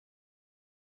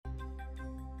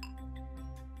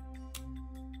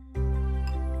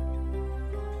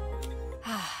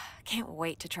can't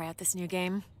wait to try out this new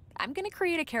game. I'm gonna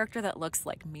create a character that looks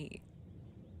like me.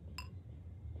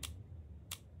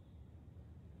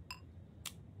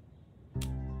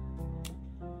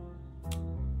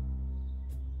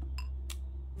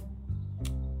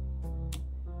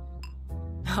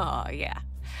 Oh, yeah.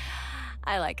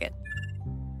 I like it.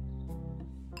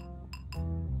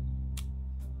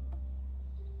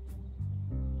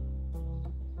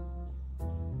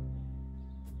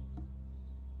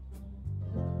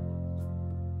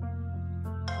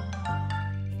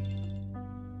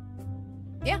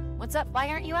 Yeah, what's up? Why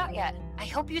aren't you out yet? I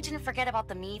hope you didn't forget about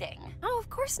the meeting. Oh, of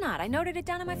course not. I noted it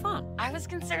down on my phone. I was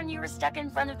concerned you were stuck in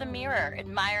front of the mirror,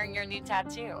 admiring your new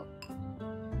tattoo.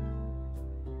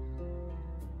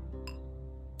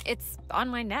 It's on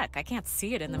my neck. I can't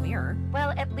see it in the mirror.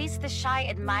 Well, at least the shy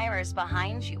admirers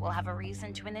behind you will have a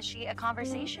reason to initiate a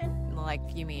conversation. Like,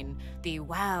 you mean the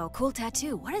wow, cool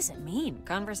tattoo, what does it mean?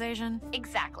 Conversation?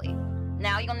 Exactly.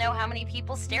 Now you'll know how many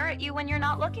people stare at you when you're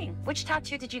not looking. Which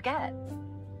tattoo did you get?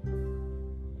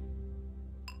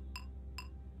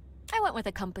 I went with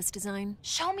a compass design.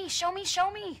 Show me, show me,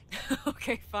 show me.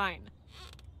 Okay, fine.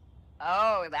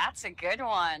 Oh, that's a good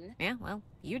one. Yeah, well,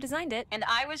 you designed it. And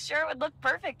I was sure it would look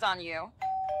perfect on you.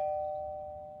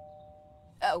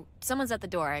 Oh, someone's at the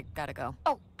door. I gotta go.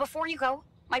 Oh, before you go,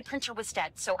 my printer was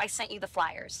dead, so I sent you the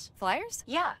flyers. Flyers?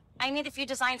 Yeah, I made a few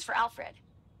designs for Alfred.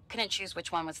 Couldn't choose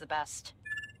which one was the best.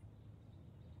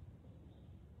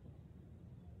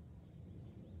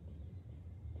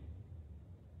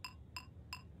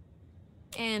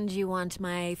 And you want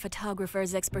my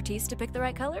photographer's expertise to pick the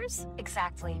right colors?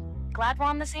 Exactly. Glad we're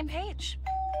on the same page.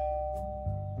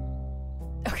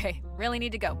 Okay, really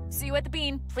need to go. See you at the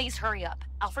bean. Please hurry up.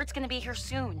 Alfred's gonna be here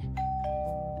soon.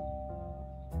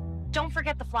 Don't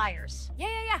forget the flyers.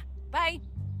 Yeah. Bye.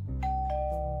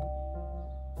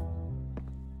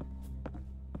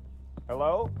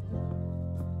 Hello?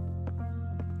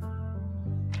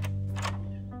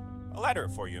 A letter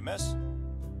for you, miss.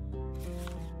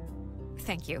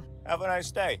 Thank you. Have a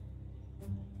nice day.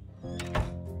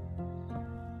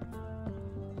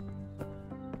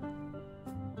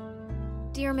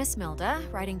 Dear Miss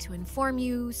Milda, writing to inform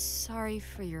you, sorry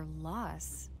for your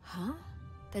loss. Huh?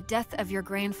 The death of your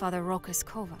grandfather Rokas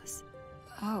Kovas.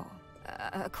 Oh,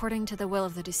 according to the will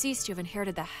of the deceased, you've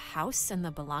inherited the house and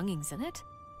the belongings in it?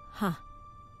 Huh.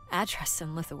 Address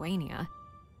in Lithuania.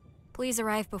 Please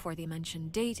arrive before the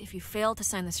mentioned date. If you fail to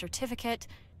sign the certificate,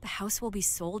 the house will be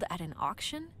sold at an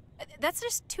auction? That's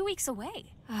just 2 weeks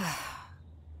away.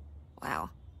 Wow.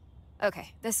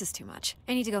 Okay, this is too much.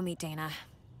 I need to go meet Dana.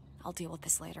 I'll deal with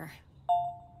this later.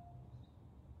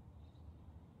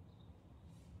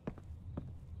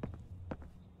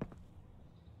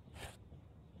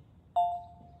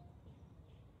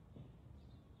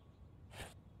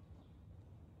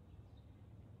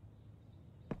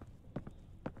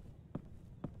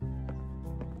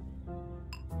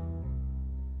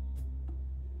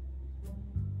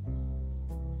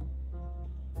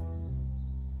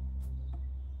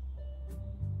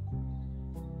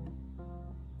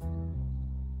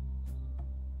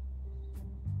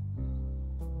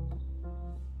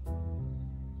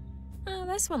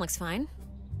 This one looks fine.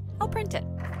 I'll print it.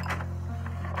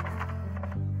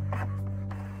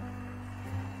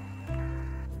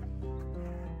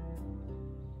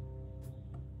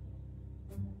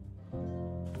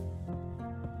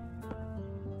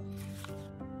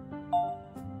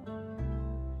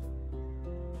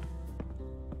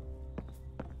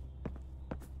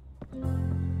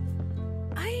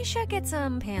 I should get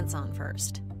some pants on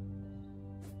first.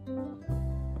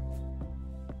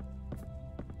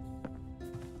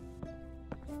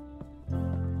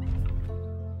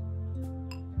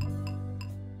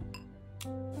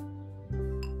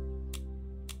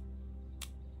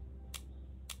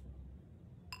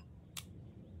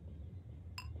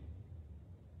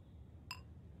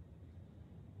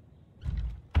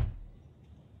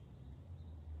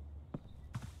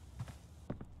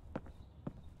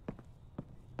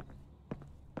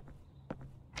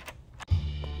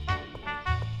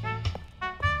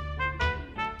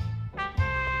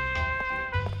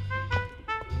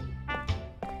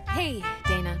 Hey,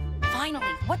 Dana.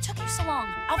 Finally, what took you so long?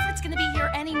 Alfred's gonna be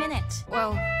here any minute.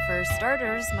 Well, for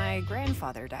starters, my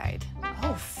grandfather died.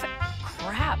 Oh,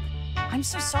 crap. I'm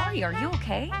so sorry. Are you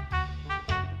okay?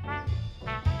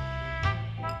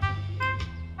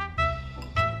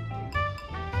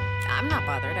 I'm not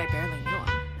bothered, I barely knew him.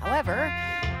 However,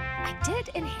 I did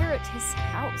inherit his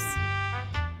house.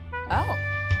 Oh,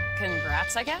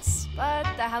 congrats, I guess. But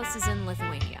the house is in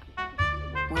Lithuania.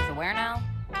 With where now?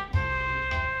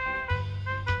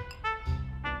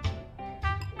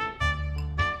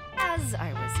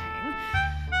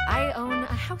 I own a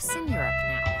house in Europe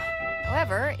now.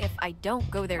 However, if I don't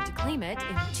go there to claim it,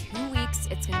 in 2 weeks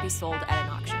it's gonna be sold at an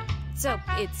auction. So,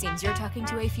 it seems you're talking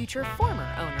to a future former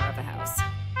owner of a house.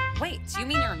 Wait, you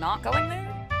mean you're not going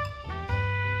there?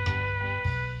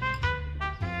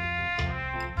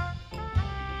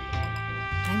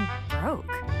 I'm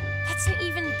broke. That's an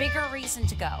even bigger reason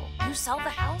to go. You sell the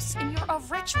house and you're a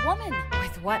rich woman.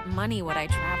 With what money would I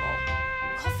travel?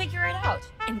 I'll figure it out.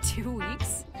 In 2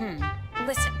 weeks?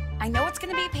 Listen, I know it's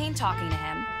gonna be a pain talking to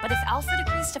him, but if Alfred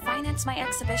agrees to finance my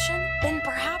exhibition, then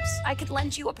perhaps I could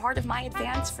lend you a part of my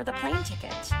advance for the plane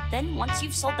ticket. Then once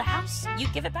you've sold the house, you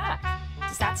give it back.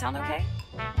 Does that sound okay?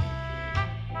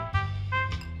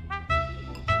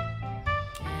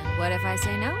 And what if I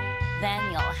say no?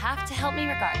 Then you'll have to help me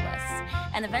regardless.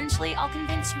 And eventually I'll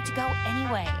convince you to go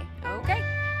anyway. Okay.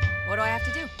 What do I have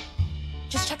to do?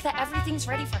 Just check that everything's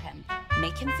ready for him.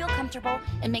 Make him feel comfortable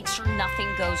and make sure nothing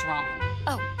goes wrong.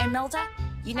 Oh, and Milda,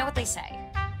 you know what they say.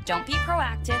 Don't be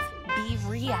proactive, be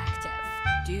reactive.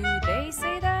 Do they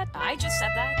say that? I just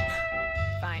said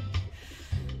that. Fine.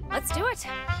 Let's do it.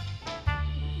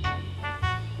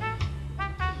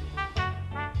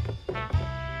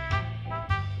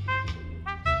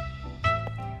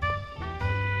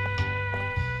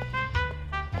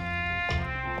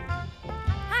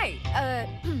 Hi,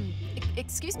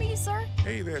 excuse me, sir?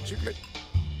 Hey there, Chicklet.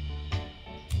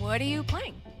 What are you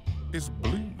playing? It's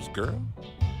blues, girl.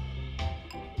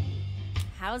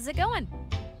 How's it going?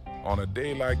 On a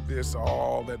day like this,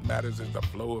 all that matters is the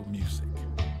flow of music.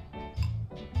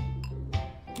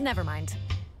 Never mind.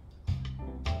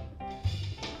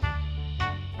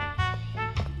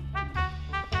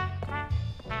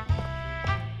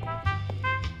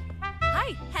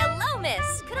 Hi. Hello,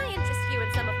 miss. Could I interest you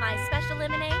in some of my special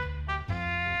lemonade?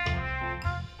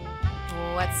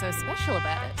 What's so special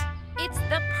about it? It's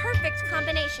the perfect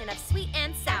combination of sweet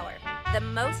and sour. The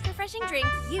most refreshing drink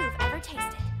you've ever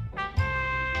tasted.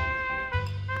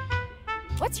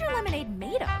 What's your lemonade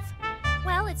made of?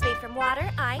 Well, it's made from water,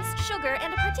 ice, sugar,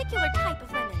 and a particular type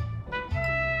of lemon.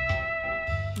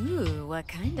 Ooh, what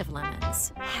kind of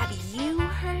lemons? Have you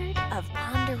heard of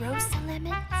Ponderosa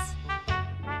lemons?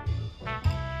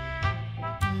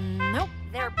 Nope.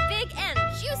 They're big and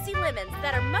juicy lemons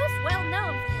that are most well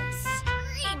known for their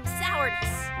extreme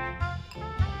sourness.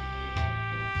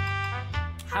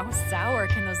 How sour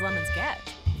can those lemons get?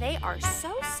 They are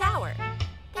so sour,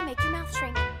 they make your mouth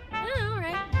shrink. Oh, all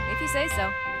right, if you say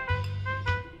so.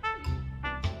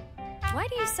 Why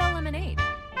do you sell lemonade?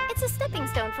 It's a stepping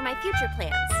stone for my future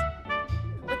plans.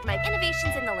 With my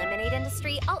innovations in the lemonade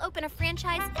industry, I'll open a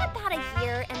franchise in about a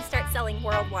year and start selling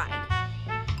worldwide.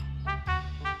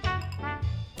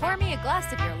 Pour me a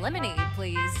glass of your lemonade,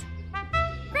 please.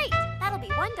 Great, that'll be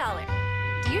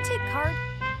 $1. Do you take card?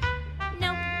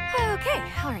 Nope. Okay,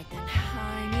 all right then.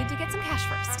 I need to get some cash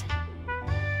first.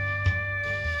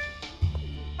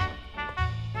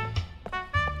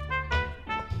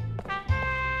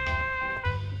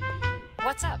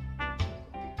 What's up?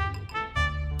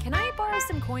 Can I borrow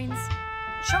some coins?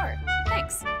 Sure.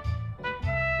 Thanks.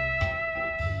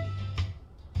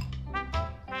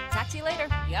 Talk to you later.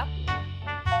 Yep.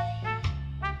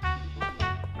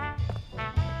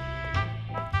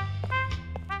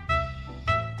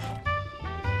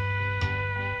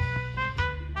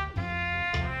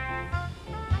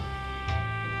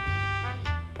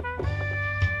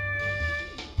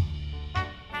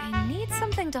 I need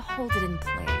something to hold it in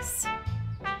place.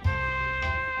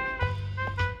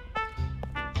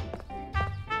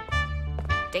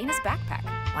 Dana's backpack.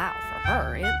 Wow, for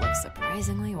her, it looks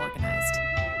surprisingly organized.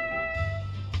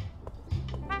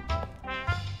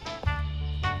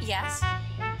 Yes?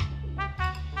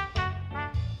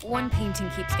 One painting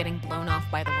keeps getting blown off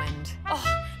by the wind.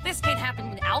 Oh, this can't happen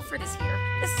when Alfred is here.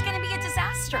 This is gonna be a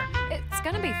disaster. It's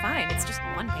gonna be fine, it's just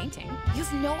one painting.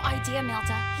 You've no idea,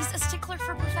 Milda. He's a stickler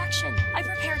for perfection. I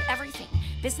prepared everything.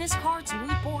 Business cards,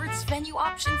 mood boards, venue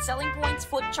options, selling points,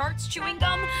 foot charts, chewing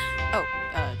gum. Oh,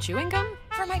 chewing gum?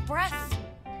 For my breath.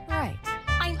 Right.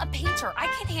 I'm a painter. I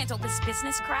can't handle this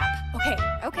business crap.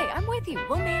 Okay, I'm with you.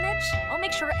 We'll manage. I'll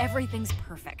make sure everything's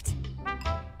perfect.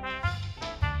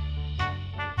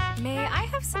 May I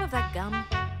have some of that gum?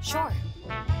 Sure.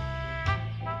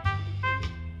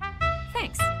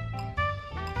 Thanks.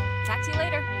 Talk to you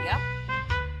later. Yep.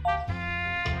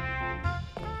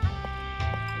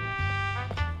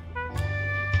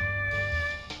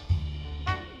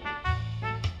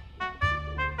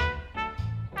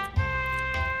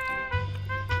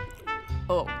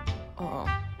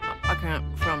 I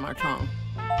can't feel my tongue.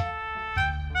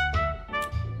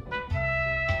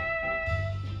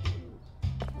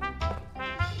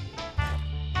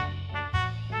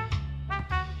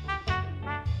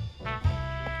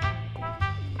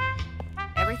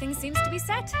 seems to be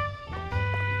set.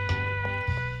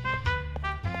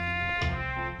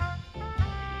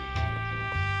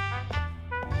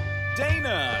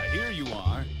 Dana, here you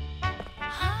are.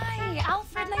 Hi,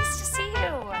 Alfred, nice to see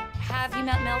you. Have you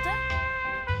met Milda?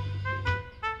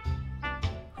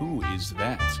 Who is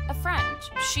that? A friend.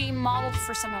 She modeled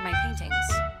for some of my paintings.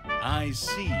 I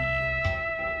see.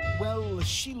 Well,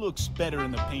 she looks better in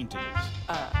the paintings.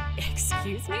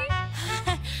 Excuse me?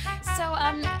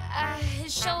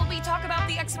 Shall we talk about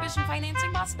the exhibition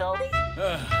financing possibility?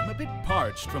 I'm a bit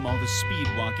parched from all the speed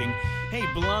walking. Hey,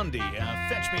 Blondie,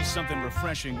 fetch me something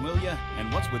refreshing, will ya?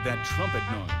 And what's with that trumpet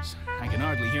noise? I can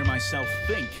hardly hear myself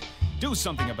think. Do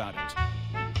something about it.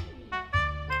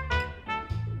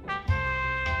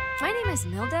 My name is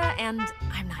Milda, and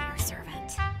I'm not your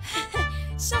servant.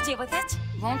 She'll deal with it,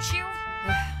 won't you?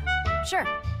 Sure,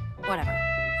 whatever.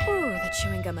 Ooh, the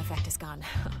chewing gum effect is gone.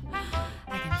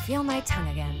 I can feel my tongue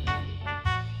again.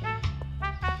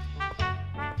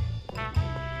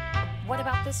 What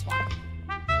about this one?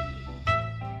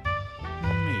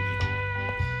 Maybe.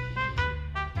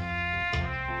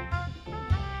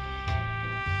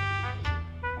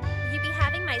 You be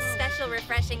having my special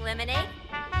refreshing lemonade?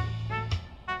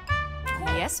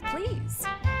 Yes, please.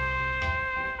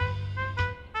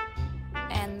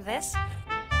 And this?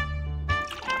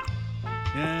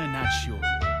 Not sure.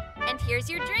 And here's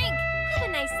your drink. Have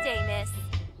a nice day, miss.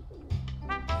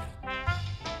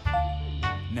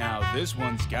 Now, this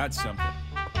one's got something.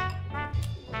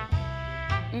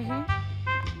 Mm-hmm.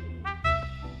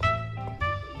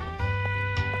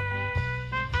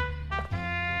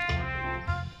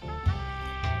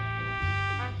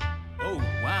 Oh,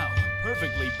 wow.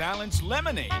 Perfectly balanced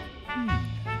lemonade.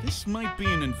 This might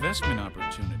be an investment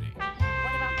opportunity.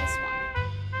 What about this one?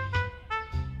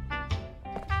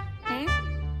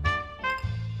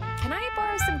 Can I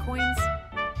borrow some coins?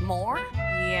 More?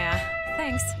 Yeah,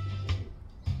 thanks.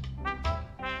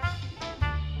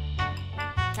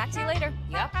 Talk to you later.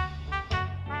 Yep.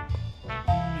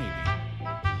 Maybe.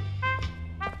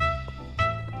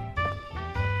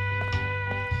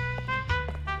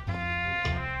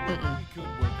 We could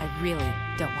work. I really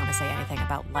don't want to say anything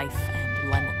about life and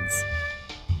lemons.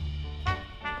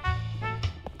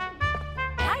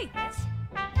 Hi. Yes.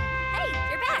 Hey,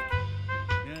 you're back.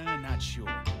 Not sure.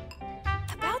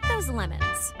 About those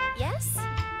lemons, Yes?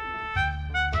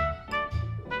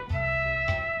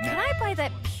 can I buy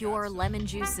that pure lemon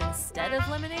juice instead of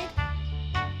lemonade?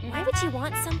 Why would you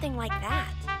want something like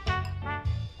that?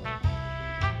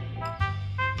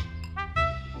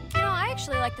 You know, I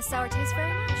actually like the sour taste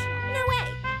very much. No way.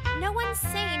 No one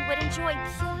sane would enjoy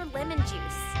pure lemon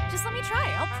juice. Just let me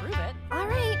try, I'll prove it. All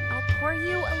right, I'll pour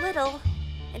you a little.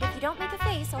 And if you don't make a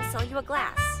face, I'll sell you a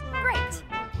glass. Great.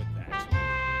 Work with that.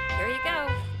 Here you go.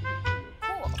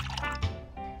 Cool.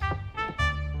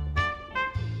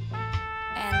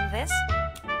 And this?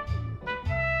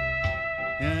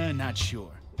 Not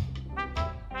sure.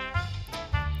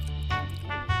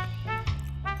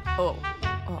 Oh,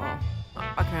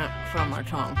 I can't feel my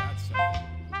tongue. Got something.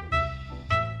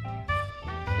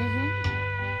 Mm-hmm.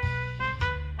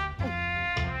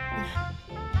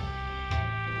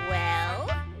 Well?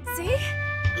 See?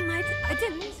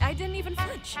 I didn't even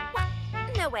flinch. What?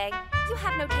 No way. You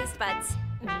have no taste buds.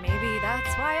 Maybe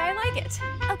that's why I like it.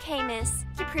 Okay, miss.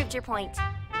 You proved your point.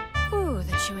 Ooh,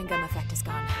 the chewing gum effect is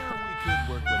gone. We could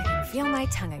work I with can that. feel my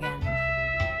tongue again.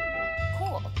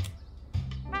 Cool.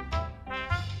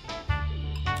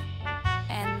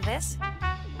 And this?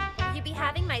 You be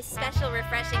having my special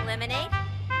refreshing lemonade?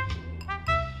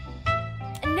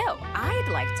 No, I'd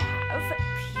like to have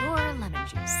pure lemon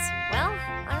juice. Well,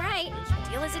 all right. A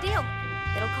deal is a deal.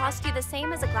 It'll cost you the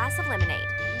same as a glass of lemonade.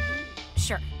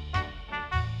 Sure.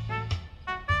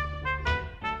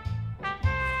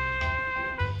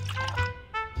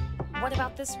 What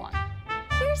about this one?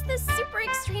 Here's the super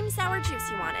extreme sour juice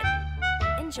you wanted.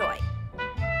 Enjoy.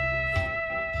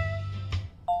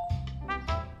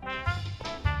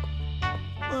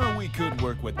 Well, we could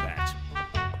work with that.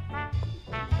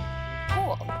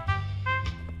 Cool.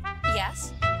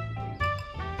 Yes?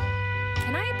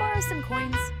 Can I borrow some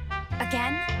coins?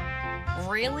 Again?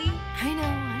 Really? I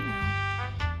know.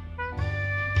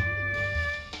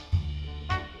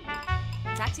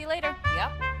 Talk to you later.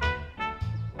 Yep.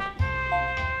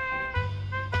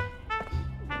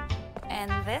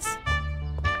 And this?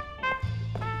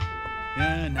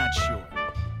 Not sure.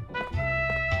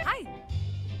 Hi.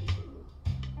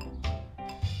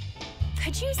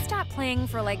 Could you stop playing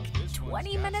for like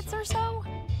 20 minutes or so?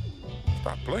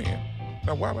 Stop playing.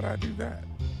 Now, why would I do that?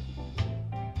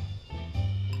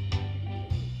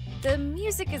 The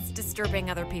music is disturbing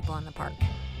other people in the park.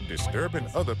 Disturbing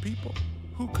other people?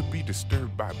 Who could be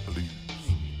disturbed by blues?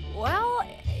 Well,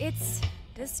 it's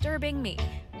disturbing me.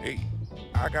 Hey,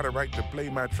 I got a right to play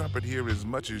my trumpet here as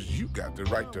much as you got the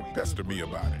right to pester me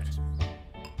about it.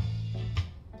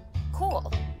 Cool.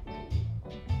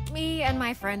 Me and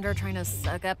my friend are trying to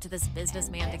suck up to this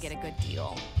businessman to get a good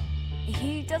deal.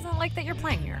 He doesn't like that you're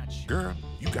playing here. Girl,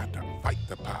 you got to fight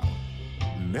the power.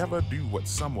 Never do what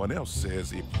someone else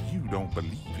says if you don't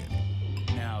believe in it.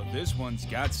 Now this one's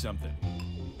got something.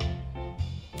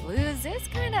 Blues is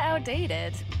kinda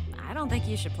outdated. I don't think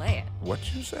you should play it. What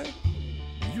you say?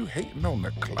 You hating on the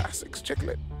classics,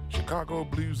 Chicklet? Chicago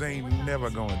blues ain't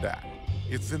never gonna die.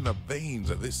 It's in the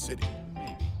veins of this city.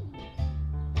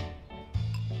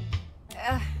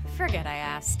 Forget I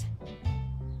asked.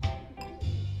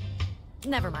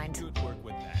 Never mind. Good work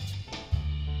with that.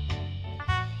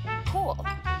 Cool.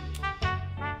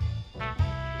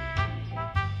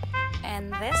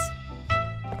 And this?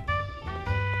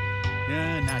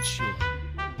 Not sure.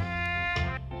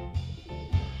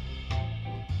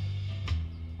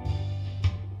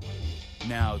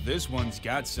 Now this one's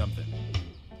got something.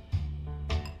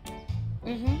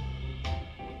 Mm-hmm.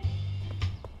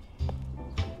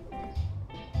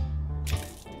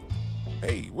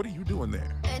 Hey, what are you doing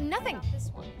there? Nothing.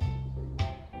 This one.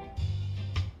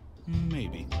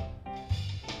 Maybe.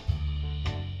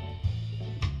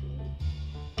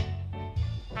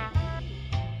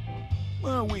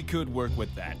 Well, we could work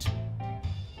with that.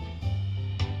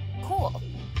 Cool.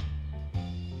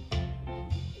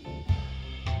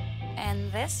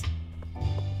 And this?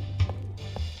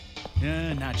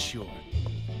 Not sure.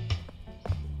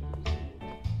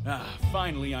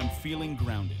 Finally I'm feeling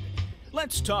grounded.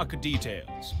 Let's talk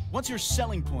details. What's your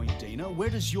selling point, Dana? Where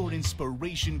does your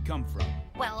inspiration come from?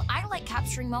 Well, I like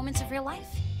capturing moments of real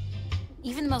life.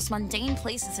 Even the most mundane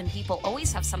places and people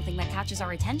always have something that catches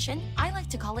our attention. I like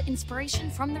to call it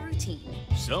inspiration from the routine.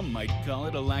 Some might call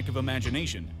it a lack of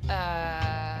imagination.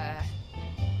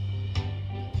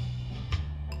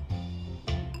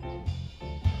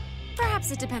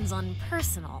 Perhaps it depends on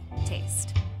personal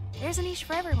taste. There's a niche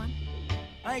for everyone.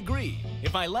 I agree.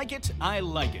 If I like it, I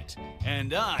like it.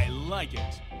 And I like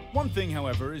it. One thing,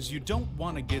 however, is you don't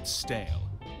want to get stale.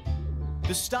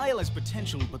 The style has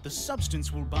potential, but the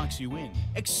substance will box you in.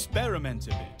 Experiment a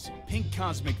bit. Pink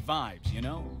cosmic vibes, you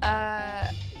know?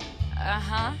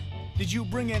 Uh-huh. Did you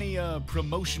bring any,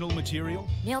 promotional material?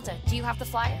 Milda, do you have the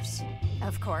flyers?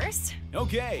 Of course.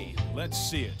 Okay, let's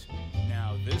see it.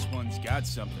 Now, this one's got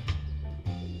something.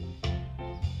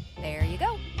 There you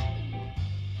go.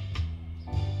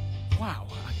 Wow,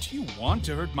 do you want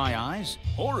to hurt my eyes?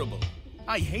 Horrible.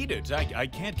 I hate it. I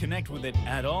can't connect with it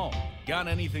at all. Got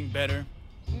anything better?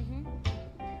 Mm-hmm.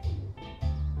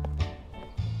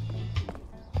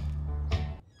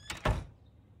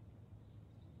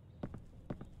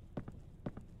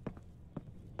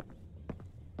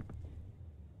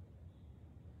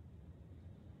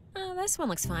 This one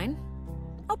looks fine.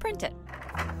 I'll print it.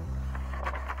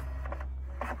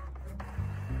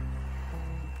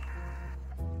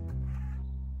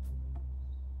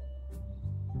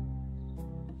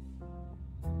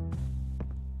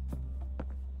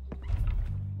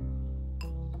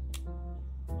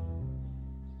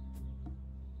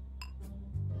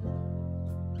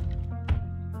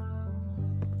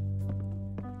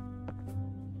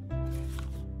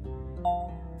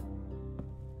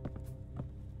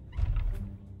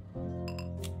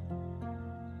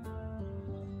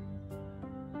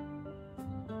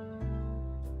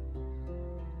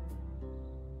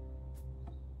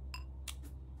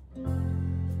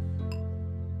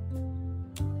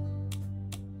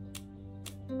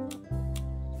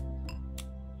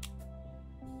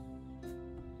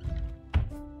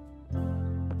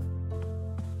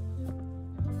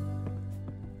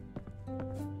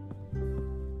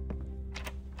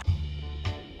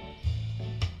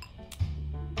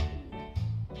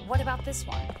 What about this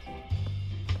one?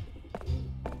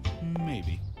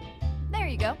 Maybe. There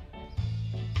you go.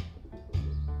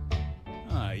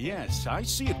 Yes, I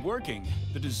see it working.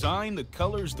 The design, the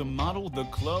colors, the model, the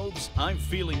clothes. I'm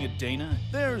feeling it, Dana.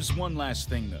 There's one last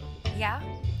thing, though. Yeah?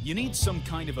 You need some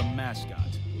kind of a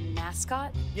mascot.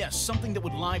 Mascot? Yes, something that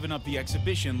would liven up the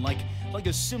exhibition, like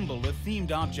a symbol, a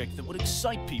themed object that would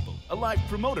excite people. A live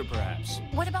promoter, perhaps.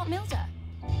 What about Milda?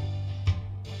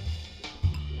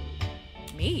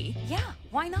 Me? Yeah,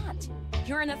 why not?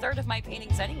 You're in a third of my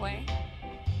paintings anyway.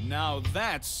 Now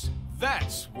that's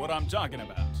what I'm talking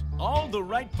about. All the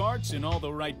right parts in all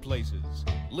the right places.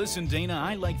 Listen, Dana,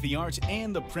 I like the art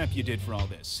and the prep you did for all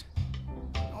this.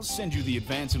 I'll send you the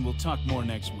advance and we'll talk more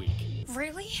next week.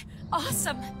 Really?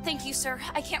 Awesome. Thank you, sir.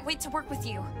 I can't wait to work with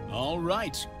you. All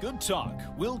right, good talk.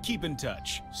 We'll keep in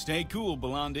touch. Stay cool,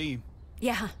 Blondie.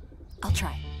 Yeah, I'll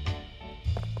try.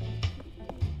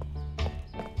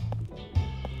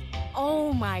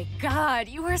 Oh my god,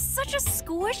 you are such a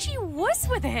squishy wuss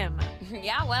with him!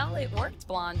 Yeah, well, it worked,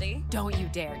 Blondie. Don't you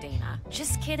dare, Dana.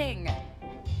 Just kidding.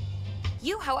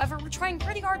 You, however, were trying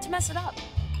pretty hard to mess it up.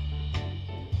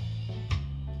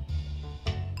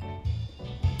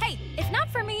 Hey, if not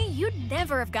for me, you'd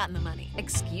never have gotten the money.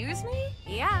 Excuse me?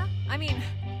 Yeah, I mean,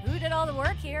 who did all the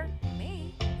work here?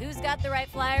 Me. Who's got the right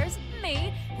flyers?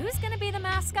 Me. Who's gonna be the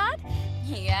mascot?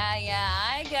 Yeah,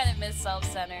 I get it, Miss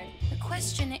Self-Centered. The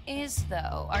question is,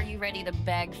 though, are you ready to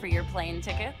beg for your plane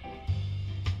ticket?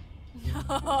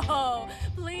 No,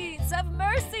 please, have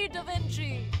mercy, Da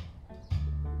Vinci!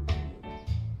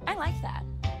 I like that.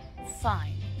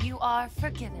 Fine, you are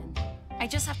forgiven. I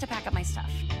just have to pack up my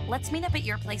stuff. Let's meet up at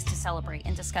your place to celebrate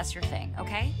and discuss your thing,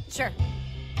 okay? Sure.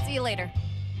 See you later.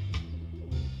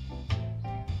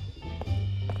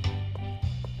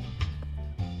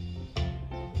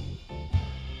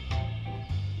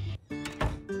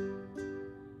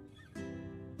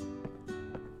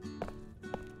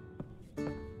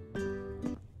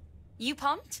 You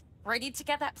pumped? Ready to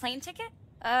get that plane ticket?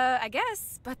 I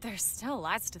guess, but there's still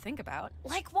lots to think about.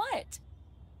 Like what?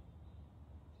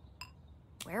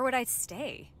 Where would I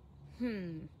stay?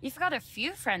 You've got a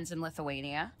few friends in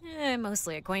Lithuania.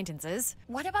 Mostly acquaintances.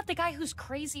 What about the guy who's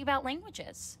crazy about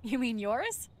languages? You mean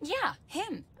yours? Yeah,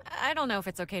 him. I don't know if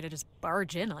it's okay to just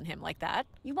barge in on him like that.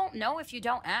 You won't know if you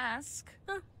don't ask.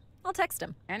 I'll text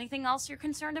him. Anything else you're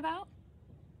concerned about?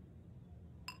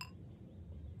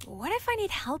 What if I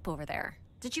need help over there?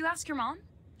 Did you ask your mom?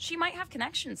 She might have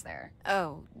connections there.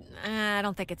 Oh, I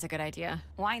don't think it's a good idea.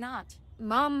 Why not?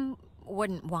 Mom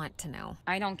wouldn't want to know.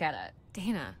 I don't get it.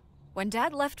 Dana, when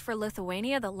Dad left for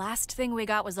Lithuania, the last thing we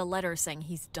got was a letter saying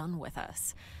he's done with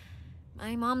us.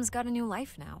 My mom's got a new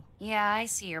life now. Yeah, I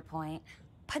see your point.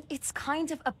 But it's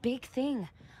kind of a big thing.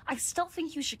 I still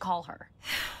think you should call her.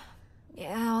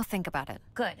 Yeah, I'll think about it.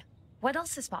 Good. What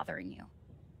else is bothering you?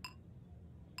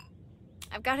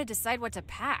 I've got to decide what to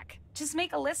pack. Just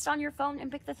make a list on your phone and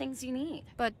pick the things you need.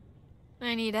 But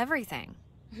I need everything.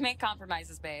 Make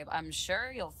compromises, babe. I'm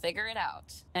sure you'll figure it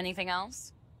out. Anything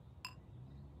else?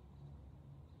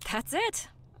 That's it.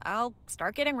 I'll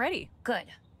start getting ready. Good.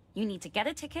 You need to get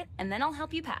a ticket, and then I'll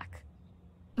help you pack.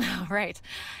 Right.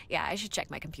 Yeah, I should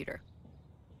check my computer.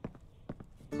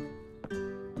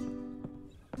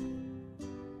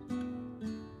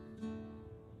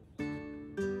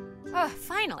 Oh,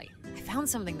 finally. I found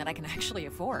something that I can actually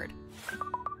afford.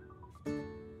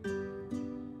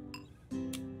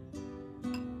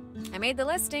 I made the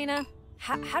list, Dana.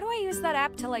 How do I use that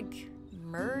app to, like,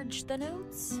 merge the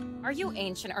notes? Are you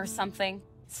ancient or something?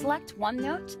 Select one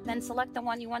note, then select the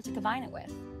one you want to combine it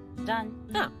with. Done.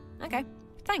 Oh, okay.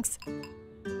 Thanks.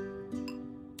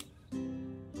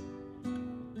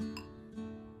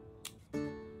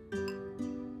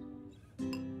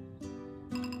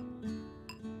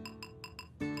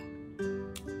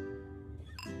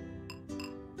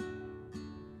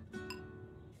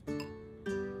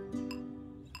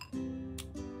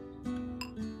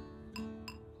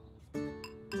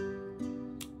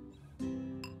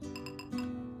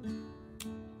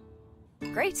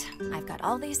 Great, I've got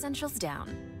all the essentials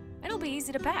down. It'll be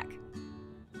easy to pack.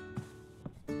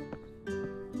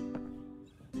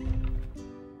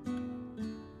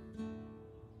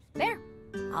 There,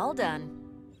 all done.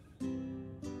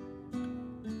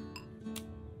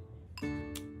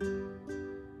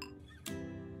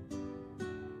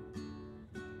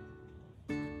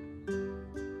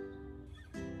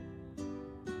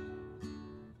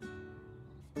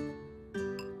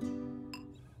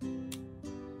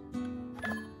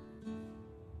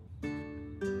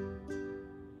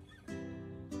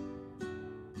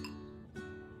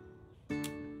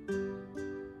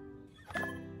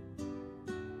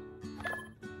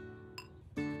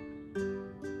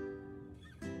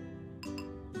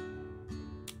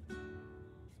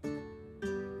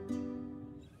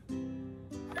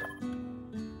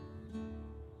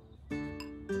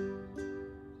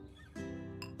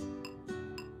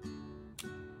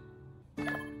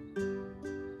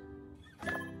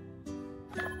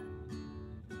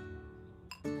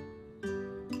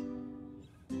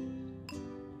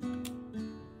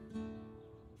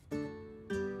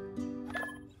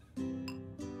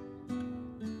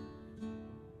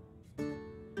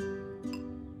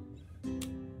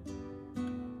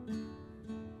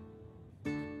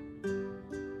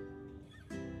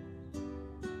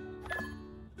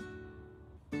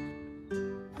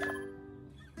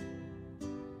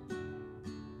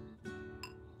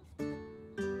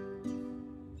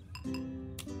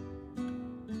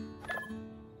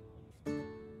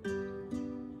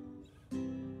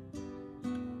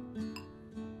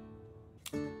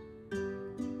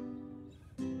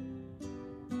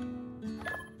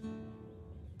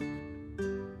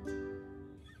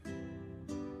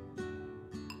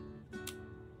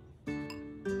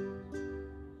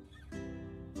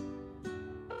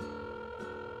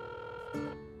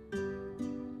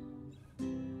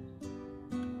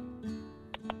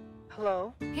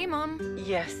 Hello? Hey, Mom.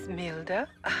 Yes, Milda.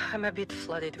 I'm a bit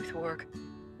flooded with work.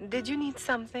 Did you need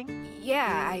something?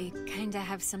 Yeah, I kinda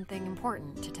have something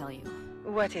important to tell you.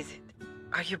 What is it?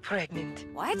 Are you pregnant?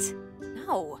 What?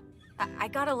 No. I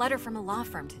got a letter from a law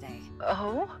firm today.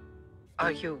 Oh?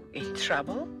 Are you in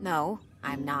trouble? No,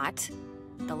 I'm not.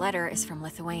 The letter is from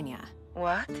Lithuania.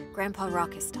 What? Grandpa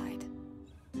Rokas died.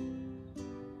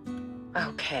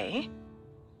 Okay.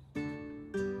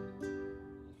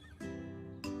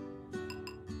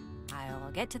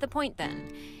 I'll get to the point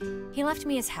then. He left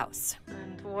me his house.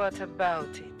 And what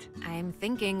about it? I'm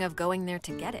thinking of going there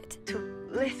to get it. To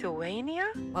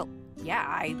Lithuania? Well, yeah,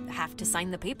 I have to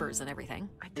sign the papers and everything.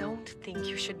 I don't think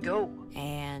you should go.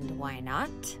 And why not?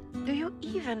 Do you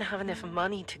even have enough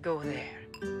money to go there?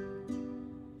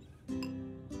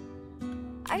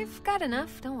 I've got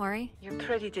enough, don't worry. You're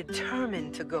pretty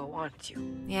determined to go, aren't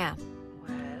you? Yeah.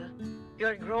 Well,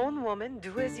 you're a grown woman.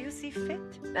 Do as you see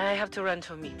fit. I have to run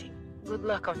to a meeting. Good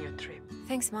luck on your trip.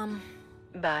 Thanks, Mom.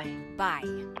 Bye. Bye.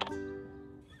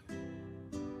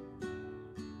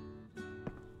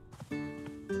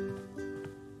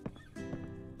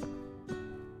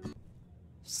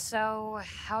 So,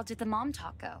 how did the mom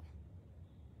talk go?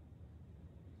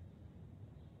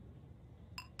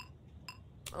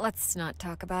 Let's not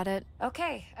talk about it.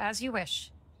 Okay, as you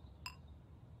wish.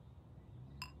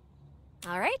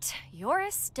 All right,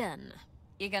 Joris done.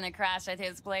 You gonna crash at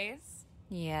his place?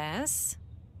 Yes?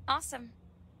 Awesome.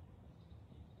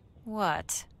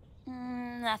 What?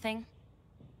 Nothing.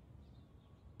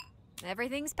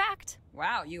 Everything's packed.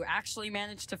 Wow, you actually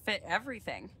managed to fit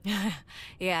everything.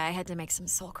 Yeah, I had to make some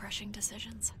soul-crushing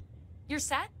decisions. You're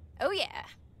set? Oh yeah.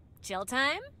 Chill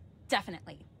time?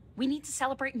 Definitely. We need to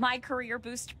celebrate my career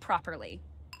boost properly.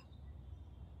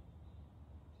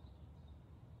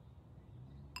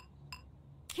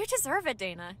 You deserve it,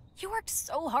 Dana. You worked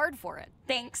so hard for it.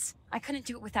 Thanks. I couldn't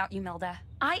do it without you, Milda.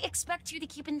 I expect you to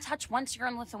keep in touch once you're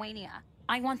in Lithuania.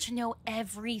 I want to know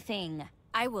everything.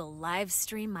 I will live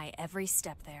stream my every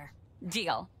step there.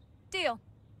 Deal. Deal.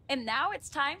 And now it's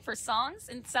time for songs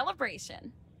and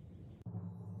celebration.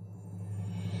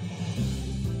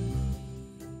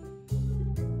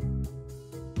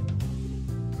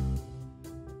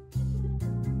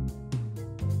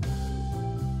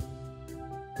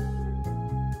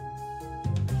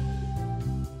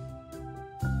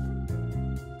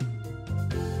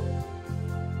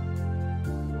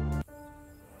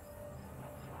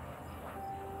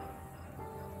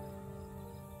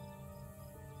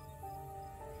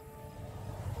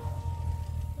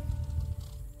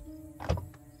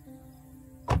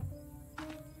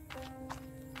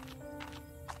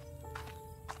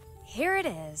 Here it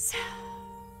is.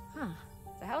 Huh.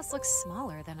 The house looks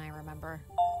smaller than I remember.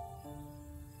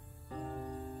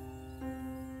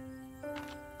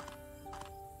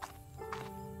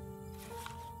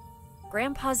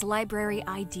 Grandpa's library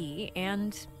ID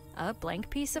and a blank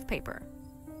piece of paper.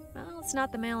 Well, it's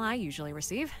not the mail I usually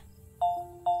receive.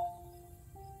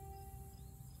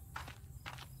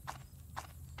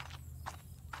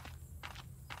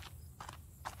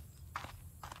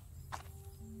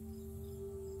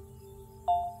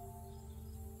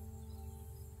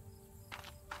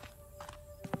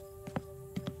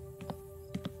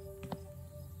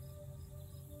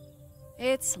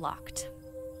 It's locked.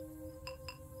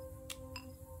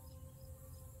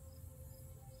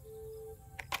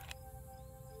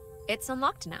 It's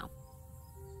unlocked now.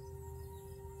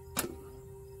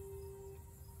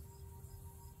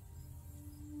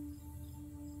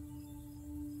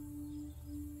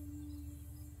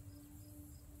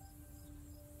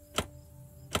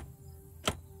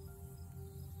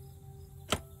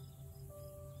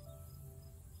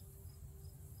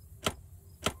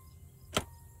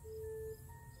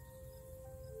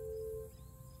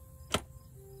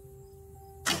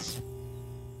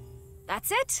 That's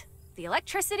it. The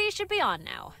electricity should be on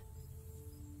now.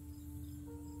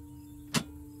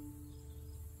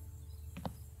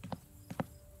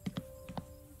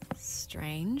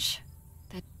 Strange.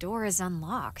 That door is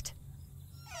unlocked.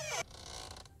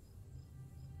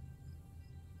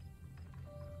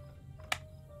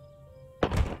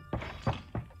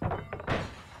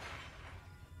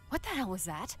 What the hell was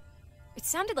that? It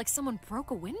sounded like someone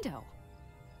broke a window.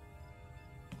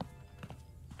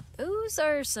 Those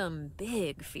are some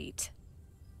big feet.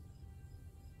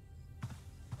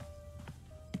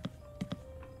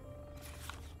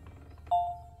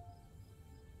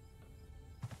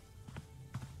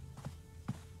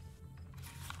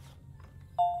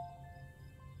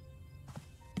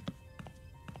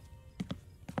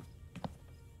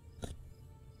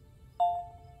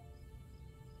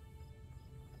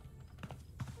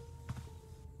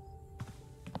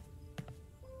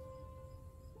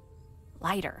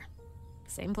 lighter.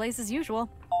 Same place as usual.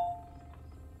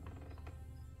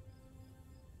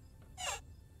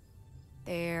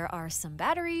 There are some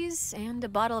batteries and a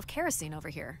bottle of kerosene over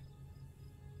here.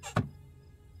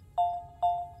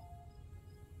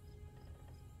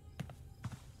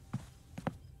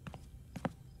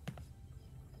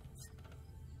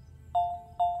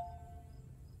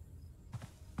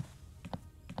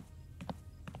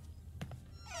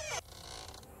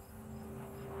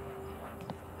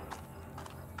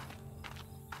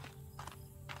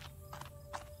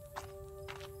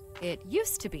 It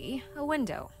used to be a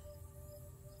window.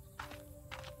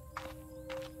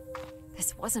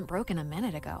 This wasn't broken a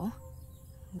minute ago.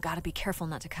 Gotta be careful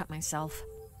not to cut myself.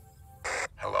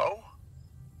 Hello?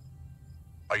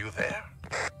 Are you there?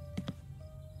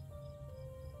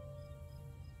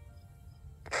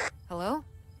 Hello?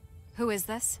 Who is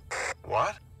this?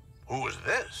 What? Who is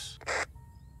this?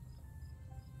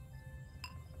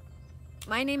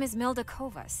 My name is Milda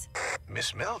Kovas.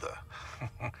 Miss Milda.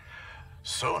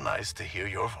 So nice to hear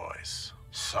your voice.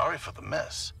 Sorry for the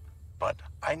mess, but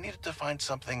I needed to find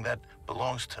something that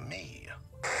belongs to me.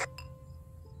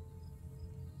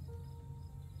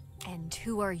 And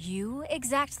who are you,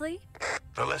 exactly?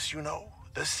 The less you know,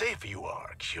 the safer you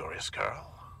are, curious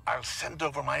girl. I'll send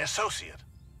over my associate.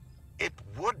 It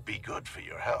would be good for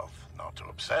your health not to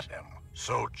upset him.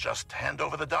 So just hand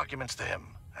over the documents to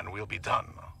him, and we'll be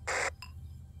done.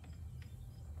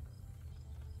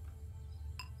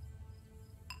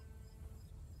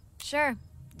 Sure.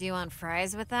 Do you want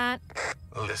fries with that?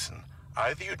 Listen,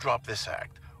 either you drop this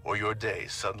act, or your day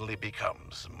suddenly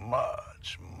becomes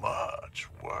much, much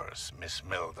worse, Miss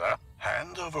Milda.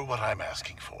 Hand over what I'm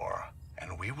asking for,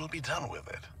 and we will be done with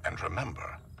it. And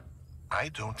remember, I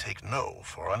don't take no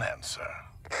for an answer.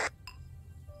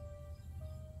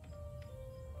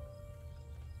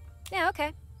 Yeah,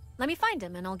 okay. Let me find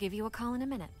him, and I'll give you a call in a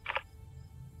minute.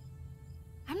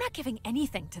 I'm not giving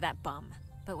anything to that bum,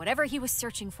 but whatever he was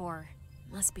searching for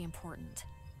must be important.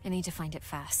 I need to find it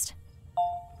fast.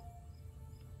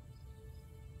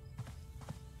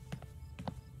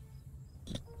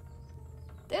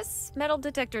 This metal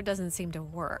detector doesn't seem to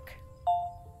work.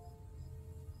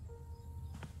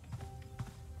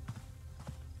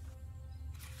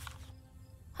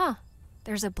 Huh.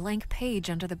 There's a blank page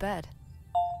under the bed.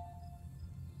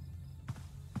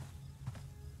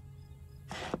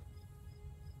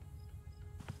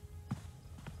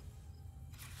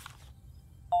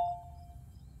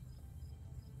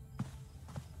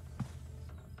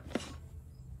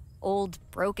 Old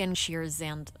broken shears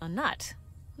and a nut.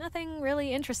 Nothing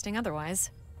really interesting otherwise.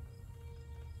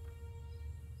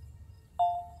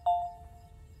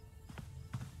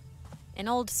 An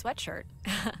old sweatshirt.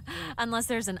 Unless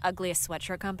there's an ugliest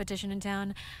sweatshirt competition in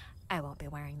town, I won't be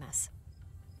wearing this.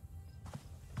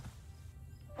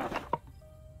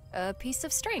 A piece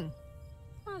of string.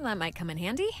 Well, that might come in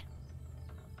handy.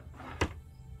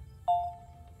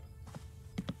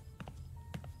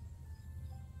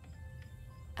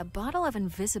 A bottle of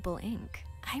invisible ink.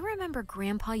 I remember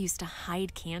Grandpa used to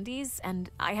hide candies,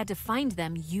 and I had to find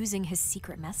them using his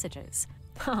secret messages.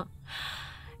 Huh.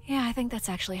 Yeah, I think that's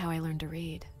actually how I learned to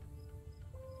read.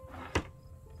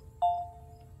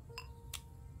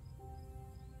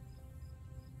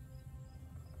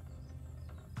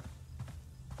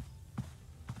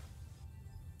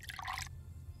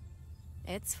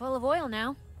 It's full of oil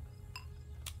now.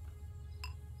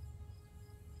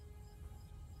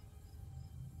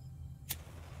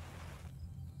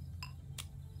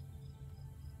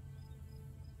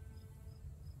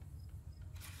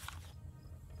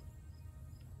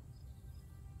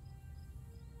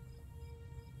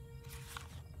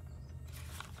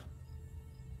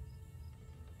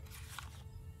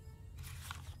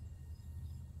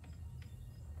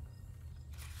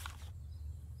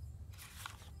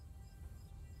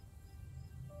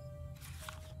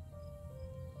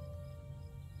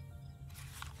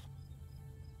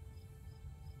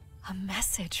 A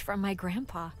message from my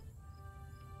grandpa.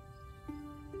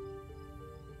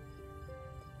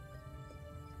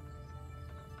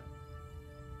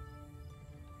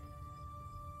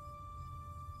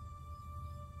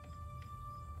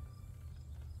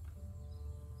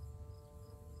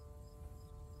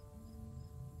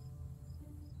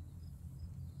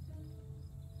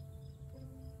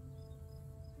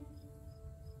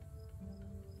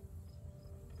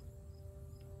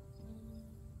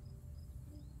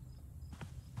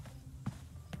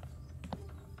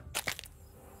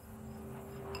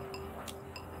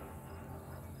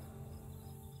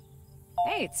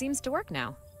 Hey, it seems to work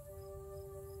now.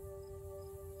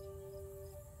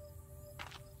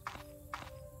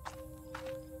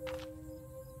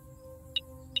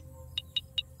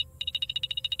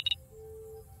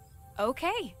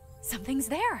 Okay, something's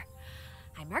there.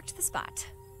 I marked the spot.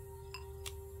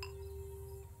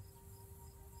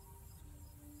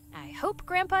 I hope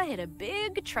Grandpa hid a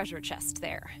big treasure chest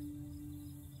there.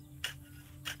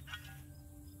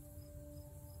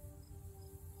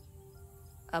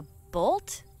 A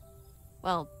bolt?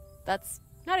 Well, that's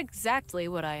not exactly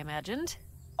what I imagined.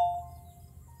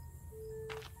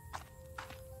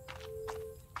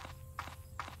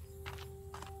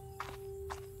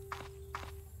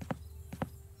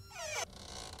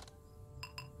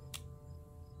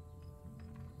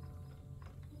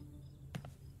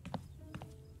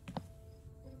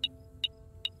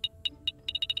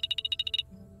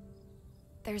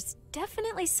 There's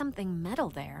definitely something metal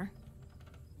there.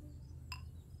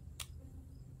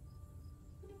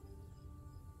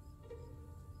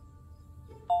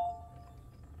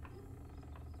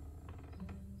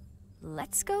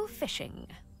 Let's go fishing.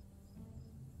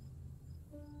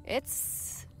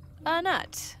 It's a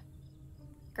nut.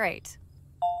 Great.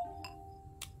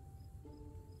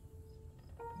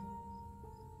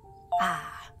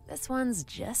 Ah, this one's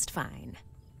just fine.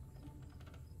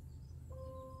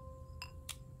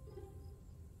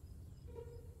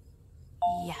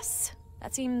 Yes,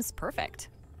 that seems perfect.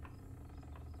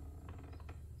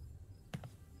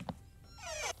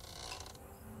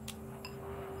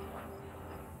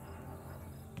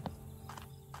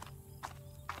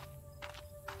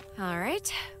 All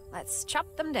right, let's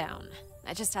chop them down.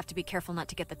 I just have to be careful not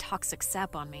to get the toxic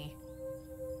sap on me.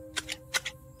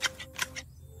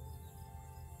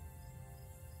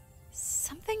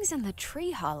 Something's in the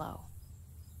tree hollow.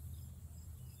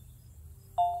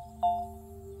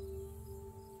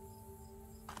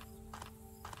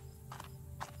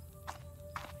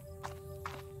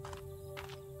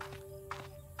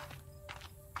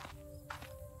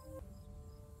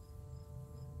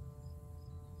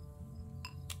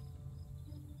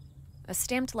 A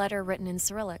stamped letter written in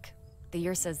Cyrillic. The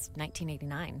year says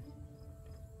 1989.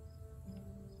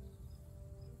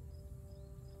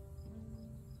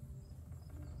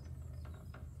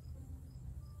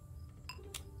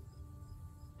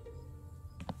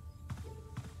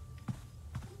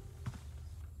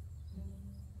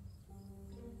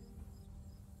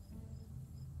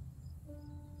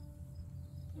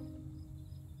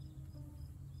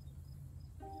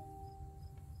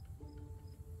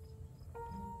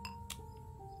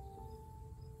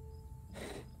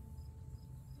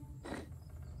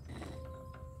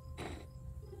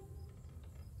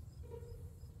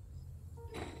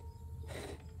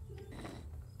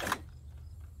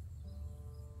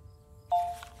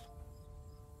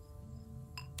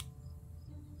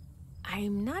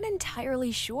 I'm not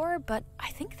entirely sure, but I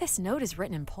think this note is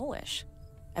written in Polish.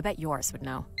 I bet yours would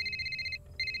know.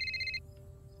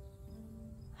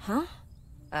 Huh?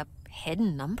 A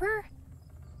hidden number?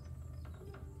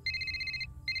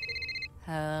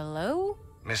 Hello?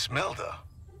 Miss Milda,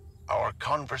 our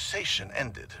conversation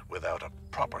ended without a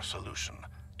proper solution,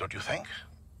 don't you think?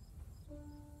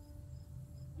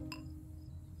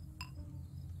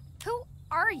 Who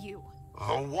are you?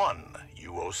 The one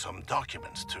you owe some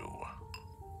documents to.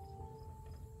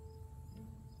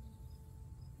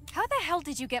 How the hell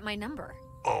did you get my number?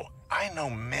 Oh, I know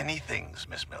many things,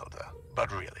 Miss Milda, but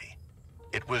really,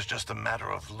 it was just a matter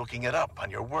of looking it up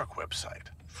on your work website.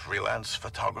 Freelance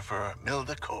photographer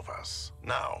Milda Kovas.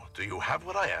 Now, do you have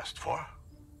what I asked for?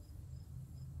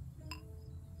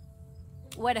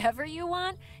 Whatever you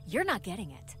want, you're not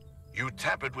getting it. You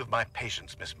tampered with my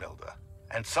patience, Miss Milda,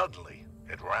 and suddenly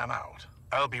it ran out.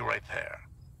 I'll be right there.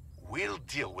 We'll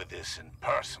deal with this in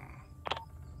person.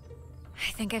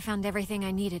 I think I found everything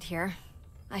I needed here.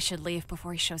 I should leave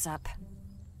before he shows up.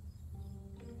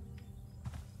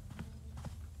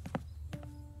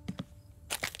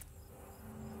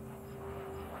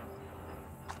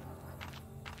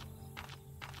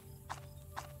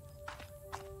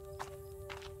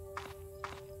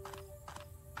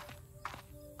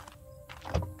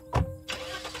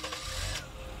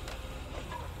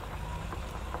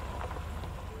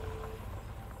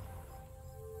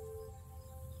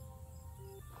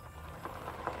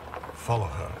 Follow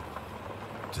her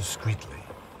discreetly.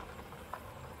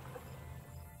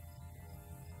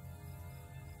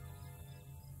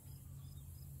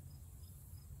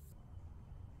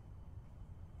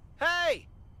 Hey!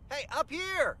 Hey, up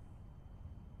here!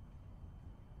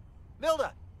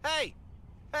 Milda! Hey!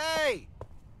 Hey!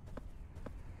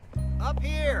 Up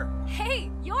here!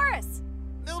 Hey, Yoris!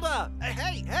 Milda!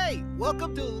 Hey, hey!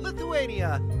 Welcome to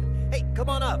Lithuania! Hey, come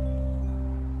on up!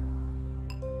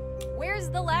 Where's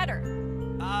the ladder?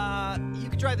 You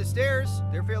can try the stairs.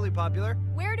 They're fairly popular.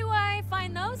 Where do I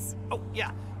find those? Oh,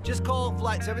 yeah. Just call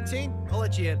Flight 17. I'll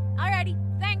let you in. Alrighty,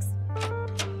 thanks.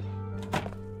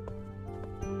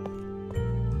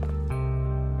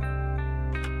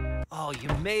 Oh, you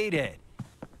made it.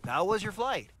 How was your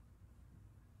flight?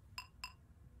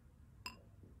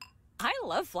 I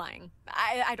love flying.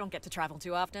 I don't get to travel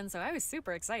too often, so I was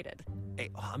super excited. Hey,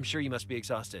 I'm sure you must be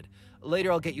exhausted.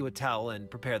 Later, I'll get you a towel and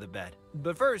prepare the bed.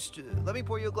 But first, let me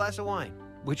pour you a glass of wine.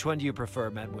 Which one do you prefer,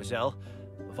 mademoiselle?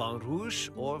 Vin rouge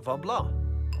or vin blanc?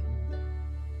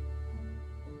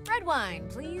 Red wine,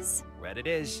 please. Red it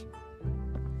is.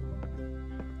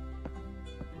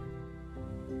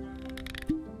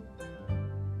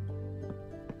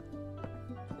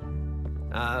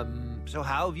 So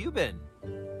how have you been?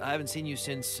 I haven't seen you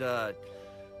since, the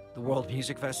World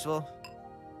Music Festival.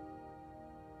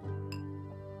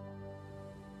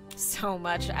 So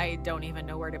much I don't even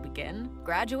know where to begin.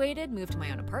 Graduated, moved to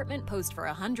my own apartment, posed for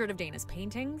 100 of Dana's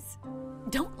paintings.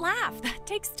 Don't laugh, that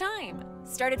takes time.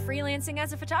 Started freelancing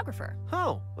as a photographer.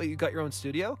 Oh, well, you got your own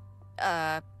studio?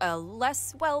 A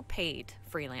less well-paid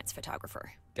freelance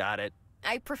photographer. Got it.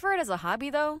 I prefer it as a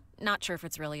hobby, though. Not sure if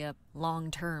it's really a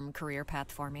long-term career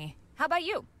path for me. How about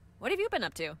you? What have you been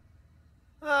up to?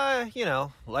 You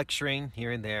know, lecturing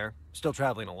here and there. Still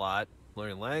traveling a lot,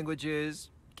 learning languages,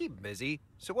 keep busy.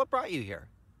 So what brought you here?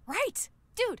 Right!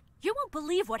 Dude, you won't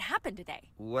believe what happened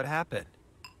today. What happened?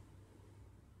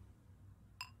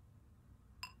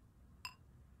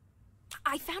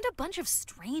 I found a bunch of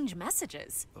strange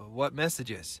messages. What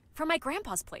messages? From my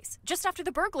grandpa's place, just after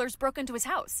the burglars broke into his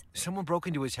house. Someone broke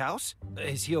into his house?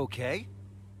 Is he okay?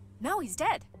 No, he's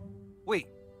dead. Wait,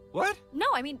 what? No,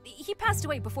 I mean, he passed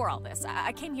away before all this.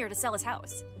 I came here to sell his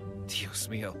house. Dios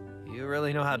mío, you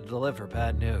really know how to deliver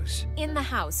bad news. In the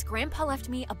house, Grandpa left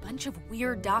me a bunch of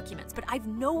weird documents, but I've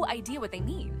no idea what they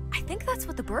mean. I think that's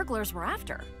what the burglars were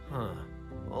after. Huh.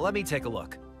 Well, let me take a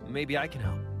look. Maybe I can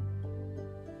help.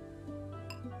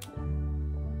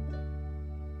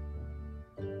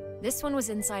 This one was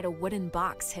inside a wooden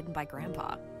box hidden by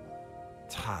Grandpa.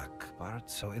 Tak,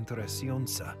 bardzo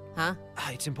interesujące. Huh?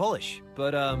 It's in Polish,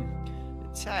 but, the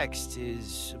text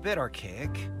is a bit archaic.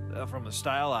 From the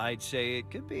style, I'd say it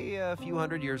could be a few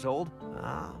hundred years old.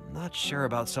 I'm not sure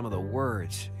about some of the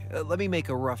words. Let me make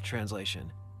a rough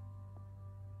translation.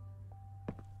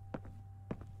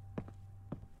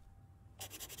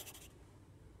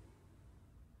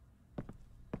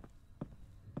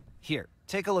 Here,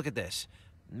 take a look at this.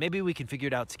 Maybe we can figure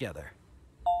it out together.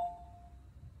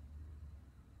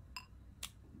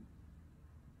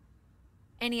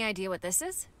 Any idea what this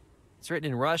is? It's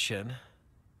written in Russian.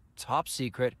 Top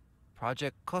secret,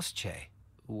 Project Kostche.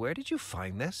 Where did you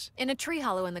find this? In a tree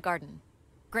hollow in the garden.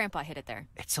 Grandpa hid it there.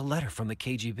 It's a letter from the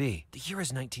KGB. The year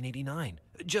is 1989,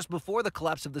 just before the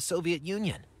collapse of the Soviet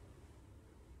Union.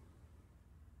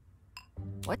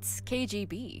 What's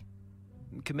KGB?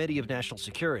 Committee of National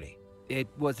Security. It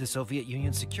was the Soviet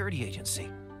Union security agency.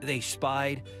 They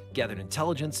spied, gathered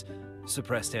intelligence,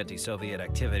 suppressed anti-Soviet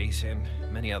activities, and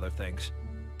many other things.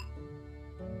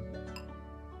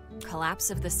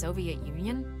 Collapse of the Soviet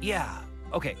Union? Yeah.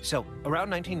 Okay, so around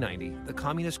 1990, the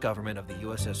communist government of the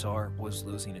USSR was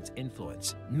losing its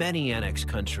influence. Many annexed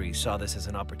countries saw this as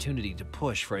an opportunity to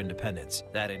push for independence.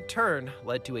 That in turn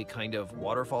led to a kind of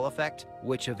waterfall effect,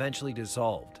 which eventually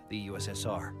dissolved the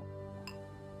USSR.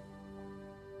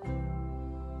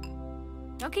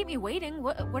 Don't keep me waiting.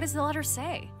 What does the letter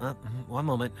say? One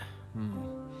moment.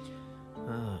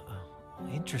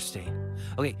 Interesting.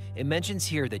 Okay, it mentions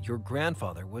here that your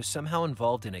grandfather was somehow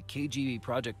involved in a KGB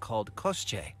project called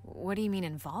Kostche. What do you mean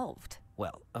involved?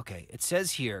 Well, okay, it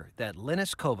says here that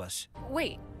Linus Kovas...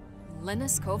 Wait,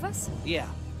 Linus Kovas? Yeah.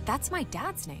 That's my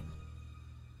dad's name.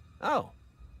 Oh.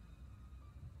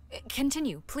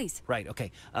 Continue, please. Right,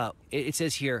 okay. It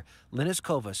says here, Linus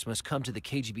Kovas must come to the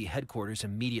KGB headquarters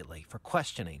immediately for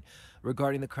questioning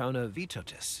regarding the crown of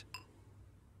Vytautas.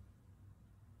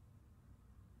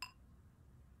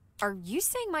 Are you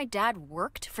saying my dad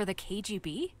worked for the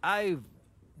KGB? I've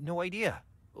no idea.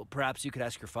 Well, perhaps you could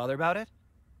ask your father about it?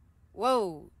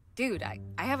 Whoa, dude, I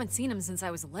haven't seen him since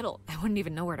I was little. I wouldn't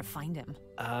even know where to find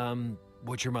him.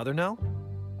 Would your mother know?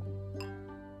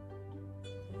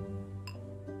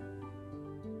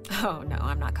 Oh, no,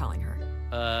 I'm not calling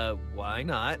her. Why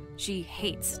not? She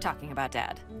hates talking about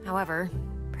Dad. However,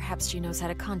 perhaps she knows how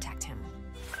to contact him.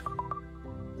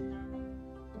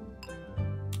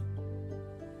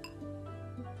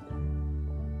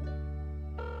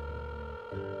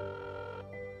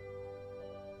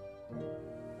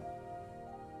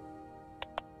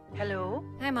 Hello?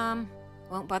 Hi, Mom.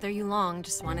 Won't bother you long,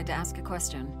 just wanted to ask a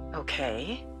question.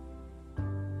 Okay.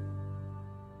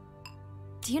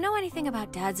 Do Do you know anything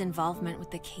about Dad's involvement with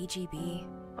the KGB?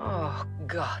 Oh,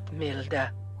 God,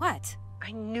 Milda. What?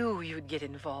 I knew you'd get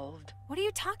involved. What are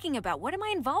you talking about? What am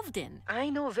I involved in? I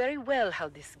know very well how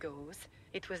this goes.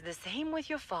 It was the same with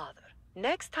your father.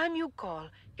 Next time you call,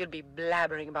 you'll be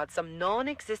blabbering about some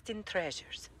non-existent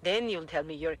treasures. Then you'll tell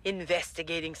me you're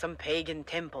investigating some pagan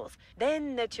temples.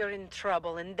 Then that you're in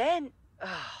trouble, and then...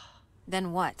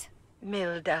 Then what?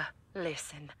 Milda,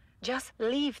 listen. Just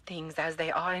leave things as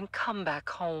they are and come back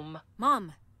home.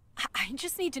 Mom, I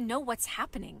just need to know what's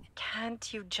happening.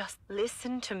 Can't you just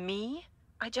listen to me?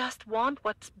 I just want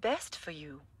what's best for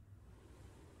you.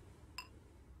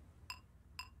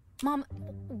 Mom,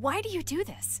 why do you do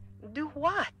this? Do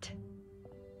what?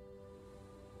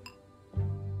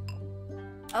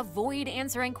 Avoid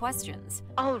answering questions.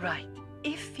 All right.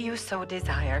 If you so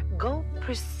desire, go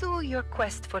pursue your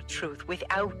quest for truth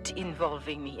without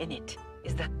involving me in it.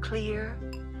 Is that clear?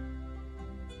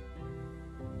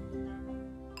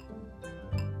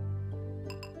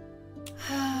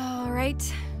 All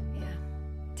right. Yeah.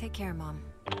 Take care, Mom.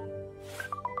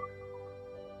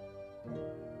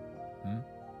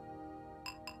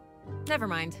 Never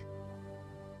mind.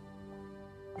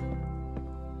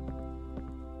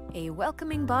 A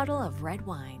welcoming bottle of red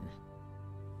wine.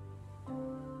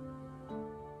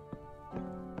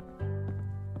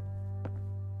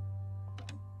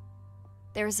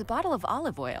 There's a bottle of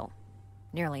olive oil.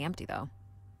 Nearly empty, though.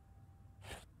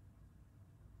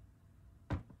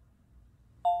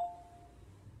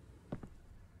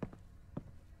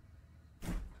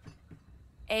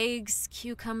 Eggs,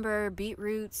 cucumber,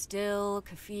 beetroot, dill,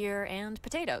 kefir, and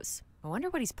potatoes. I wonder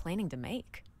what he's planning to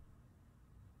make.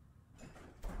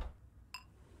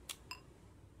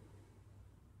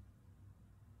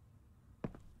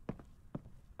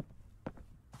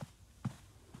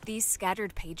 These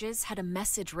scattered pages had a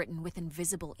message written with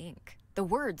invisible ink. The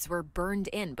words were burned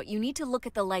in, but you need to look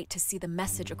at the light to see the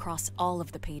message across all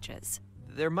of the pages.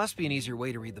 There must be an easier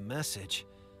way to read the message.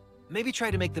 Maybe try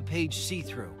to make the page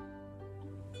see-through.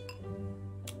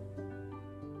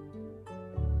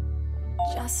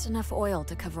 Just enough oil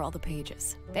to cover all the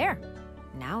pages. There.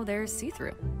 Now they're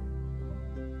see-through.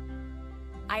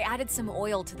 I added some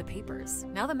oil to the papers.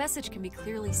 Now the message can be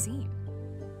clearly seen.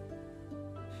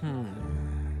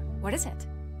 What is it?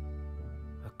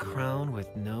 A crown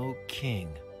with no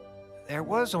king. There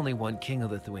was only one king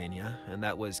of Lithuania, and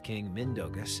that was King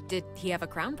Mindaugas. Did he have a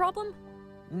crown problem?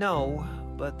 No,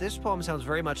 but this poem sounds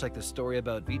very much like the story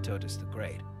about Vytautas the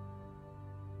Great.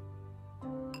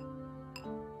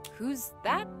 Who's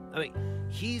that? I mean,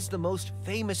 he's the most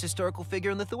famous historical figure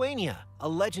in Lithuania. A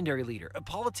legendary leader, a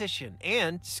politician,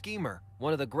 and schemer.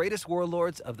 One of the greatest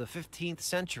warlords of the 15th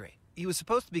century. He was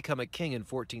supposed to become a king in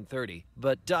 1430,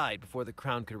 but died before the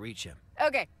crown could reach him.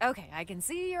 Okay, I can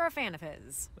see you're a fan of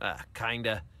his.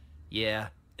 Kinda. Yeah.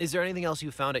 Is there anything else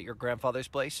you found at your grandfather's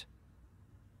place?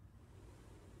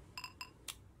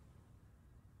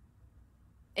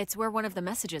 It's where one of the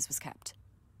messages was kept.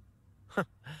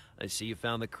 I see you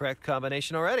found the correct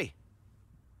combination already.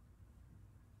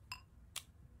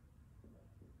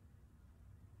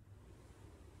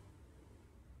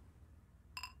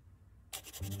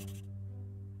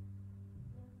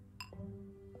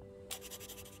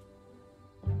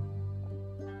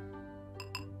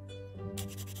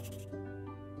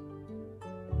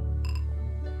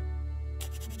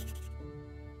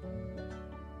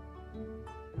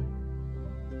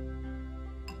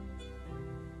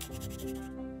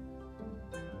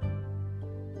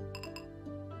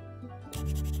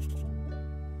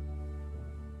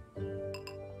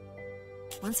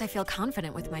 Once I feel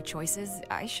confident with my choices,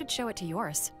 I should show it to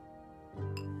yours.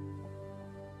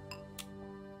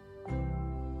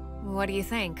 What do you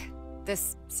think?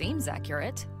 This seems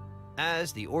accurate.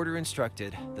 As the order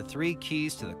instructed, the 3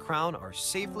 keys to the crown are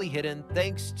safely hidden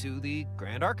thanks to the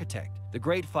Grand Architect. The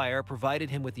Great Fire provided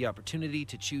him with the opportunity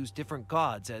to choose different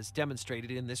gods as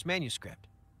demonstrated in this manuscript.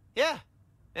 Yeah,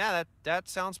 that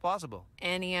sounds plausible.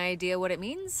 Any idea what it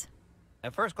means?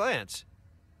 At first glance,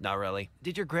 not really.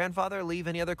 Did your grandfather leave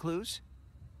any other clues?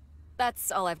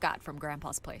 That's all I've got from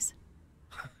Grandpa's place.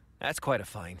 That's quite a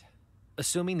find.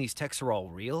 Assuming these texts are all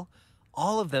real,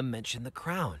 all of them mention the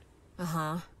crown.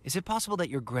 Uh-huh. Is it possible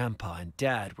that your grandpa and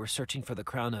dad were searching for the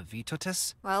crown of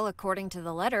Vytautas? Well, according to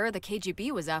the letter, the KGB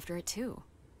was after it too.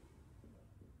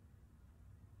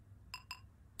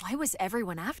 Why was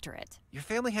everyone after it? Your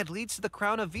family had leads to the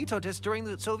crown of Vytautas during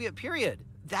the Soviet period.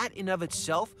 That in of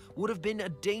itself would have been a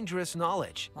dangerous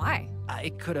knowledge. Why?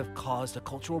 It could have caused a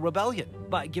cultural rebellion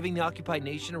by giving the occupied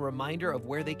nation a reminder of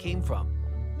where they came from.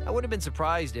 I wouldn't have been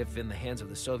surprised if, in the hands of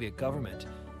the Soviet government,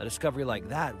 a discovery like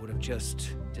that would have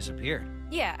just disappeared.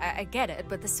 Yeah, I get it,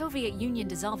 but the Soviet Union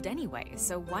dissolved anyway,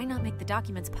 so why not make the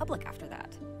documents public after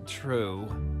that? True.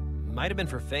 Might have been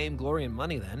for fame, glory, and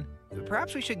money then.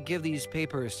 Perhaps we should give these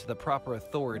papers to the proper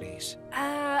authorities.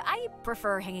 I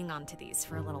prefer hanging on to these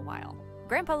for a little while.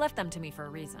 Grandpa left them to me for a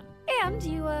reason. And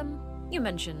you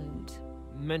mentioned...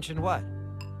 Mentioned what?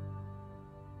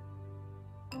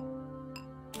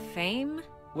 Fame?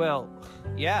 Well,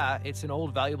 yeah, it's an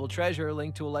old valuable treasure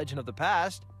linked to a legend of the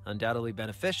past. Undoubtedly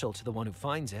beneficial to the one who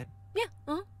finds it. Yeah,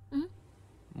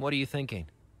 What are you thinking?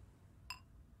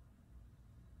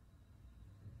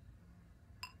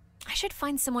 I should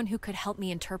find someone who could help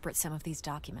me interpret some of these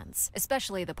documents,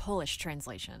 especially the Polish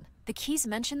translation. The keys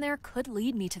mentioned there could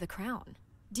lead me to the crown.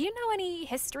 Do you know any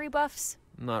history buffs?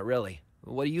 Not really.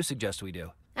 What do you suggest we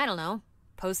do? I don't know.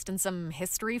 Post in some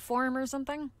history forum or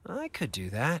something? I could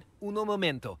do that. Uno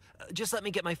momento. Just let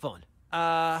me get my phone.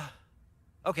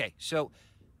 Okay, so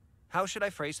how should I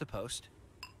phrase the post?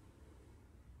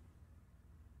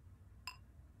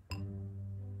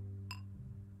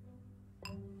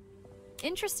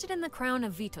 Interested in the crown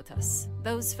of Vytautas.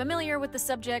 Those familiar with the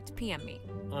subject, PM me.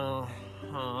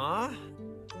 Uh-huh.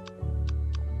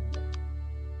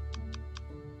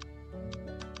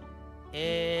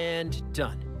 And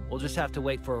done. We'll just have to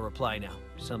wait for a reply now.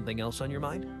 Something else on your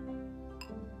mind?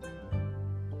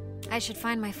 I should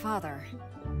find my father.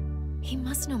 He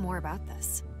must know more about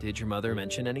this. Did your mother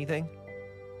mention anything?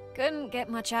 Couldn't get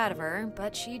much out of her,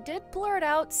 but she did blurt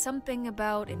out something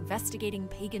about investigating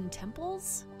pagan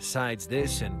temples. Besides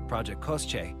this and Project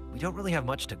Kosche, we don't really have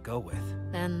much to go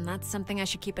with. Then that's something I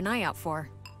should keep an eye out for.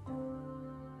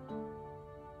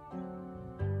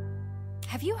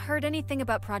 Have you heard anything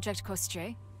about Project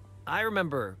Kosche? I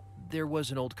remember there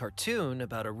was an old cartoon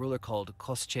about a ruler called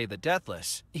Kosche the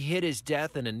Deathless. He hid his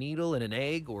death in a needle in an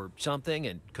egg or something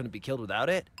and couldn't be killed without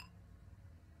it.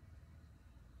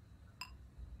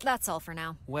 That's all for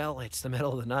now. Well, it's the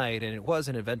middle of the night and it was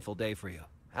an eventful day for you.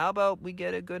 How about we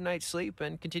get a good night's sleep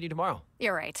and continue tomorrow?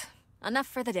 You're right. Enough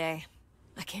for the day.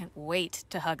 I can't wait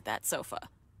to hug that sofa.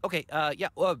 Okay, yeah,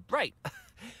 right.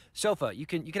 Sofa, you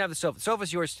can have the sofa.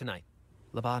 Sofa's yours tonight.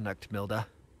 Labanakt, Milda.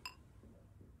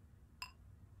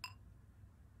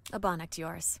 A bonnet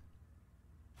yours.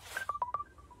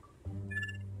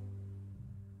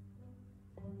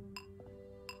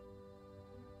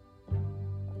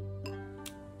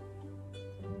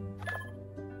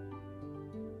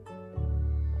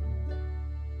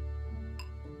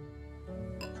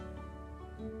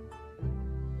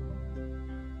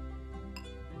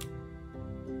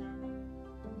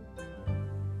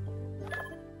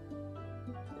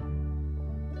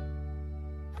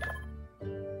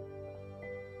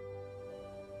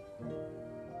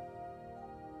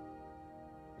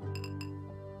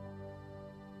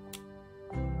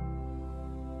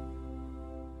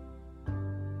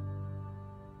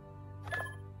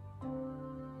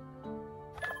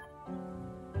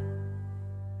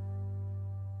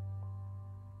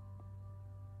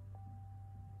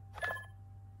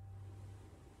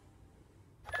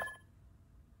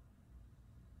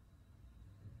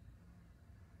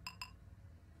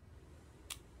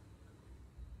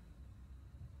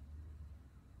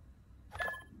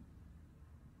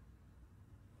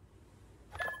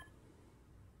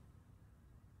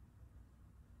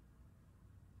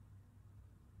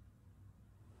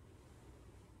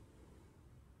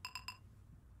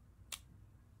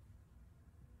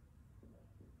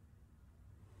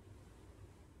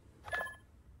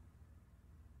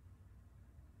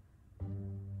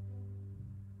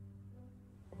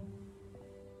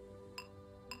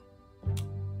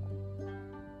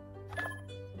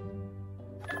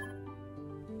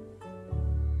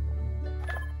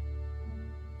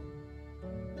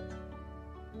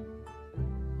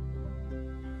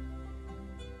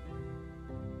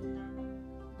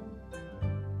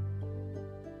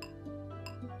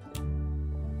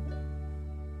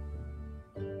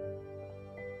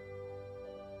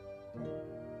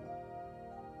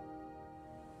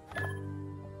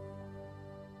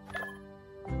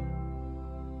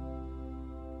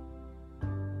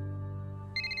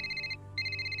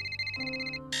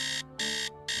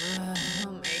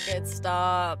 Make it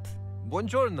stop.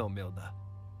 Buongiorno, Milda.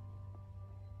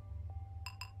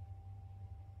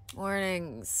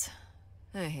 Mornings.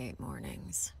 I hate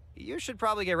mornings. You should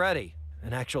probably get ready.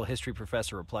 An actual history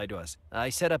professor replied to us. I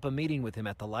set up a meeting with him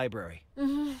at the library.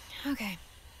 Okay,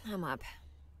 I'm up.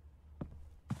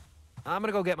 I'm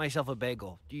gonna go get myself a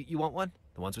bagel. You want one?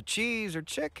 The ones with cheese or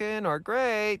chicken are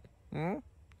great.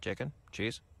 Chicken,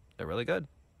 cheese, they're really good.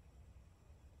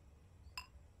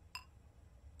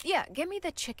 Yeah, give me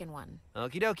the chicken one.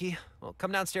 Okie dokie. Well,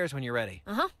 come downstairs when you're ready.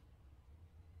 Uh-huh.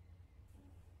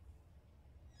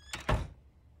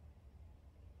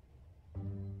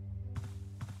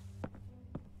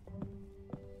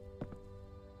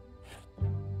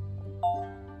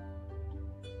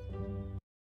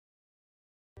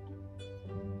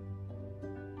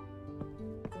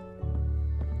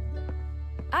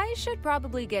 I should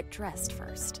probably get dressed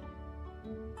first.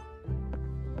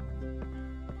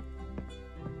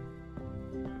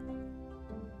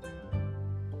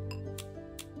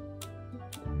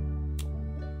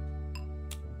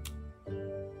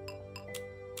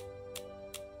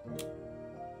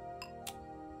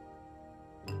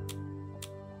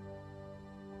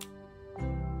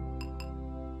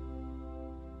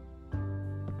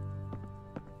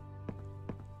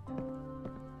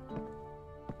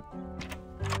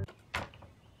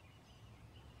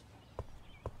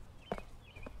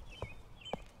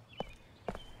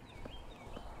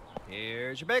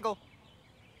 Here's your bagel.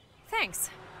 Thanks.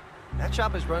 That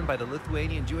shop is run by the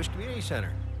Lithuanian Jewish Community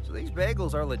Center, so these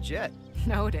bagels are legit.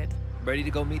 Noted. Ready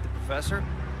to go meet the professor?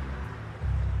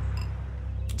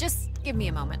 Just give me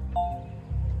a moment.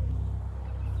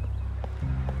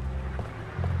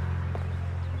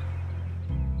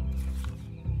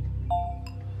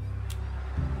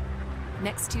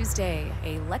 Next Tuesday,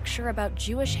 a lecture about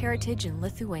Jewish heritage in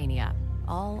Lithuania.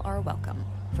 All are welcome.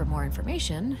 For more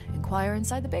information, inquire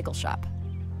inside the bagel shop.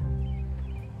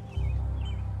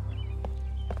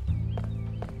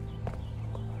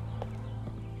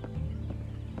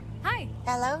 Hi.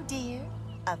 Hello, dear.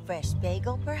 A fresh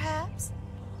bagel, perhaps?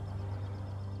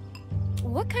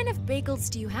 What kind of bagels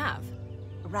do you have?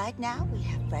 Right now, we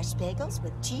have fresh bagels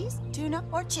with cheese, tuna,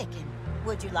 or chicken.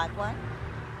 Would you like one?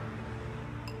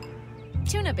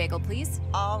 Tuna bagel, please.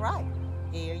 All right.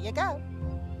 Here you go.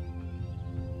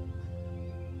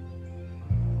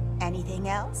 Anything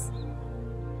else?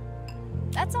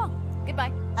 That's all.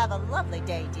 Goodbye. Have a lovely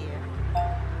day, dear.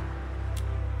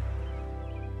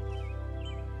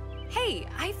 Hey,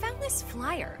 I found this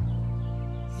flyer.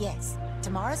 Yes,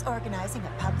 tomorrow's organizing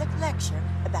a public lecture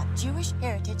about Jewish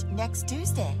heritage next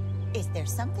Tuesday. Is there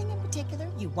something in particular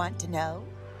you want to know?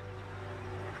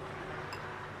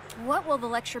 What will the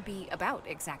lecture be about,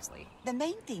 exactly? The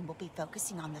main theme will be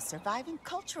focusing on the surviving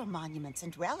cultural monuments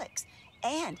and relics,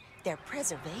 and their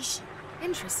preservation.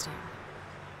 Interesting.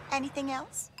 Anything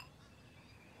else?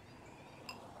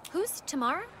 Who's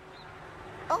Tamara?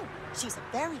 Oh, she's a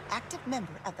very active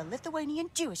member of the Lithuanian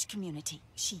Jewish community.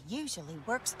 She usually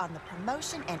works on the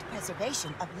promotion and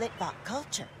preservation of Litvak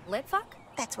culture. Litvak?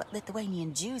 That's what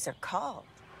Lithuanian Jews are called.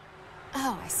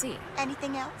 Oh, I see.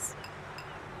 Anything else?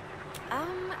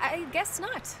 I guess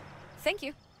not. Thank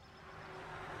you.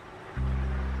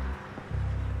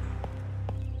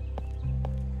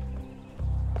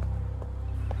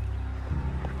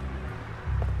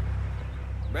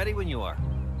 Ready when you are.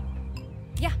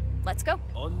 Yeah, let's go.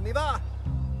 On y va!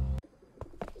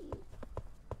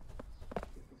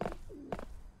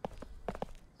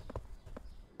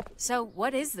 So,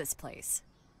 what is this place?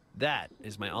 That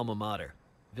is my alma mater,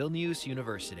 Vilnius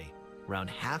University, around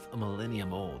half a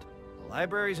millennium old. The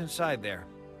library's inside there.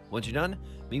 Once you're done,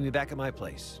 meet me back at my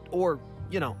place. Or,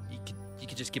 you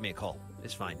could just give me a call.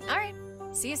 It's fine. All right.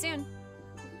 See you soon.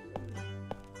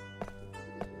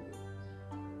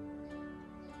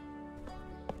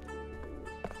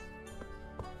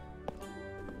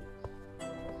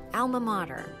 Alma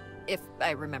mater. If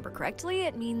I remember correctly,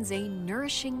 it means a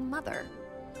nourishing mother.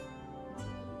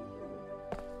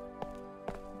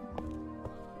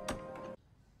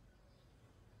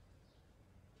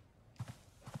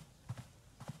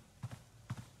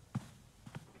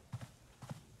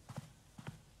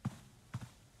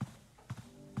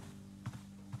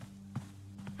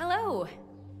 Hello.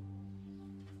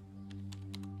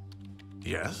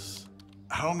 Yes?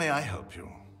 How may I help you?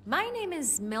 My name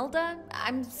is Milda.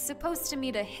 I'm supposed to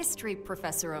meet a history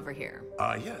professor over here.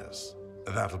 Ah, yes.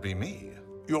 That'll be me.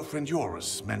 Your friend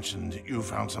Joris mentioned you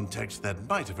found some text that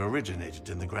might have originated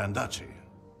in the Grand Duchy.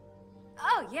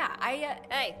 Oh, yeah,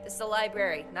 Hey, this is the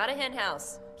library, not a hen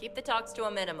house. Keep the talks to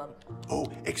a minimum.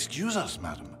 Oh, excuse us,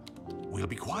 madam. We'll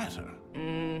be quieter.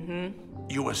 Mm-hmm.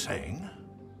 You were saying?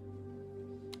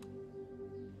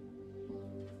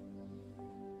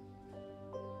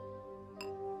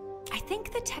 I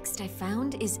think the text I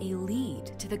found is a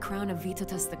lead to the crown of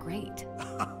Vytautas the Great.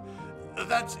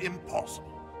 That's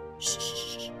impossible.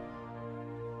 Shh.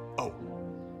 Oh.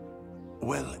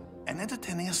 Well, an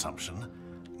entertaining assumption,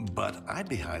 but I'd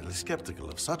be highly skeptical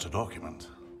of such a document.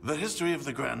 The history of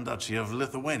the Grand Duchy of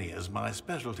Lithuania is my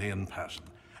specialty and passion,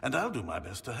 and I'll do my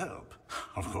best to help.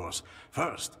 Of course,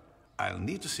 first, I'll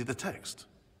need to see the text.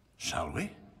 Shall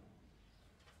we?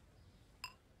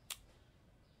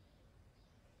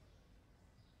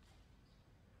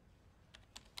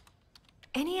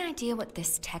 Any idea what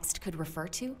this text could refer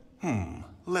to?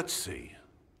 Let's see.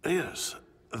 Yes,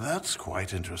 that's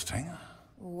quite interesting.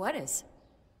 What is?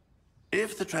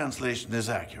 If the translation is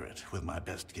accurate, with my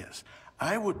best guess,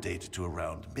 I would date it to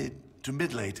around to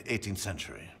mid-late 18th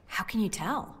century. How can you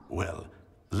tell? Well,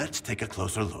 let's take a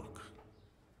closer look.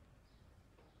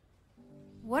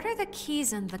 What are the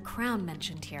keys and the crown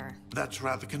mentioned here? That's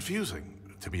rather confusing,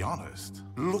 to be honest.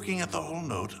 Looking at the whole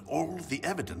note, all of the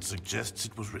evidence suggests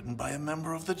it was written by a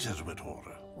member of the Jesuit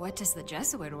order. What does the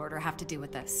Jesuit order have to do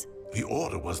with this? The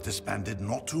order was disbanded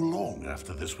not too long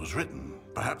after this was written.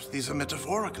 Perhaps these are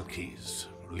metaphorical keys,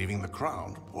 leaving the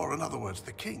crown, or in other words,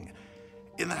 the king,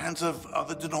 in the hands of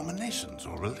other denominations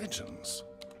or religions.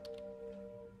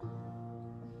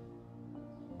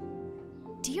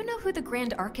 Do you know who the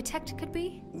Grand Architect could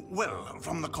be? Well,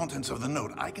 from the contents of the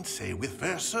note, I can say with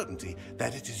fair certainty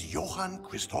that it is Johann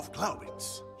Christoph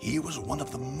Glaubitz. He was one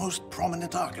of the most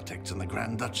prominent architects in the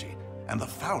Grand Duchy, and the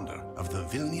founder of the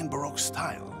Vilnian Baroque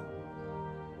style.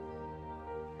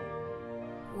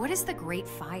 What is the Great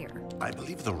Fire? I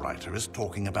believe the writer is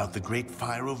talking about the Great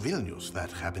Fire of Vilnius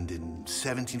that happened in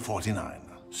 1749.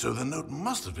 So the note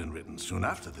must have been written soon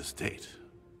after this date.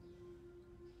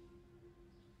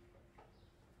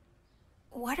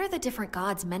 What are the different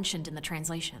gods mentioned in the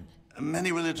translation?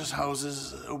 Many religious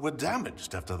houses were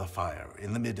damaged after the fire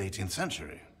in the mid-18th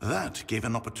century. That gave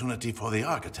an opportunity for the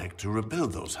architect to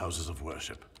rebuild those houses of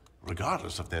worship,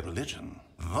 regardless of their religion.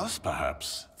 Thus,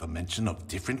 perhaps, the mention of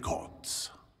different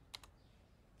gods.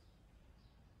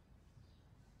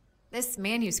 This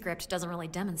manuscript doesn't really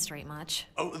demonstrate much.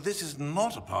 Oh, this is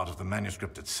not a part of the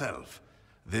manuscript itself.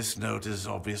 This note is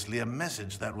obviously a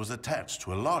message that was attached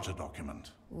to a larger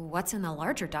document. What's in the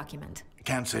larger document?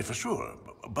 Can't say for sure,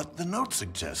 but the note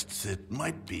suggests it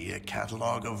might be a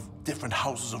catalog of different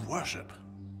houses of worship.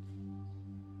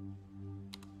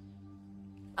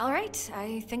 All right,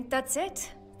 I think that's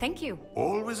it. Thank you.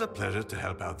 Always a pleasure to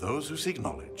help out those who seek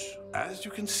knowledge. As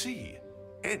you can see,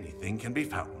 anything can be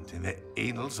found in the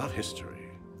annals of history.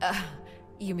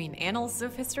 You mean annals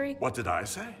of history? What did I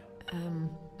say?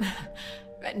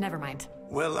 Never mind.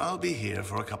 Well, I'll be here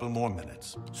for a couple more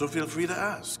minutes, so feel free to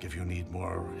ask if you need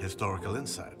more historical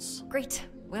insights. Great,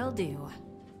 will do.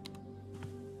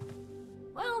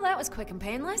 Well, that was quick and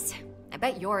painless. I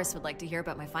bet Yoris would like to hear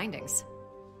about my findings.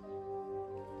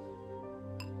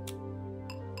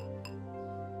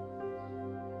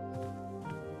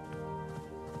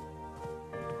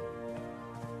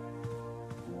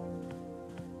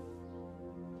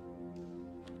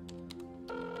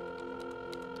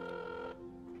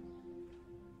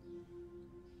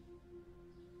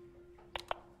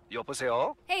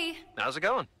 Yopaseo? Hey. How's it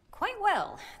going? Quite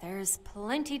well. There's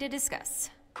plenty to discuss.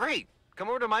 Great. Come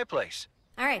over to my place.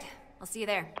 All right, I'll see you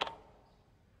there.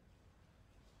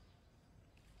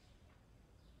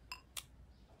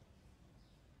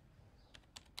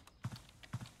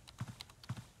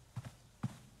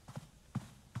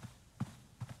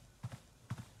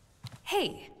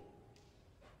 Hey.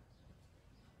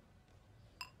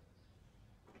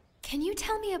 Can you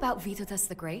tell me about Vytautas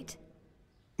the Great?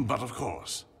 But of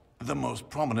course, the most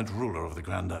prominent ruler of the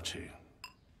Grand Duchy.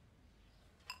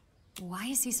 Why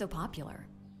is he so popular?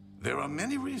 There are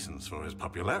many reasons for his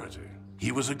popularity.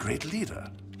 He was a great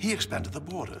leader. He expanded the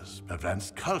borders,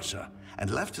 advanced culture, and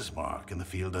left his mark in the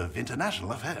field of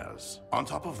international affairs. On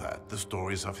top of that, the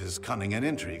stories of his cunning and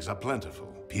intrigues are plentiful.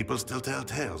 People still tell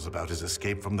tales about his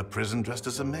escape from the prison dressed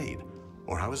as a maid,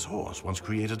 or how his horse once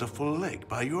created a full lake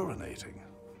by urinating.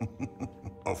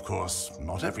 Of course,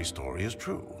 not every story is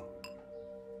true.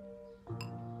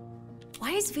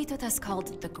 Why is Vytautas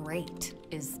called the Great?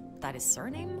 Is that his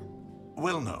surname?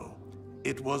 Well, no.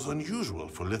 It was unusual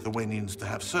for Lithuanians to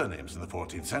have surnames in the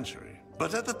 14th century.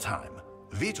 But at the time,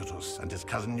 Vytautas and his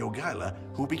cousin Jogaila,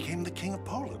 who became the king of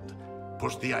Poland,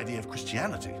 pushed the idea of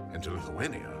Christianity into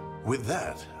Lithuania. With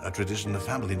that, a tradition of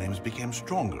family names became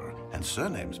stronger, and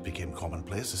surnames became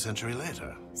commonplace a century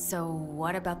later. So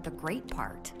what about the great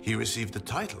part? He received the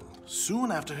title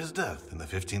soon after his death in the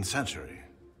 15th century.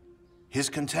 His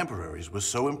contemporaries were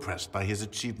so impressed by his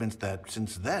achievements that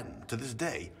since then, to this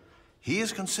day, he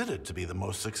is considered to be the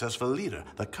most successful leader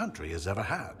the country has ever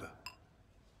had.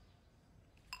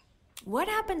 What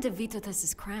happened to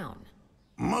Vytautas' crown?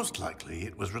 Most likely,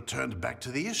 it was returned back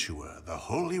to the issuer, the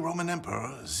Holy Roman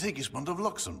Emperor Sigismund of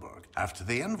Luxembourg, after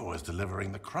the envoys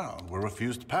delivering the crown were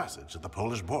refused passage at the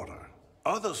Polish border.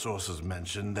 Other sources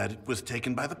mention that it was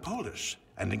taken by the Polish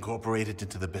and incorporated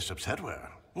into the bishop's headwear.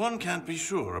 One can't be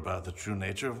sure about the true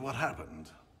nature of what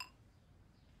happened.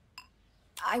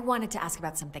 I wanted to ask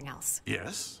about something else.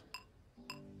 Yes?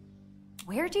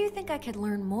 Where do you think I could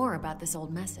learn more about this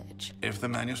old message? If the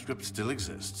manuscript still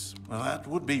exists, well, that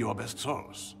would be your best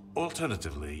source.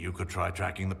 Alternatively, you could try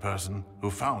tracking the person who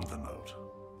found the note.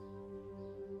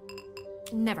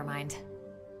 Never mind.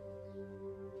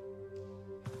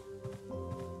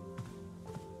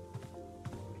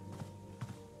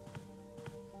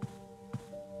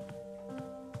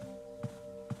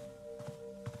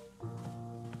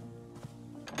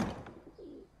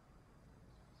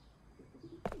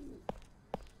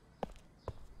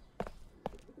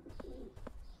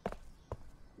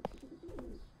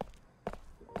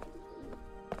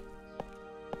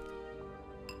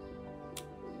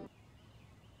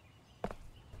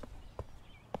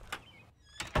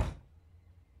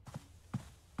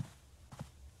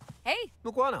 Hey!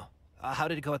 Muguano, how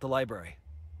did it go at the library?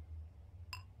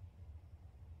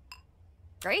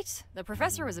 Great. The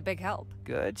professor was a big help.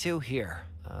 Good to hear.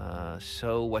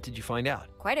 So what did you find out?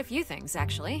 Quite a few things,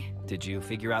 actually. Did you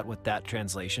figure out what that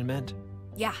translation meant?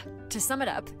 Yeah, to sum it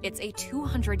up, it's a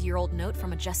 200-year-old note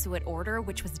from a Jesuit order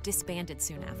which was disbanded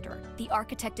soon after. The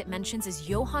architect it mentions is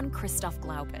Johann Christoph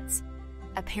Glaubitz.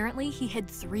 Apparently, he hid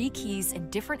 3 keys in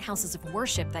different houses of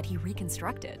worship that he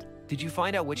reconstructed. Did you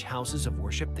find out which houses of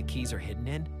worship the keys are hidden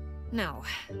in? No,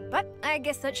 but I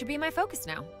guess that should be my focus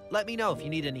now. Let me know if you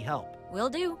need any help. Will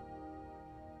do.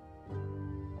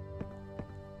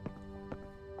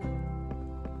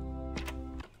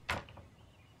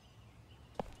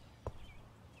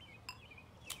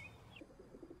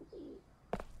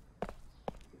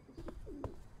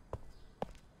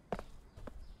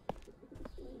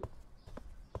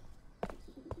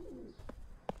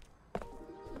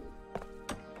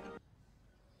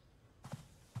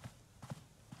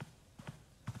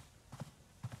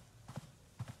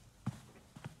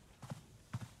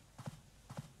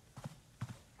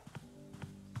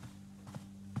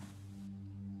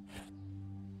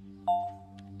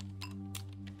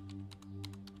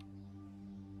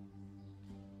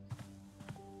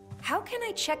 How can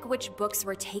I check which books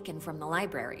were taken from the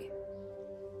library?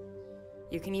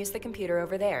 You can use the computer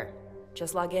over there.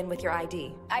 Just log in with your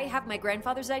ID. I have my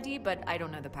grandfather's ID, but I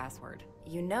don't know the password.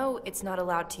 You know it's not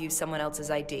allowed to use someone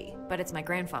else's ID. But it's my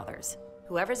grandfather's.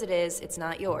 Whoever's it is, it's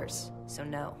not yours, so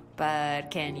no. But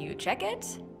can you check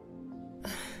it?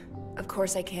 Of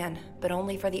course I can, but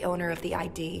only for the owner of the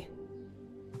ID.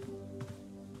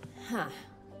 Huh.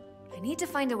 I need to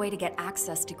find a way to get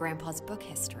access to Grandpa's book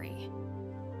history.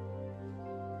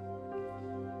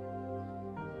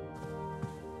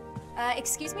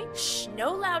 Excuse me? Shh,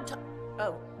 no loud talk.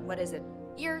 Oh, what is it?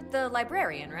 You're the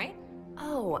librarian, right?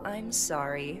 Oh, I'm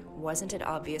sorry. Wasn't it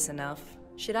obvious enough?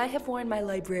 Should I have worn my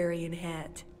librarian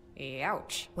hat?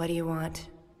 Ouch. What do you want?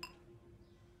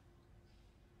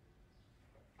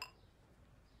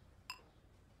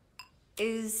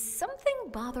 Is something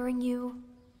bothering you?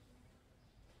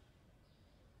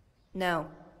 No.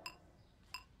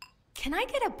 Can I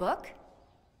get a book?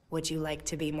 Would you like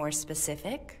to be more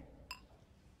specific?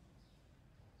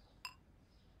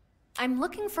 I'm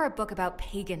looking for a book about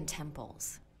pagan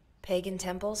temples. Pagan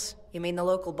temples? You mean the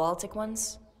local Baltic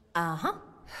ones? Uh-huh.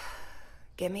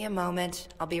 Give me a moment.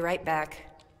 I'll be right back.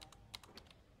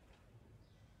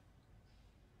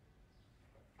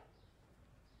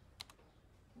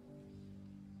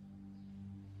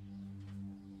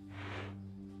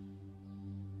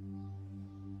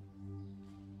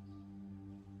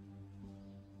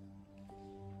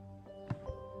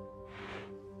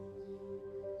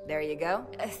 There you go.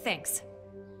 Thanks.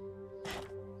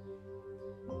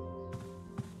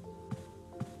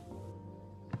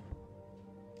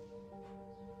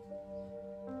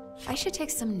 I should take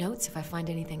some notes if I find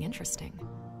anything interesting.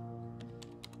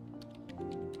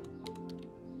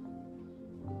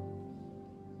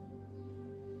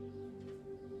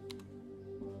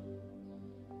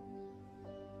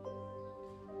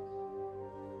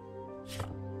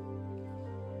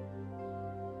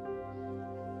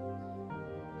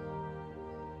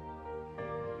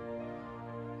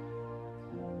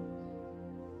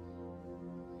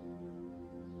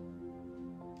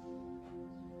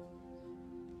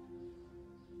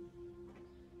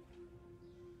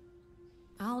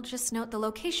 I'll just note the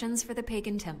locations for the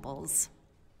pagan temples.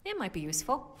 It might be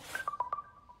useful.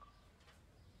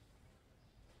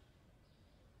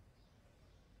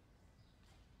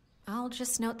 I'll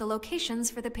just note the locations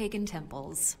for the pagan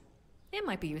temples. It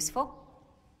might be useful.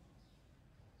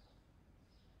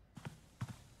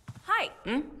 Hi.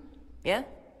 Yeah?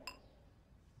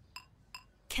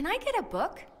 Can I get a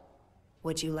book?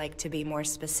 Would you like to be more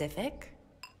specific?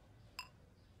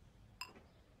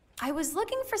 I was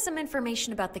looking for some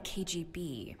information about the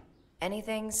KGB.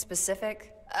 Anything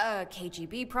specific?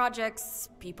 KGB projects,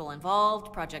 people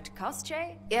involved, Project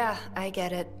Kostche? Yeah, I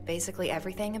get it. Basically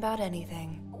everything about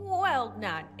anything. Well,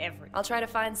 not every. I'll try to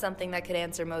find something that could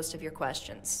answer most of your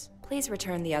questions. Please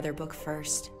return the other book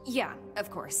first. Yeah, of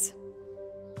course.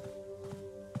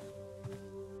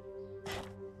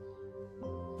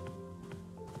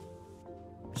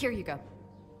 Here you go.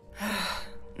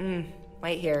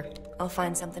 Wait here. I'll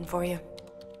find something for you.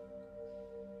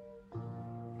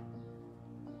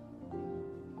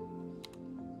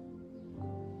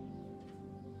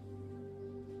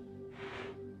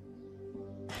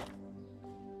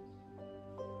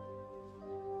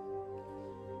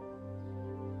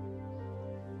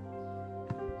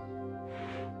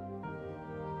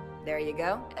 There you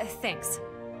go. Thanks.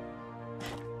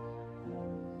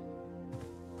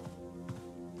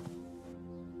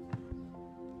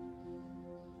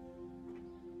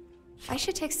 I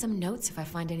should take some notes if I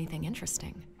find anything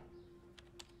interesting.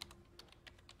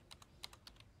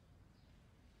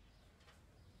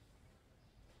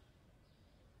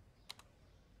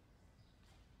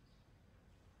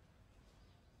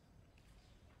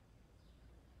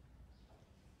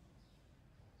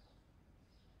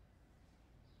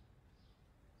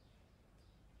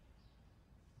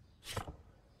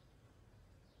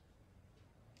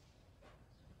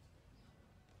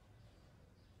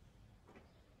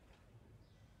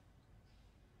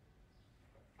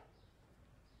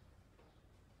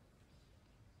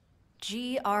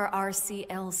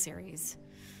 GRRCL series.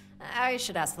 I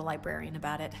should ask the librarian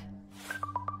about it.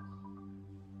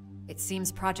 It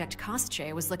seems Project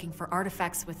Kostche was looking for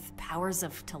artifacts with powers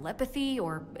of telepathy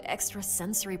or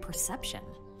extrasensory perception.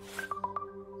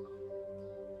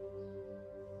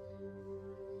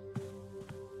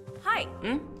 Hi.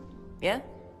 Yeah?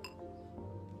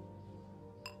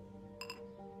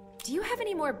 Do you have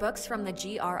any more books from the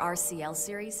GRRCL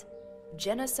series?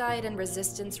 Genocide and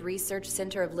Resistance Research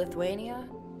Center of Lithuania?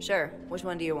 Sure. Which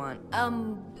one do you want?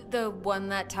 The one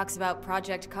that talks about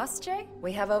Project Kostche?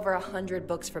 We have over 100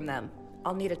 books from them.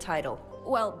 I'll need a title.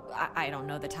 Well, I don't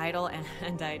know the title,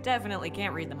 and I definitely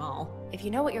can't read them all. If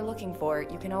you know what you're looking for,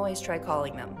 you can always try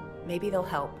calling them. Maybe they'll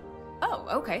help. Oh,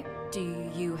 okay. Do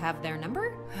you have their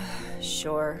number?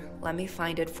 Sure. Let me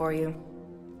find it for you.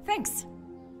 Thanks.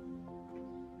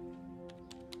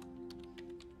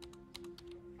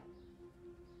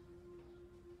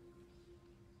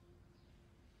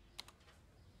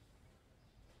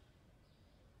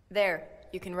 There,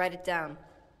 you can write it down.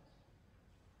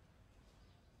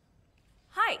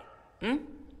 Hi.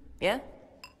 Yeah?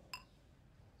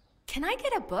 Can I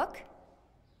get a book?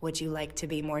 Would you like to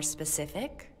be more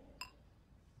specific?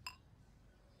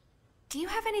 Do you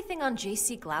have anything on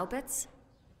J.C. Glaubitz?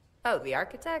 Oh, the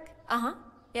architect? Uh-huh.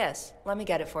 Yes, let me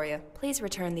get it for you. Please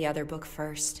return the other book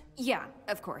first. Yeah,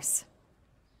 of course.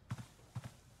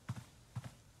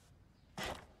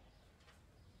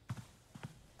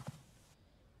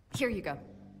 Here you go.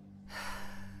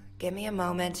 Give me a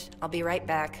moment. I'll be right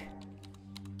back.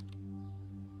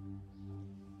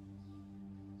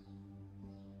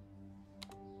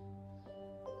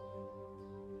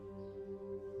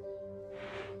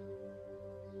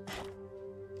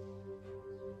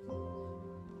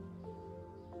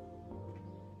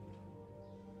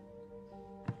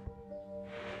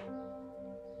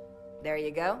 There you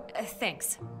go.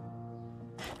 Thanks.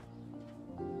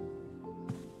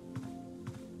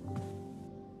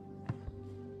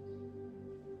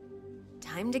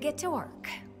 Time to get to work.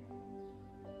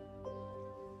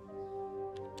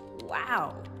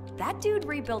 Wow, that dude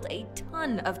rebuilt a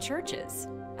ton of churches.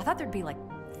 I thought there'd be like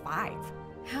 5.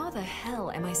 How the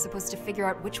hell am I supposed to figure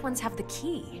out which ones have the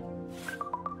key?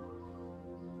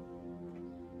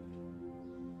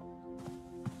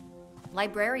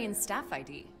 Librarian staff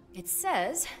ID. It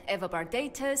says Eva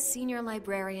Bardeta, Senior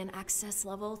Librarian, Access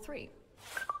Level 3.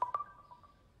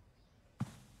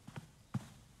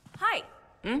 Hi.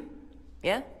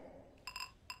 Yeah?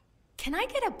 Can I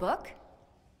get a book?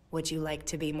 Would you like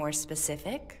to be more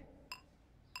specific?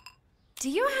 Do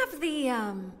you have the,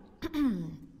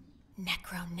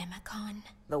 Necronomicon?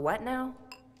 The what now?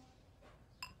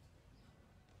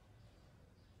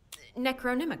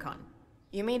 Necronomicon.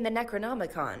 You mean the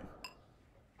Necronomicon?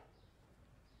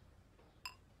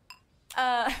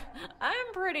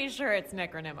 I'm pretty sure it's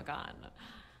Necronomicon.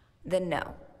 Then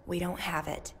no, we don't have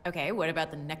it. Okay, what about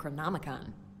the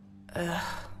Necronomicon?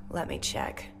 Let me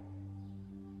check.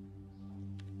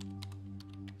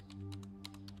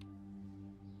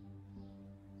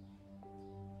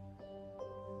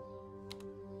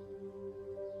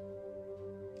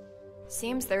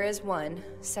 Seems there is one,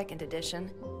 2nd edition.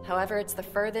 However, it's the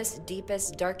furthest,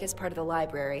 deepest, darkest part of the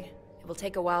library. It will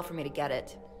take a while for me to get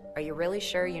it. Are you really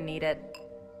sure you need it?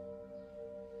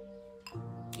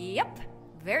 Yep,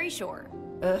 very sure.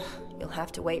 You'll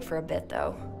have to wait for a bit,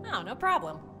 though. Oh, no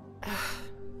problem.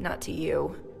 Not to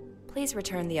you. Please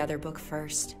return the other book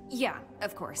first. Yeah,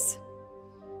 of course.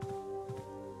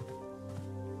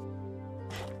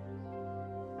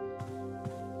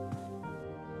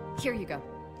 Here you go.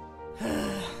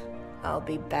 I'll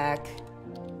be back.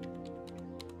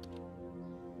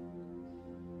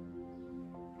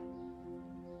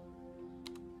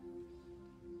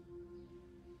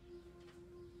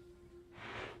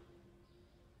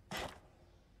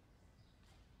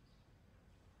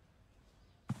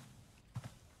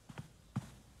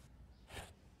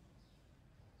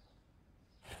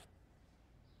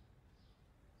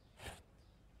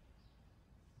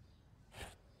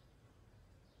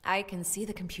 I can see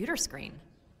the computer screen.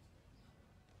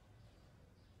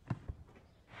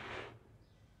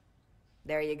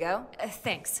 There you go.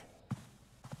 Thanks.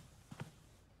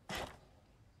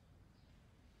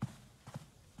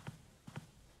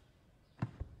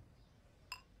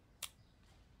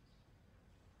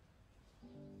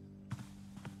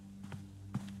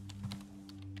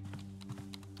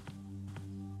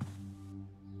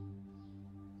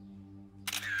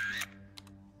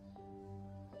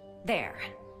 There.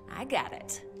 I got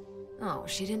it. Oh,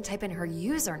 she didn't type in her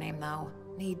username, though.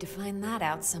 Need to find that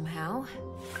out somehow.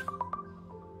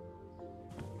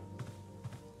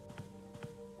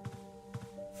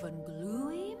 Van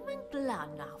Gluim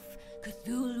Glanaf,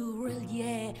 Cthulhu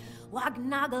Rilye,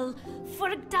 Wagnagel,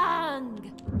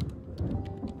 Furtang.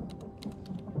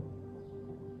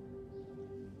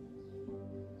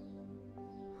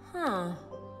 Huh.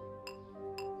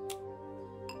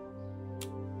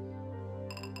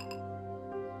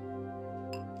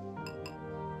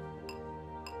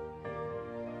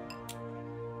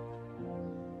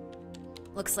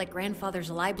 Looks like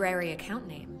Grandfather's library account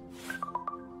name.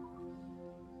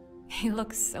 He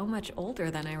looks so much older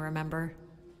than I remember.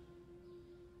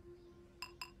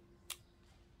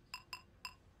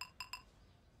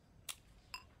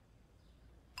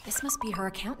 This must be her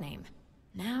account name.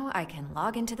 Now I can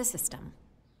log into the system.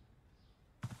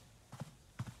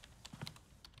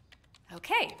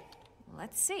 Okay,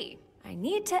 let's see. I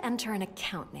need to enter an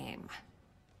account name.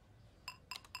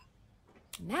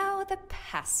 Now the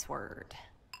password.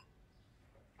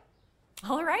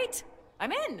 All right,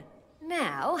 I'm in.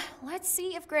 Now, let's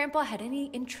see if Grandpa had any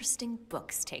interesting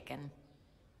books taken.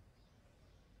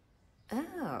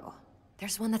 Oh,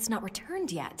 there's one that's not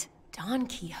returned yet. Don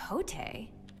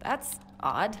Quixote? That's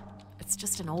odd. It's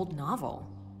just an old novel.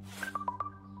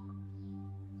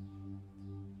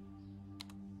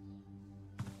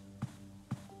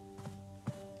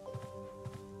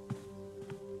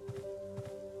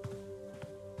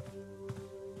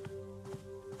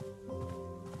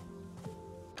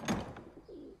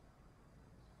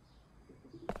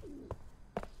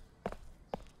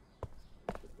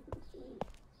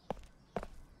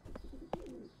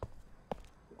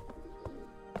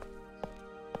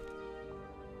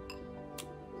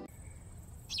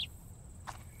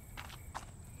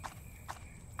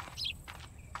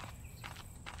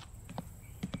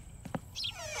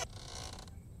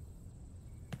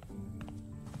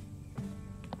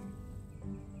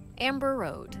 Amber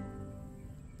Road.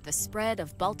 The spread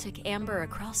of Baltic amber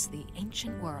across the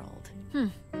ancient world.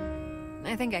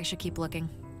 I think I should keep looking.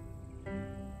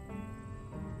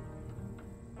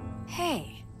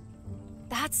 Hey,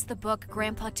 that's the book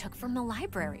Grandpa took from the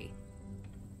library.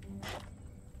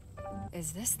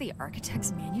 Is this the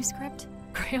architect's manuscript?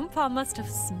 Grandpa must have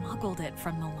smuggled it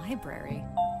from the library.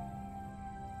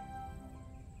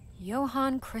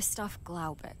 Johann Christoph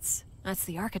Glaubitz. That's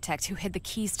the architect who hid the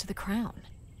keys to the crown.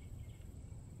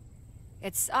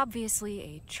 It's obviously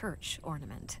a church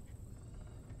ornament.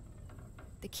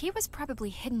 The key was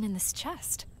probably hidden in this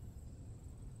chest.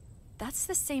 That's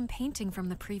the same painting from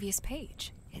the previous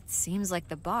page. It seems like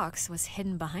the box was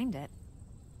hidden behind it.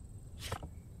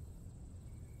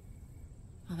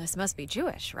 Well, this must be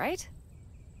Jewish, right?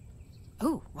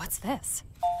 Ooh, what's this?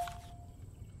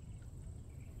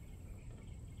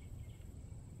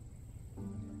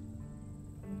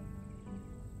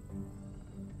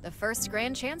 The first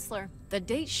Grand Chancellor. The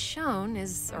date shown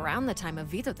is around the time of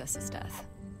Vytautas' death.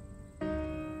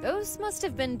 Those must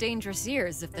have been dangerous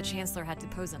years if the Chancellor had to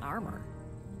pose in armor.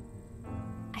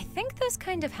 I think those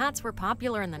kind of hats were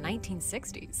popular in the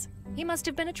 1960s. He must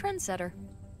have been a trendsetter.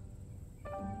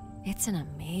 It's an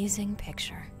amazing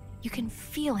picture. You can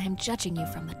feel him judging you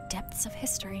from the depths of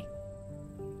history.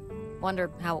 Wonder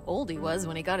how old he was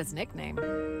when he got his nickname.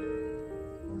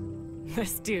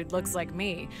 This dude looks like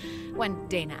me when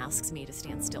Dana asks me to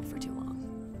stand still for too long.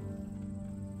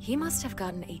 He must have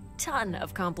gotten a ton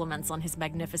of compliments on his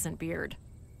magnificent beard.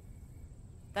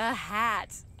 The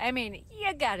hat. I mean,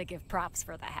 you gotta give props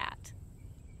for the hat.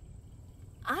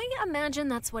 I imagine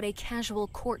that's what a casual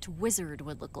court wizard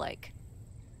would look like.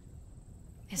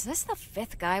 Is this the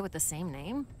fifth guy with the same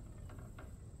name?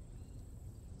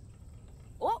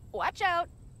 Oh, watch out!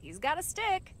 He's got a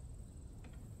stick.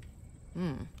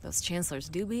 Those chancellors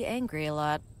do be angry a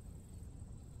lot.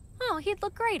 Oh, he'd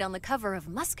look great on the cover of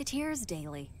Musketeers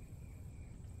Daily.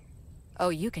 Oh,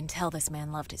 you can tell this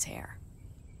man loved his hair.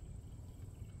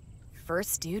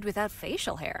 First dude without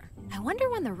facial hair. I wonder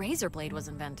when the razor blade was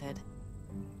invented.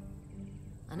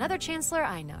 Another chancellor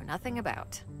I know nothing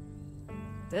about.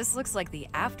 This looks like the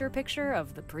after picture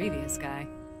of the previous guy.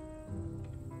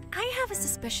 I have a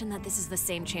suspicion that this is the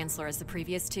same chancellor as the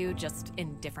previous two, just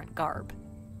in different garb.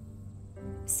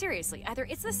 Seriously, either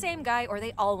it's the same guy or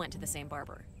they all went to the same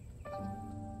barber.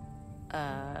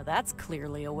 That's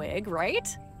clearly a wig,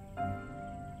 right?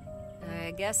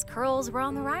 I guess curls were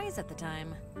on the rise at the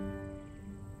time.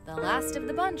 The last of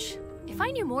the bunch. If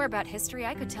I knew more about history,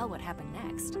 I could tell what happened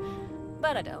next.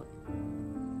 But I don't.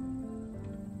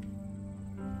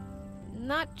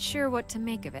 Not sure what to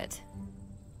make of it.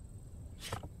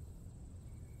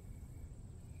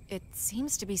 It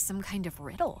seems to be some kind of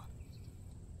riddle.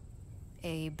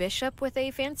 A bishop with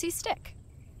a fancy stick.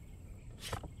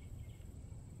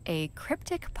 A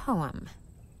cryptic poem.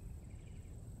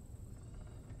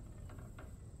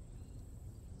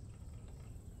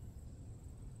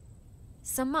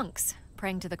 Some monks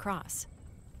praying to the cross.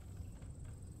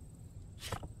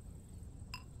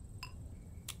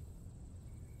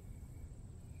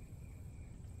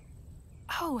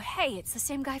 Oh, hey, it's the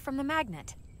same guy from the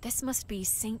magnet. This must be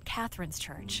St. Catherine's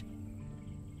Church.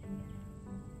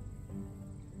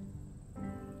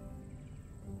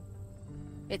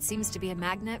 It seems to be a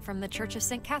magnet from the Church of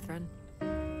St. Catherine.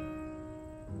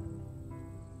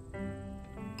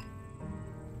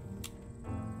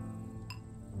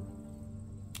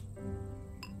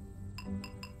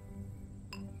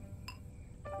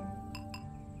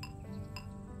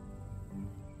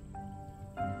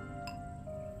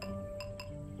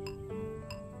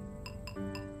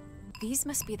 These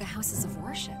must be the houses of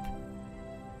worship.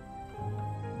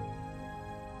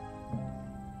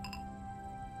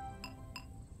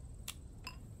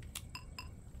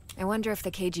 I wonder if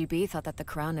the KGB thought that the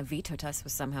crown of Vitotas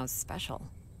was somehow special.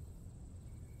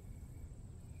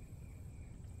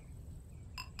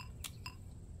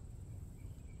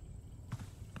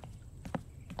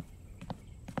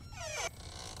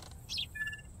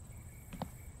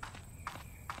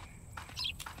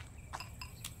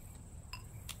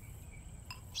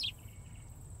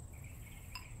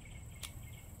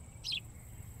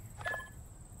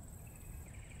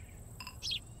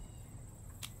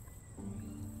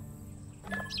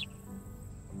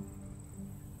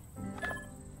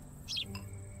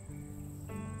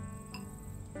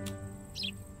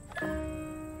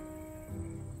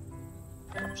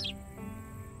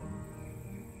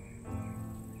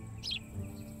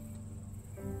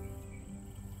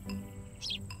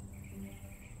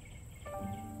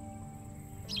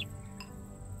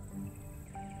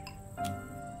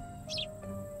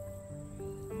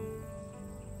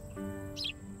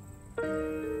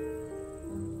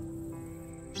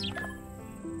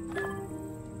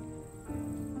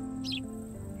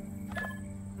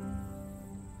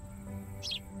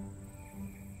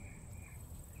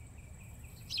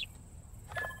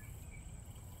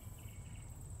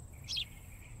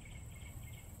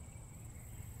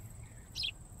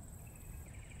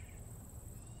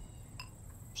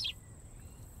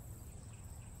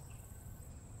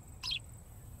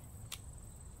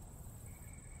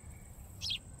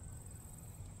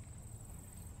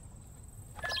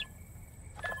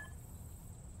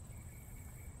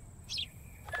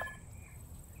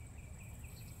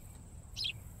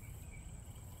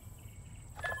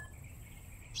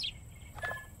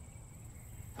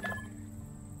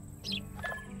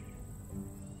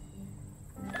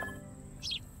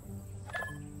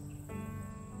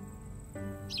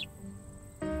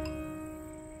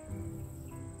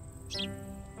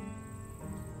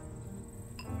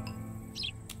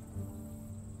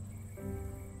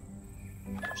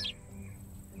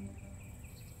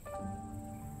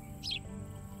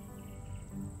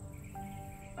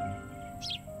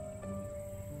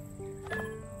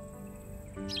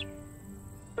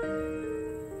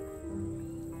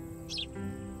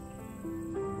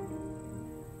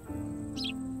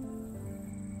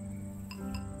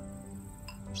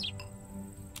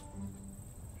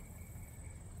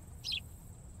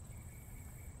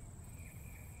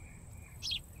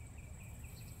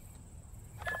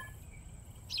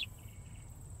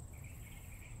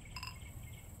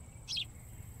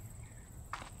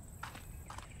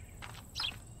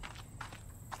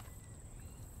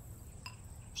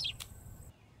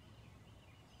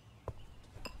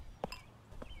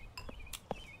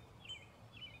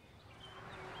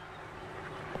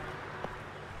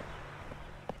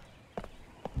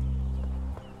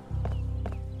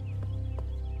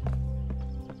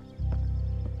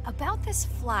 About this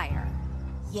flyer.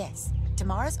 Yes,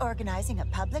 Tamara's organizing a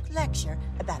public lecture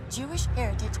about Jewish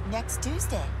heritage next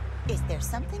Tuesday. Is there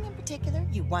something in particular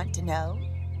you want to know?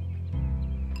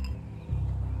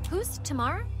 Who's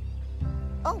Tamara?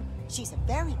 Oh, she's a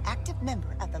very active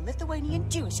member of the Lithuanian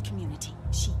Jewish community.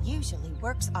 She usually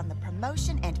works on the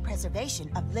promotion and preservation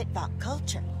of Litvak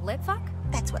culture. Litvak?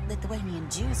 That's what Lithuanian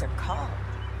Jews are called.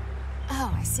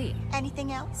 Oh, I see.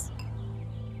 Anything else?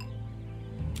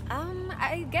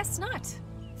 I guess not.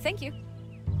 Thank you.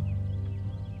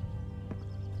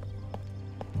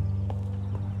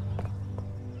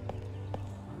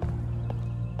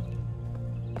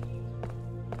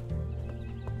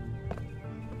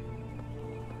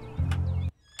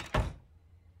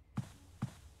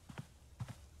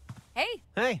 Hey!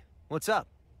 Hey, what's up?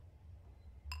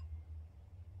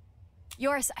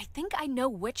 Yoris, I think I know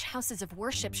which houses of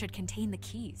worship should contain the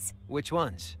keys. Which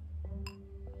ones?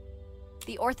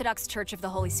 The Orthodox Church of the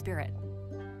Holy Spirit.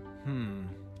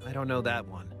 I don't know that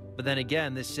one. But then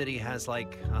again, this city has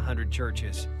like 100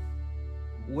 churches.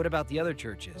 What about the other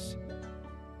churches?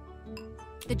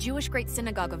 The Jewish Great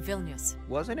Synagogue of Vilnius.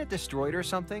 Wasn't it destroyed or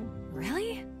something?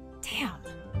 Really? Damn.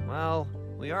 Well,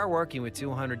 we are working with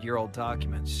 200-year-old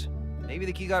documents. Maybe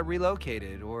the key got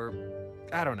relocated, or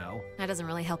I don't know. That doesn't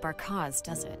really help our cause,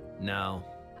 does it? No.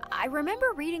 I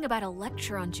remember reading about a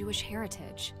lecture on Jewish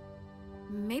heritage.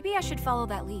 Maybe I should follow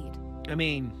that lead. I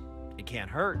mean, it can't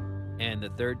hurt. And the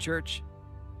third church?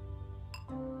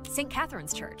 St.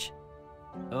 Catherine's Church.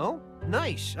 Oh,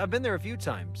 nice. I've been there a few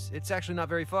times. It's actually not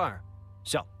very far.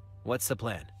 So, what's the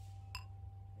plan?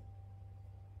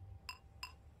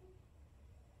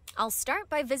 I'll start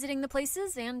by visiting the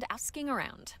places and asking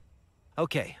around.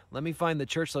 Okay, let me find the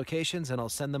church locations and I'll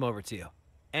send them over to you.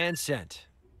 And sent.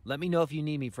 Let me know if you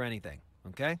need me for anything,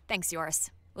 okay? Thanks,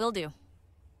 Yoris. Will do.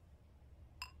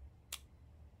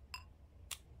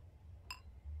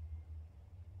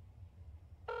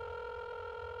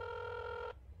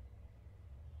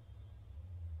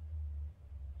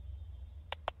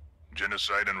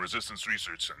 Genocide and Resistance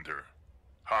Research Center.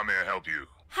 How may I help you?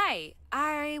 Hi,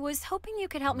 I was hoping you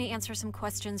could help me answer some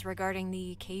questions regarding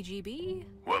the KGB.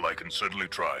 Well, I can certainly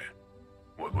try.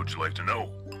 What would you like to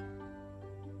know?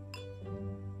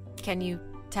 Can you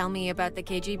tell me about the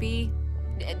KGB?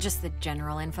 Just the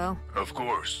general info. Of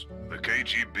course. The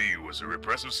KGB was a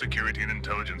repressive security and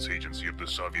intelligence agency of the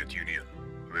Soviet Union.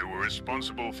 They were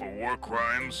responsible for war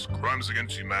crimes, crimes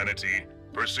against humanity,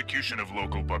 persecution of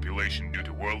local population due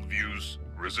to worldviews,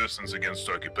 resistance against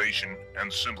occupation,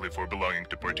 and simply for belonging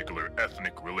to particular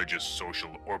ethnic, religious, social,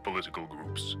 or political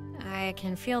groups. I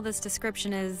can feel this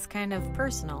description is kind of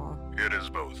personal. It is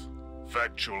both.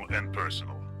 Factual and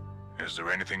personal. Is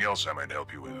there anything else I might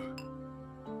help you with?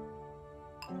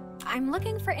 I'm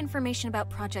looking for information about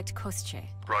Project Kostche.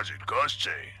 Project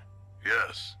Kostche?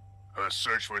 Yes. A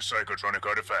search for psychotronic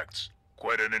artifacts.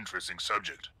 Quite an interesting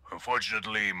subject.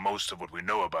 Unfortunately, most of what we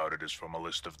know about it is from a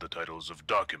list of the titles of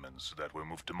documents that were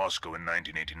moved to Moscow in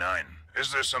 1989.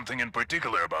 Is there something in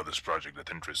particular about this project that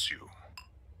interests you?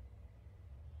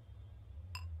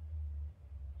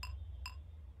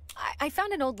 I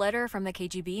found an old letter from the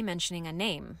KGB mentioning a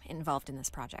name involved in this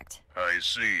project. I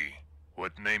see.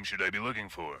 What name should I be looking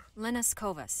for? Linus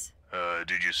Kovas.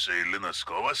 Did you say Linus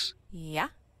Kovas? Yeah?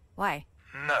 Why?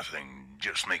 Nothing,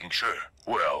 just making sure.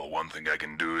 Well, one thing I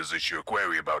can do is issue a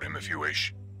query about him if you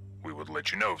wish. We would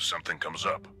let you know if something comes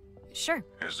up. Sure.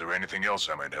 Is there anything else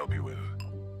I might help you with?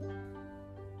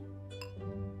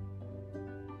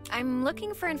 I'm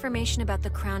looking for information about the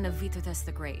crown of Vytautas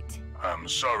the Great. I'm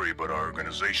sorry, but our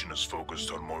organization is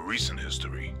focused on more recent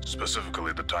history,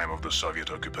 specifically the time of the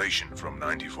Soviet occupation from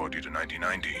 1940 to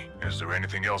 1990. Is there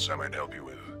anything else I might help you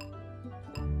with?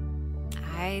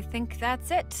 I think that's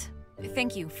it.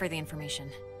 Thank you for the information.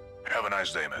 Have a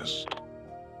nice day, miss.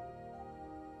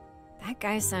 That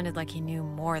guy sounded like he knew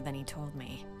more than he told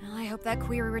me. Well, I hope that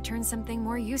query returns something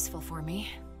more useful for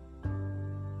me.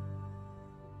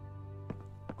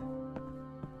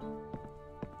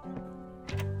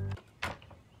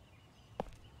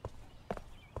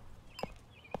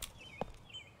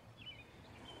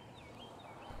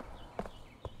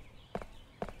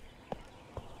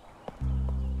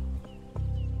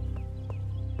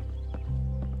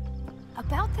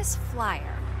 About this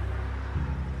flyer.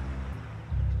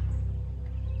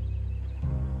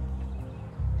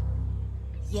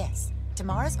 Yes,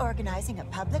 Tamara's organizing a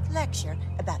public lecture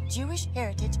about Jewish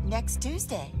heritage next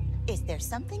Tuesday. Is there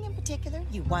something in particular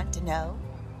you want to know?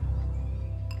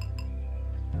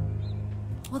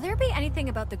 Will there be anything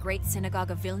about the Great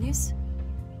Synagogue of Vilnius?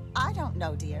 I don't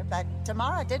know, dear, but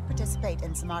Tamara did participate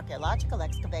in some archaeological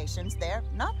excavations there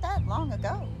not that long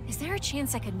ago. Is there a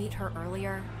chance I could meet her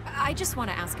earlier? I just want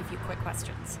to ask a few quick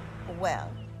questions. Well,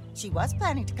 she was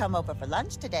planning to come over for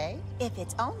lunch today. If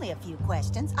it's only a few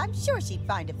questions, I'm sure she'd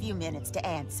find a few minutes to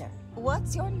answer.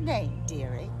 What's your name,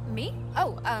 dearie? Me?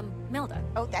 Oh, Milda.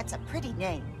 Oh, that's a pretty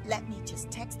name. Let me just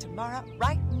text Tamara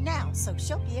right now so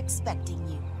she'll be expecting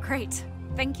you. Great.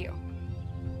 Thank you.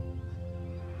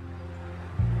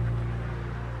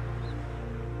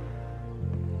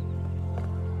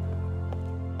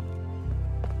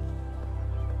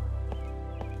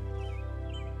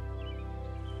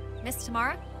 Miss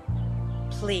Tamara?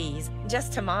 Please,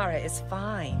 just Tamara is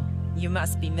fine. You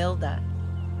must be Milda.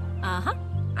 Uh-huh.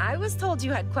 I was told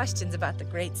you had questions about the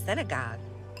Great Synagogue.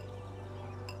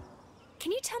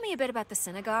 Can you tell me a bit about the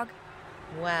synagogue?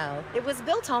 Well, it was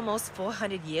built almost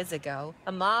 400 years ago.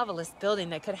 A marvelous building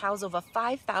that could house over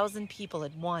 5,000 people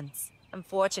at once.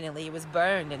 Unfortunately, it was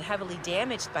burned and heavily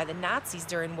damaged by the Nazis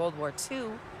during World War II.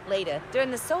 Later,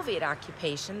 during the Soviet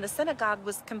occupation, the synagogue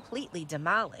was completely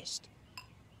demolished.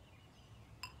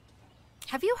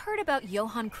 Have you heard about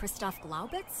Johann Christoph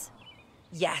Glaubitz?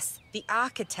 Yes, the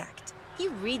architect. He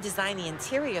redesigned the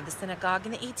interior of the synagogue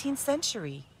in the 18th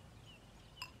century.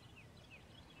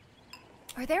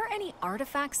 Are there any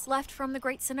artifacts left from the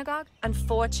Great Synagogue?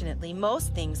 Unfortunately,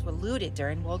 most things were looted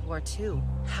during World War II.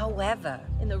 However,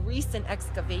 in the recent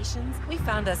excavations, we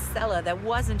found a cellar that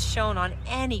wasn't shown on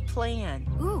any plan.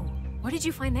 Ooh, what did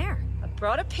you find there? I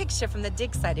brought a picture from the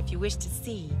dig site if you wish to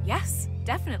see. Yes,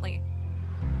 definitely.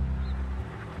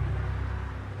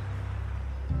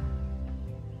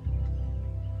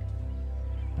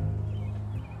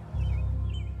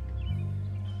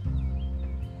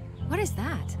 What is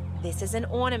that? This is an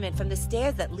ornament from the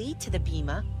stairs that lead to the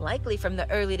bima, likely from the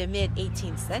early to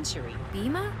mid-18th century.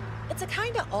 Bima? It's a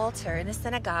kind of altar in a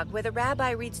synagogue where the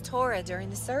rabbi reads Torah during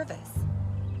the service.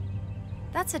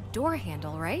 That's a door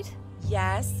handle, right?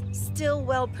 Yes, still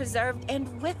well preserved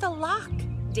and with a lock,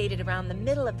 dated around the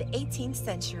middle of the 18th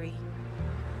century.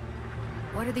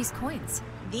 What are these coins?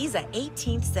 These are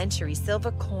 18th century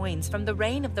silver coins from the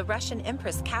reign of the Russian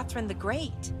Empress Catherine the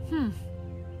Great.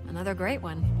 Another great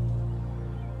one.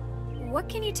 What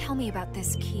can you tell me about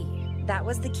this key? That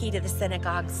was the key to the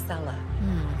synagogue's cellar.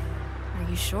 Are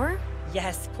you sure?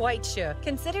 Yes, quite sure,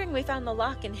 considering we found the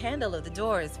lock and handle of the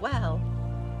door as well.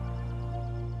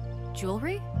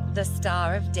 Jewelry? The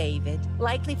Star of David,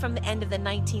 likely from the end of the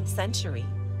 19th century.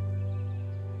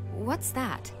 What's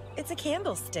that? It's a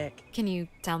candlestick. Can you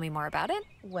tell me more about it?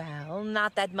 Well,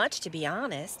 not that much, to be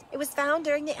honest. It was found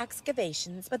during the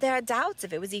excavations, but there are doubts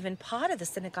if it was even part of the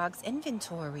synagogue's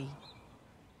inventory.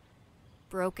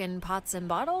 Broken pots and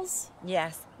bottles?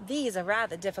 Yes, these are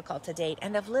rather difficult to date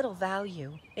and of little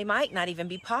value. They might not even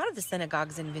be part of the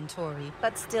synagogue's inventory,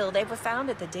 but still, they were found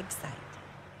at the dig site.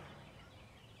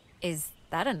 Is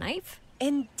that a knife?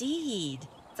 Indeed.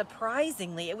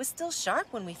 Surprisingly, it was still sharp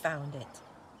when we found it.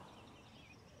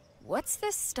 What's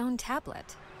this stone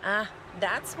tablet?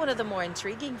 That's one of the more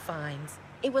intriguing finds.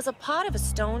 It was a part of a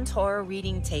stone Torah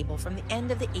reading table from the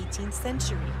end of the 18th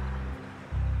century.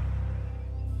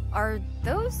 Are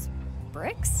those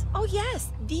bricks? Oh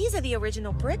yes, these are the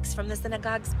original bricks from the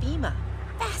synagogue's bima.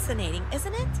 Fascinating,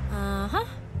 isn't it? Uh-huh.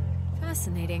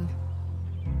 Fascinating.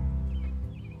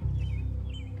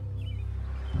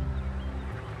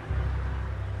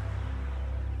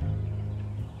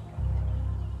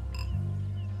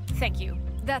 Thank you.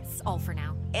 That's all for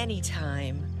now.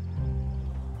 Anytime.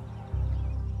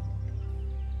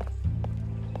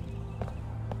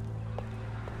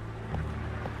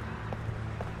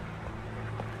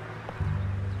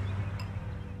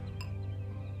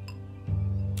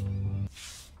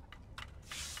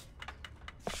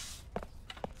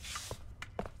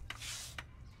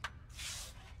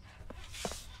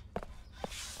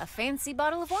 A fancy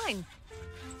bottle of wine.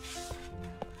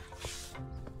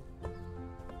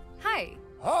 Hi.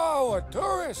 Oh, a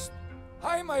tourist.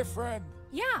 Hi, my friend.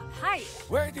 Yeah, hi.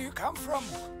 Where do you come from?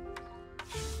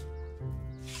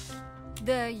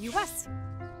 The U.S.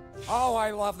 Oh, I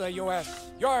love the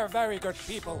U.S. You're very good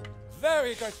people.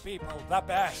 Very good people. The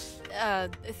best.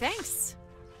 Thanks.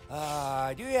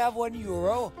 Do you have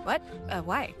 €1? What?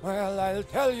 Why? Well, I'll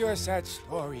tell you a sad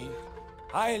story.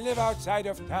 I live outside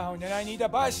of town and I need a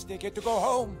bus ticket to go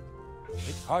home.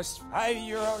 It costs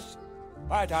 €5,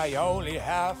 but I only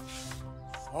have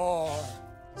 4.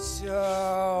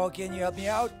 So, can you help me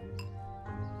out?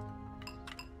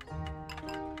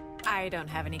 I don't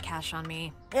have any cash on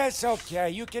me. It's okay.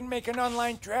 You can make an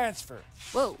online transfer.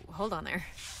 Whoa, hold on there.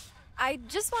 I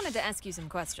just wanted to ask you some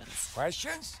questions.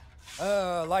 Questions?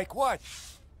 Like what?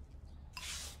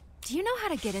 Do you know how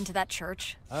to get into that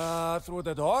church? Through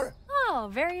the door? Oh,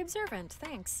 very observant.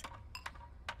 Thanks.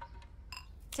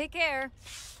 Take care.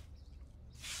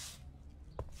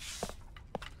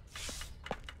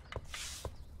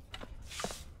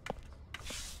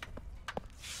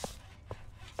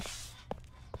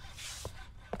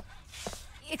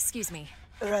 Excuse me.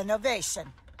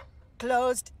 Renovation.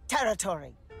 Closed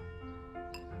territory.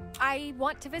 I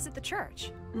want to visit the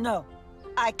church. No,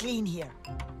 I clean here.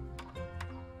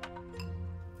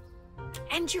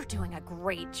 And you're doing a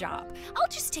great job. I'll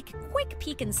just take a quick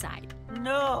peek inside.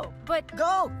 No. But...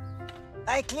 Go!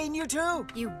 I clean you too.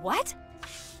 You what?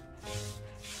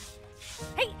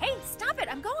 Hey, stop it!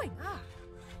 I'm going! Ah.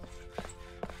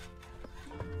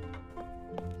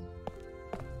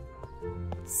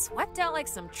 Swept out like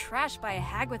some trash by a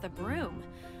hag with a broom.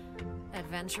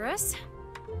 Adventurous.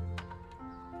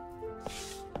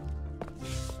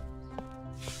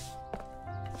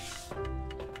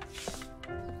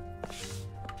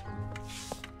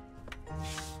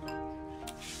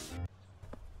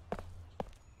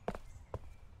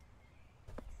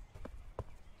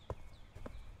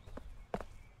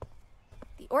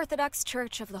 Orthodox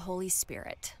Church of the Holy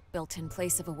Spirit. Built in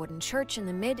place of a wooden church in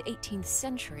the mid-18th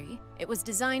century, it was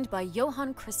designed by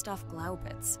Johann Christoph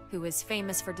Glaubitz, who is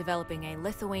famous for developing a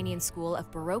Lithuanian school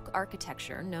of Baroque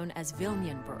architecture known as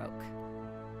Vilnian Baroque.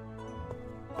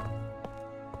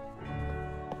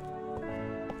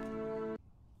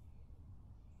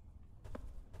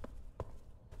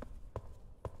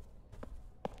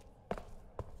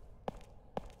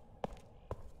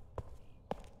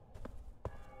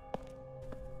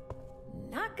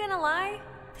 Not gonna lie,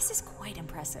 this is quite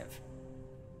impressive.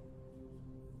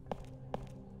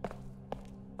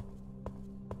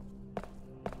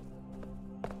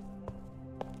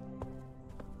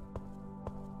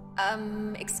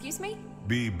 Excuse me?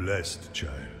 Be blessed,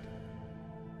 child.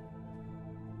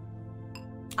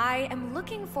 I am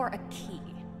looking for a key.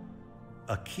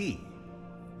 A key?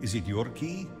 Is it your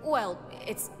key? Well,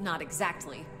 it's not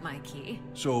exactly my key.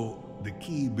 So, the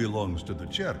key belongs to the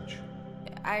church?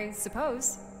 I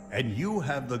suppose. And you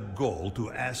have the gall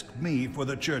to ask me for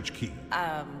the church key.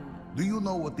 Do you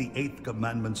know what the 8th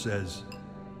commandment says?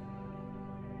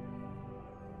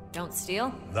 Don't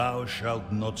steal? Thou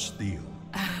shalt not steal.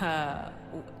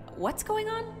 What's going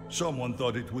on? Someone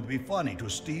thought it would be funny to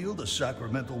steal the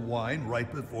sacramental wine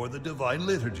right before the divine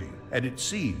liturgy, and it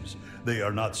seems they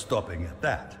are not stopping at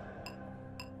that.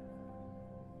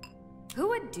 Who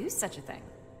would do such a thing?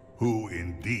 Who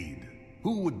indeed?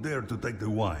 Who would dare to take the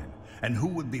wine? And who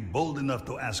would be bold enough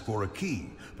to ask for a key,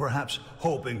 perhaps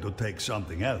hoping to take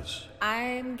something else?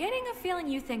 I'm getting a feeling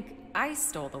you think I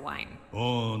stole the wine.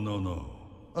 Oh, no.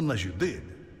 Unless you did.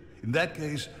 In that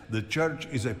case, the church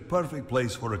is a perfect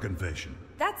place for a confession.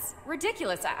 That's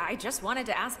ridiculous. I just wanted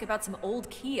to ask about some old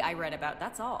key I read about,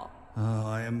 that's all.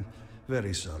 I am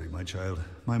very sorry, my child.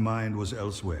 My mind was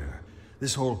elsewhere.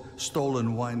 This whole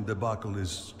stolen wine debacle is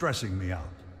stressing me out.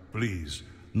 Please,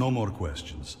 no more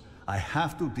questions. I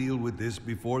have to deal with this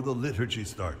before the liturgy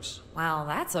starts. Well,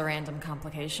 that's a random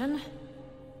complication.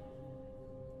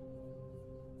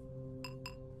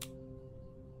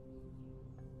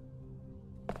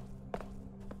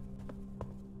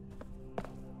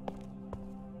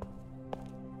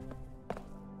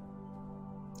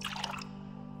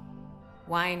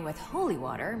 Wine with holy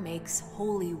water makes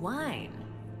holy wine,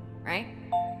 right?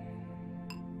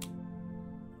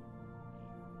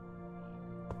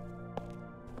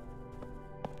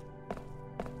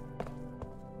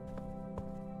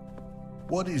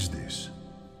 What is this?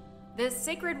 The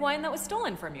sacred wine that was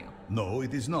stolen from you. No,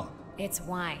 it is not. It's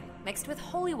wine, mixed with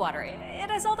holy water. It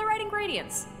has all the right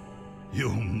ingredients.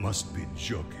 You must be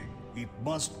joking. It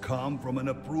must come from an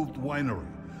approved winery,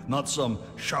 not some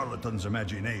charlatan's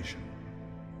imagination.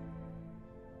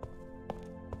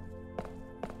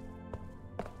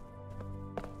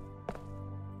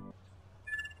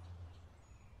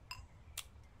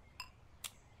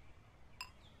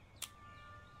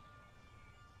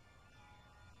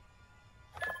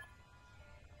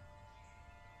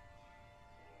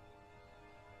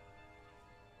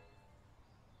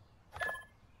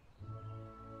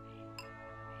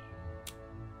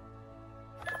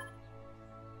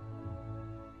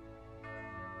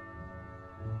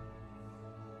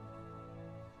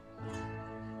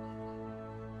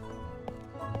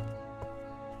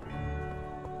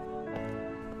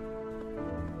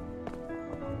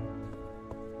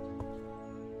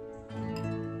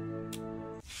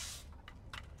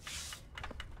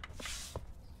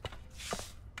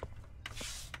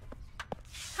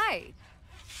 Hi.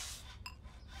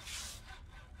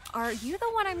 Are you the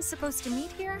one I'm supposed to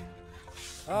meet here?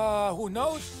 Who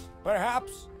knows?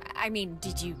 Perhaps. I mean,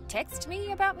 did you text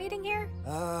me about meeting here?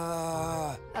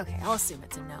 Okay, I'll assume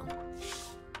it's a no.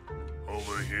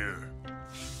 Over here.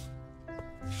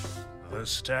 The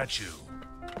statue.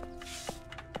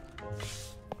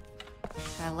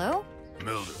 Hello?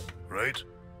 Milda, right?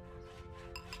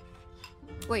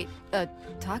 Wait, a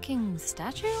talking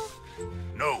statue?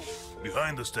 No,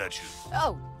 behind the statue.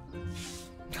 Oh.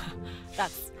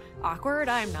 That's awkward.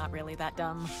 I'm not really that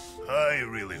dumb. I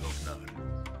really hope not.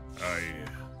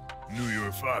 I knew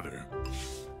your father.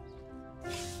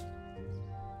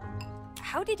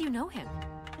 How did you know him?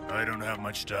 I don't have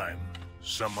much time.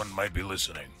 Someone might be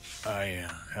listening. I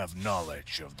have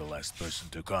knowledge of the last person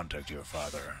to contact your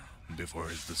father before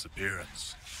his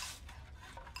disappearance.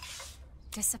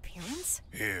 Disappearance?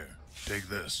 Here, take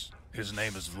this. His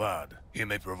name is Vlad. He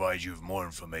may provide you with more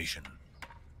information.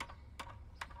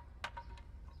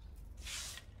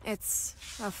 It's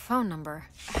a phone number.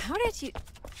 How did you...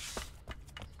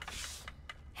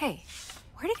 Hey,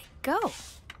 where did he go?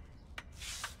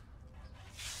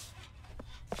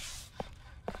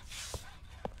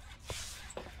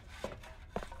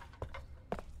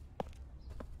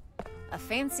 A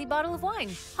fancy bottle of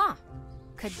wine, huh?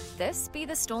 Could this be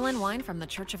the stolen wine from the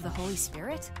Church of the Holy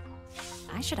Spirit?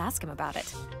 I should ask him about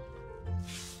it.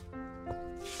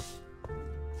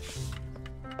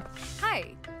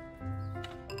 Hi.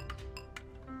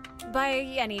 By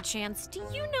any chance, do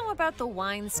you know about the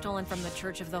wine stolen from the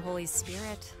Church of the Holy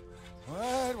Spirit?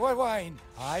 What wine?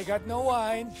 I got no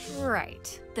wine.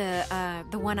 Right. The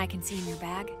one I can see in your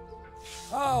bag?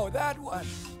 Oh, that one.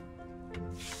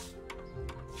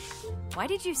 Why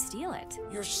did you steal it?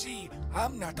 You see,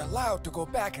 I'm not allowed to go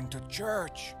back into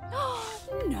church.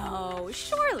 No,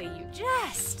 surely you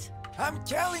jest. I'm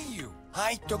telling you,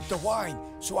 I took the wine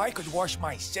so I could wash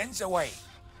my sins away.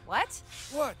 What?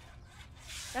 What?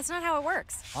 That's not how it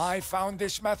works. I found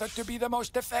this method to be the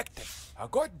most effective. A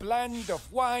good blend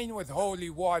of wine with holy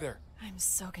water. I'm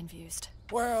so confused.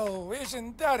 Well,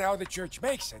 isn't that how the church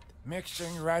makes it?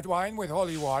 Mixing red wine with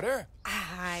holy water?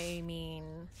 I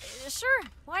mean, sure,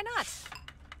 why not?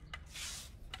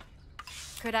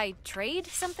 Could I trade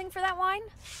something for that wine?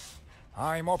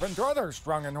 I'm open to other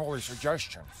strong and holy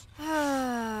suggestions.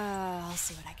 I'll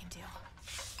see what I can do.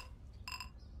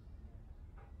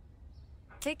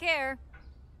 Take care.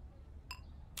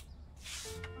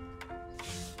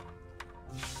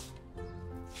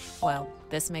 Well,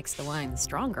 this makes the wine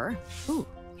stronger. Ooh,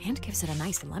 and gives it a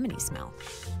nice lemony smell.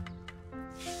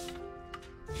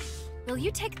 Will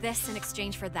you take this in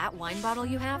exchange for that wine bottle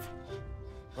you have?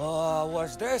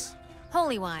 What's this?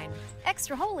 Holy wine.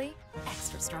 Extra holy,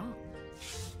 extra strong.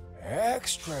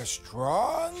 Extra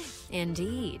strong?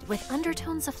 Indeed, with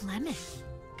undertones of lemon.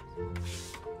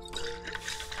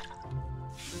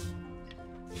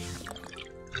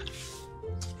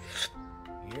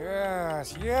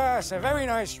 Yes, a very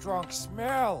nice strong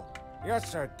smell.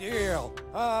 Yes, a deal.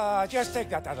 Just take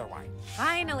that other wine.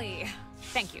 Finally.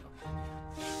 Thank you.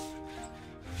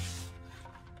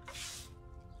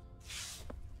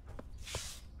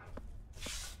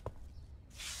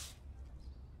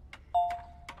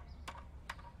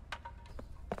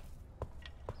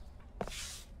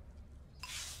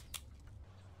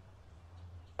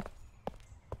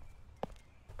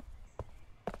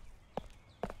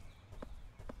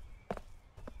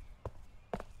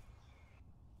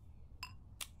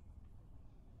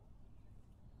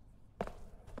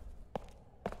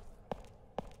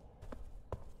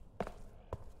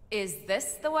 Is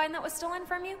this the wine that was stolen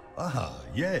from you? Ah,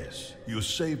 yes. You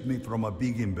saved me from a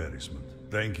big embarrassment.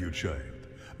 Thank you, child.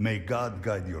 May God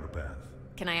guide your path.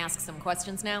 Can I ask some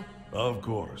questions now? Of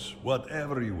course.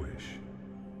 Whatever you wish.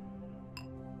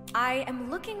 I am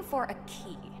looking for a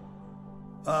key.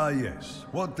 Ah, yes.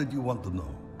 What did you want to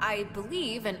know? I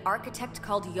believe an architect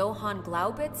called Johann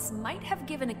Glaubitz might have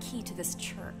given a key to this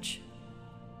church.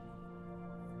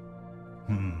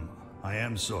 I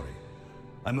am sorry.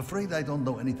 I'm afraid I don't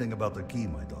know anything about the key,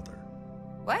 my daughter.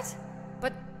 What?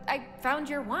 But I found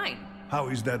your wine. How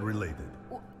is that related?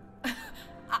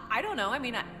 I don't know. I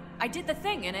mean, I did the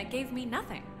thing and it gave me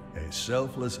nothing. A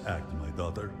selfless act, my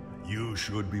daughter. You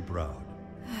should be proud.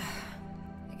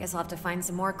 I guess I'll have to find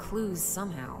some more clues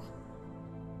somehow.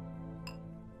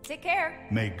 Take care.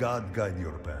 May God guide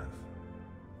your path.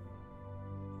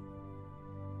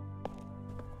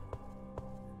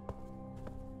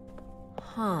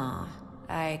 Huh.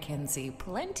 I can see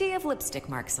plenty of lipstick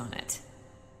marks on it.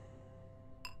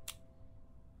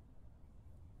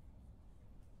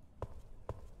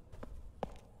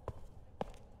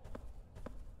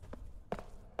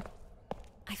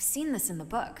 I've seen this in the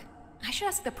book. I should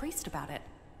ask the priest about it.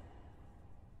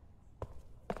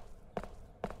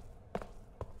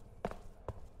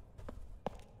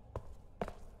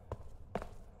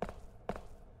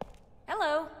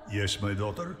 Hello. Yes, my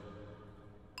daughter?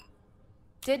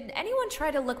 Did anyone try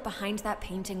to look behind that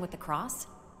painting with the cross?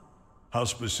 How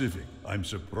specific. I'm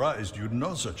surprised you'd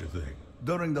know such a thing.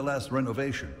 During the last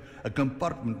renovation, a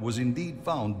compartment was indeed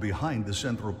found behind the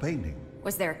central painting.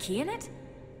 Was there a key in it?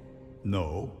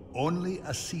 No, only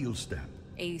a seal stamp.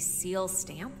 A seal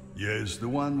stamp? Yes, the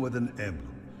one with an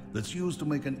emblem that's used to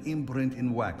make an imprint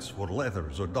in wax for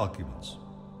letters or documents.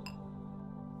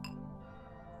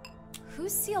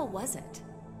 Whose seal was it?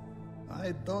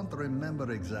 I don't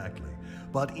remember exactly,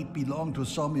 but it belonged to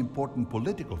some important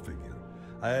political figure.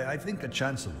 I think a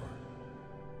chancellor.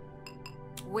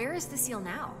 Where is the seal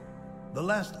now? The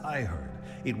last I heard,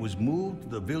 it was moved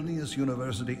to the Vilnius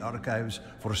University archives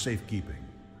for safekeeping.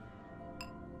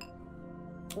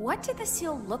 What did the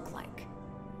seal look like?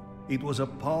 It was a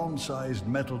palm-sized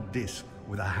metal disc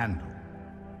with a handle.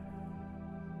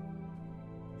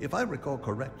 If I recall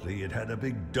correctly, it had a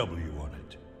big W on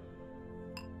it.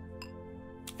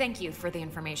 Thank you for the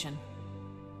information.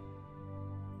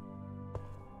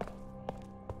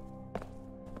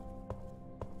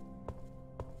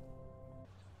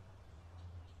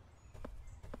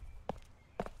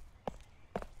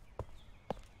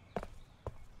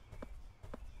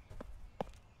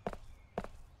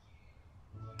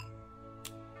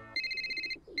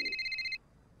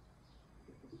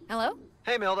 Hello?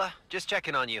 Hey, Milda. Just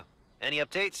checking on you. Any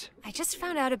updates? I just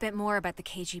found out a bit more about the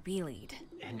KGB lead.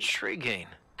 Intriguing.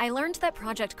 I learned that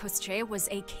Project Kostche was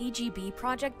a KGB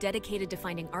project dedicated to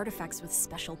finding artifacts with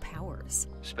special powers.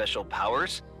 Special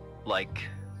powers? Like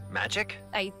magic?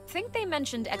 I think they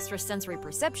mentioned extrasensory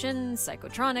perception,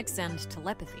 psychotronics, and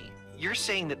telepathy. You're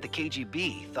saying that the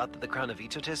KGB thought that the Crown of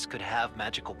Itotis could have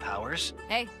magical powers?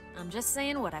 Hey, I'm just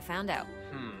saying what I found out.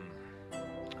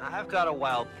 I've got a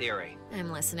wild theory.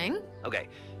 I'm listening. Okay,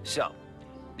 so,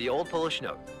 the old Polish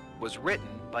note was written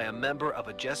by a member of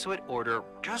a Jesuit order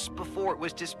just before it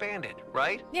was disbanded,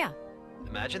 right? Yeah.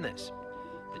 Imagine this.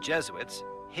 The Jesuits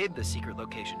hid the secret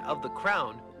location of the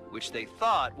crown, which they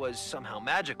thought was somehow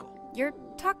magical. You're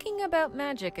talking about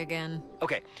magic again.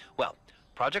 Okay, well,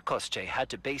 Project Kostche had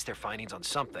to base their findings on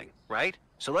something, right?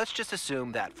 So let's just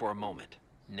assume that for a moment.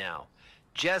 Now,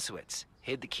 Jesuits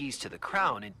hid the keys to the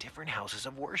crown in different houses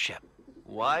of worship.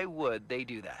 Why would they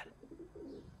do that?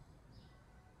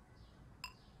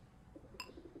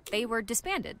 They were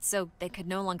disbanded, so they could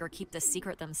no longer keep the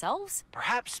secret themselves?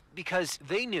 Perhaps because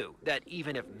they knew that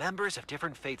even if members of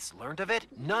different faiths learned of it,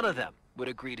 none of them would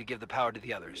agree to give the power to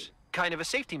the others. Kind of a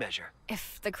safety measure.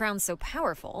 If the crown's so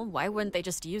powerful, why wouldn't they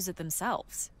just use it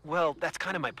themselves? Well, that's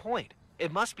kind of my point.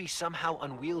 It must be somehow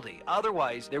unwieldy.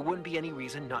 Otherwise, there wouldn't be any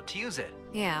reason not to use it.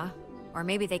 Yeah. Or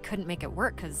maybe they couldn't make it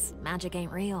work because magic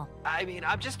ain't real. I mean,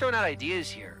 I'm just throwing out ideas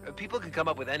here. People can come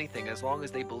up with anything as long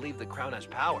as they believe the crown has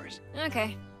powers.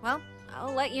 Okay, well,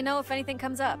 I'll let you know if anything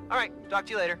comes up. All right, talk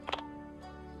to you later.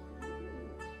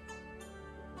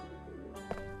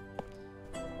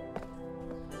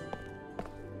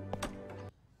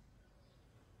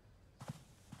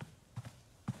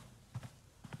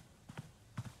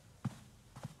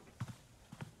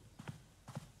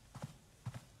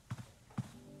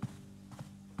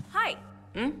 Hi.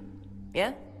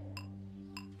 Yeah?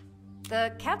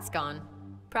 The cat's gone.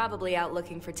 Probably out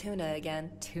looking for Tuna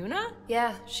again. Tuna?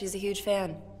 Yeah, she's a huge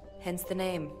fan. Hence the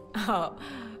name. Oh,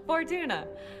 Fortuna.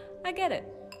 I get it.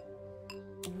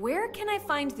 Where can I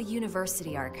find the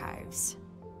university archives?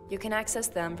 You can access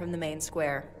them from the main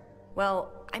square.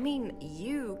 Well, I mean,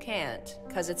 you can't,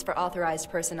 because it's for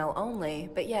authorized personnel only,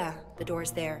 but yeah, the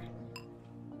door's there.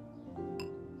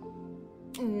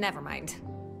 Never mind.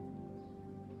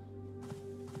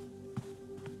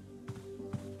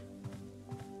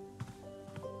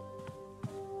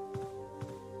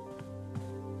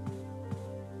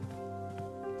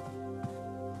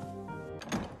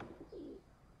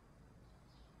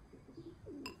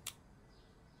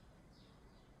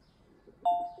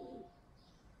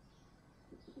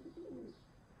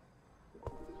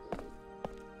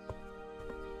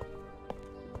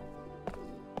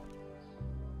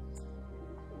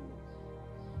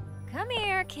 Come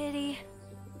here, kitty.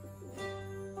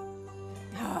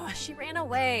 Oh, she ran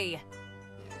away.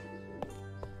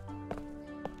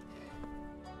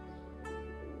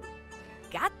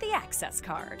 Got the access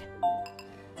card.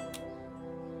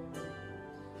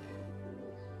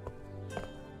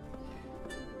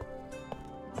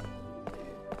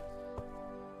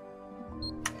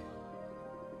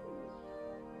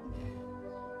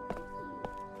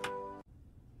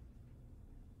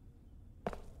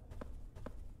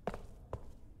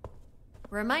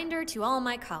 Reminder to all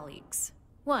my colleagues.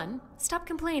 1. Stop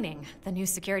complaining. The new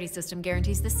security system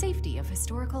guarantees the safety of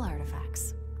historical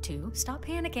artifacts. 2. Stop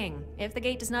panicking. If the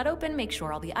gate does not open, make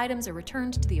sure all the items are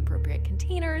returned to the appropriate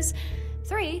containers.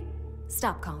 3.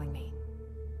 Stop calling me.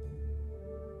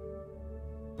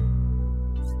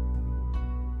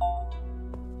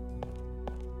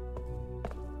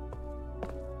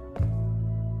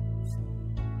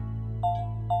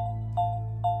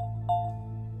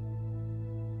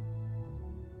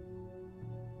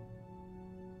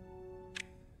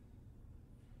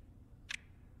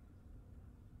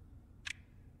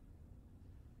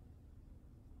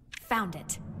 found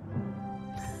it.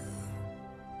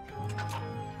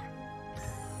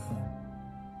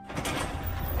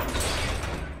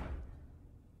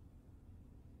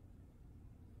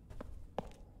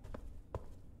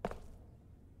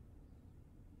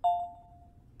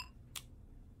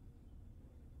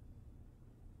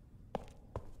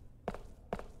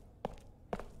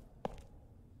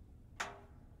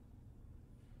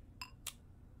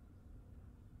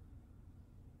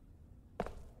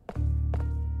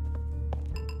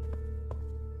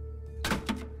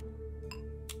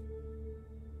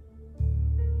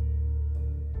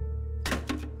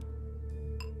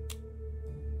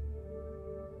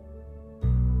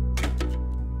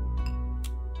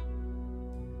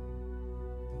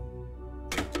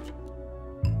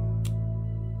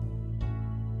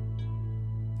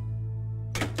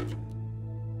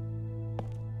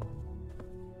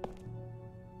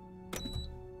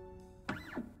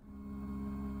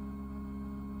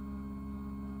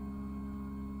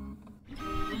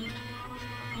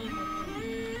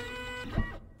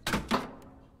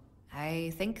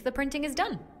 I think the printing is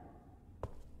done.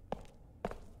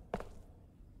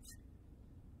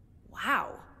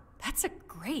 Wow, that's a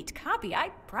great copy. I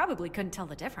probably couldn't tell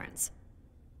the difference.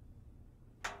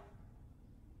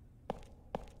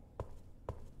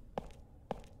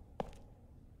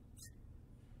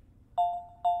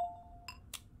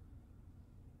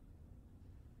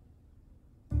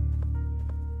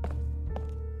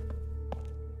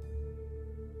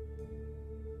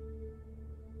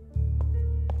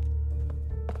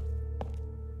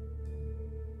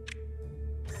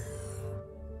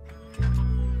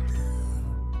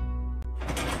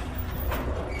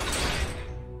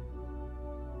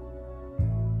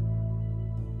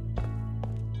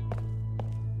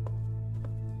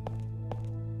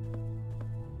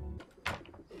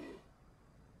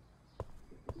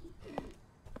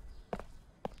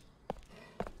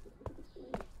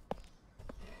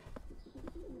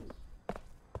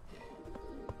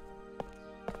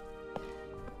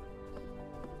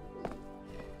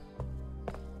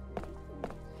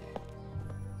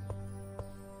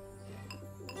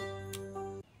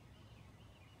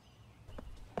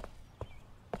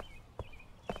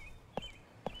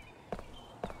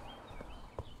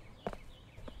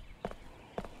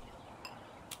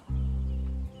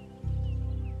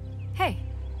 Hey,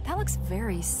 that looks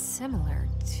very similar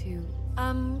to...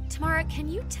 Tamara, can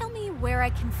you tell me where I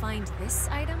can find this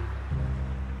item?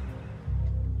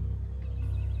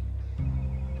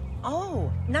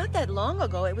 Oh, not that long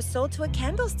ago it was sold to a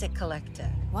candlestick collector.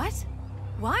 What?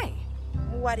 Why?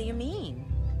 What do you mean?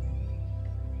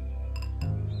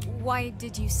 Why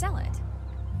did you sell it?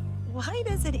 Why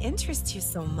does it interest you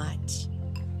so much?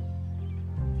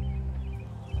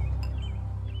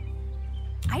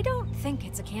 I don't think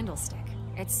it's a candlestick.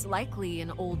 It's likely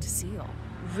an old seal.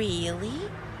 Really?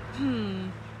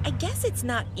 I guess it's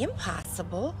not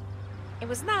impossible. It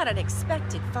was not an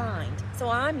expected find, so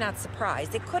I'm not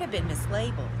surprised. It could have been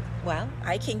mislabeled. Well,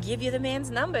 I can give you the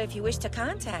man's number if you wish to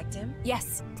contact him.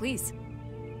 Yes, please.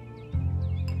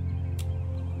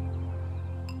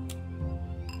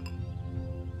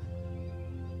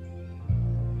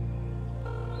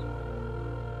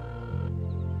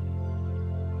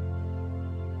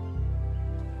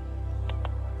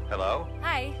 Hello?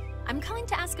 Hi. I'm calling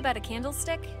to ask about a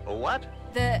candlestick. A what?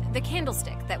 The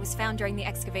candlestick that was found during the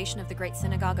excavation of the Great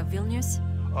Synagogue of Vilnius.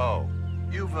 Oh,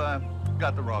 you've,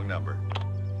 got the wrong number.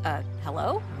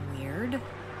 Hello? Weird.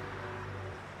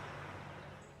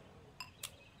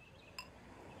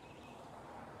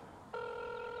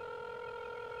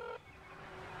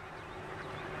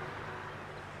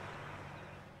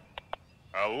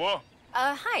 Hello?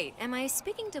 Hi. Am I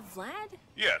speaking to Vlad?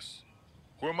 Yes.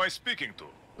 Who am I speaking to?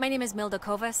 My name is Milda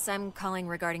Kovas. I'm calling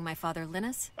regarding my father,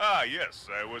 Linus. Ah, yes.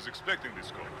 I was expecting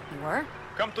this call. You were?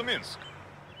 Come to Minsk.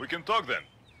 We can talk then.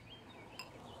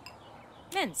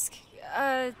 Minsk.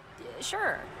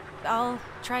 Sure. I'll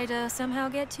try to somehow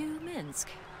get to Minsk.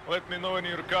 Let me know when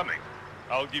you're coming.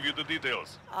 I'll give you the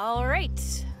details. All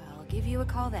right. I'll give you a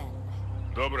call then.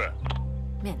 Dobra.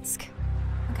 Minsk.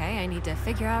 Okay, I need to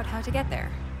figure out how to get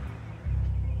there.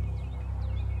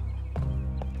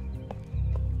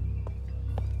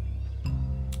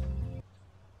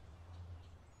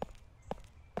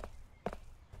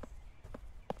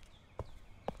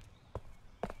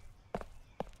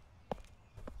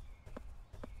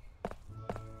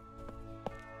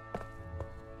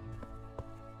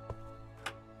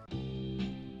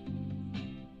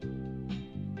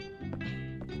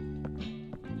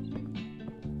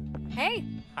 Hey.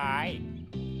 Hi.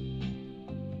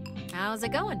 How's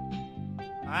it going?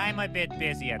 I'm a bit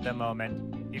busy at the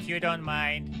moment, if you don't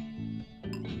mind.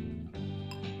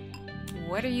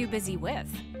 What are you busy with?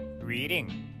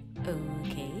 Reading.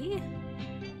 Okay.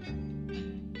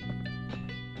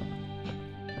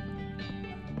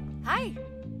 Hi.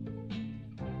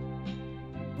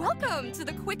 Welcome to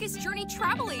the Quickest Journey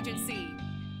Travel Agency.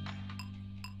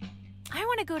 I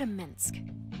want to go to Minsk.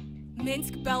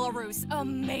 Minsk, Belarus.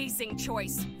 Amazing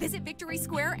choice. Visit Victory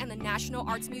Square and the National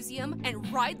Arts Museum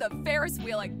and ride the Ferris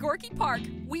wheel at Gorky Park.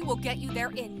 We will get you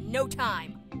there in no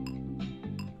time.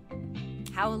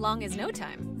 How long is no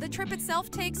time? The trip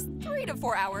itself takes 3 to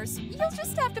 4 hours. You'll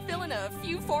just have to fill in a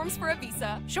few forms for a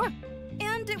visa. Sure.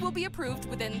 And it will be approved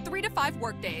within 3 to 5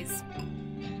 workdays.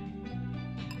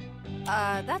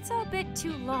 That's a bit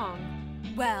too long.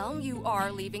 Well, you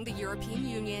are leaving the European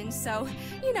Union, so,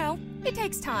 you know, it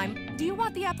takes time. Do you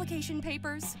want the application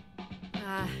papers?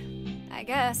 I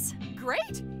guess.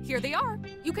 Great! Here they are.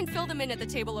 You can fill them in at the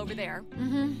table over there.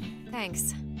 Mm-hmm.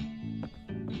 Thanks.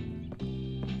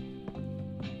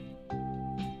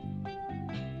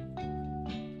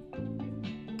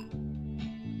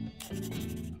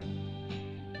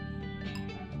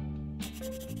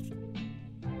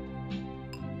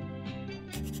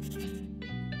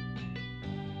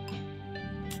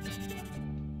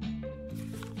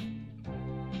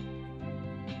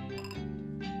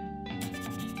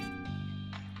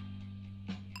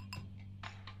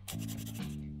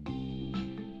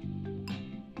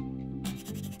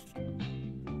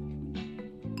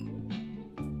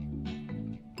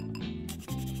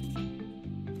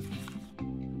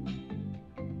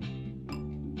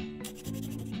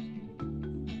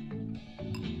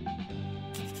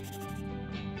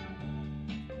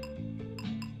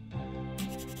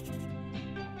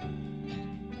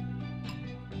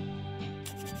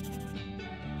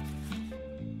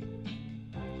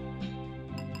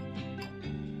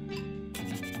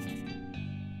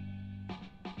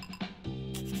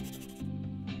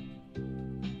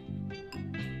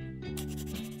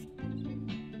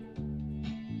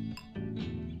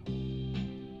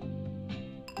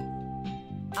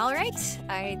 All right,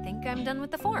 I think I'm done with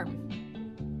the form.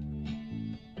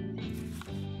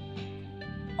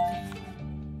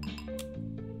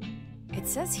 It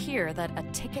says here that a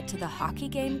ticket to the hockey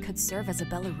game could serve as a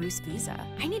Belarus visa.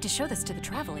 I need to show this to the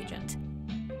travel agent.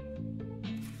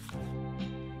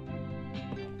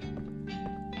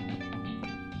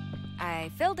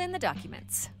 I filled in the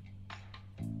documents.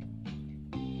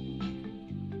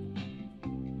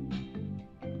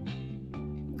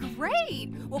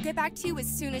 Great! We'll get back to you as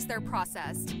soon as they're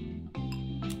processed.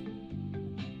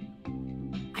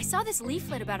 I saw this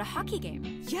leaflet about a hockey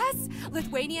game. Yes!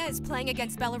 Lithuania is playing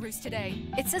against Belarus today.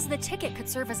 It says the ticket could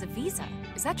serve as a visa.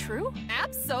 Is that true?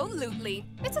 Absolutely.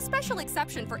 It's a special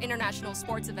exception for international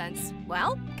sports events.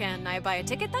 Well, can I buy a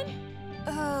ticket then?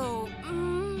 Oh,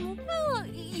 well,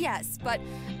 yes, but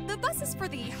the bus is for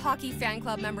the hockey fan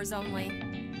club members only.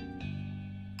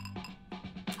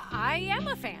 I am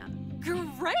a fan.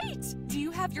 Great! Do you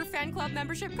have your fan club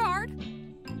membership card?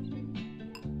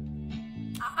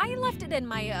 I left it in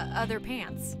my other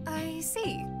pants. I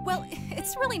see. Well,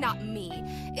 it's really not me.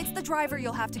 It's the driver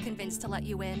you'll have to convince to let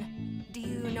you in. Do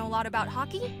you know a lot about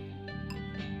hockey?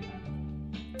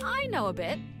 I know a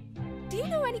bit. Do you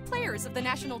know any players of the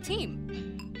national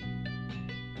team?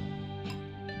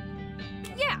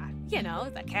 Yeah, you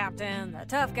know, the captain, the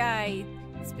tough guy,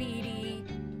 Speedy,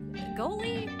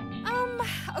 goalie.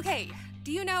 Okay.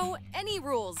 Do you know any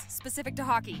rules specific to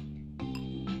hockey?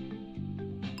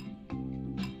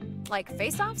 Like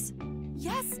face-offs?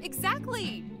 Yes,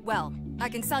 exactly. Well, I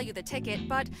can sell you the ticket,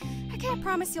 but I can't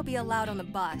promise you'll be allowed on the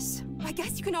bus. I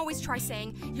guess you can always try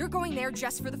saying you're going there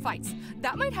just for the fights.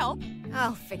 That might help.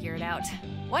 I'll figure it out.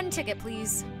 One ticket,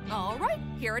 please. All right,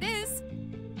 here it is.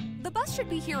 The bus should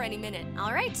be here any minute.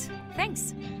 All right,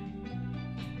 thanks.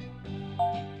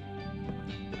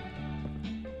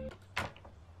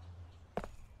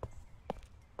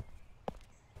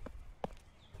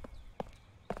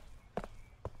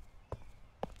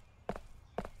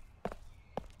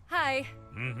 Hi.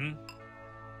 Mm-hmm.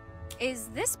 Is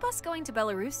this bus going to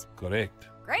Belarus? Correct.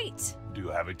 Great. Do you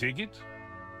have a ticket?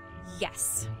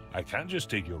 Yes. I can't just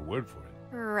take your word for it.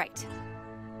 Right.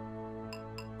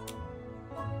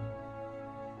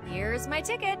 Here's my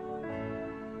ticket.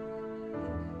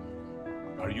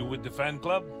 Are you with the fan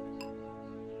club?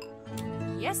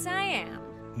 Yes, I am.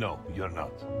 No, you're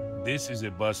not. This is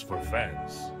a bus for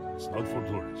fans. It's not for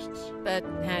tourists. But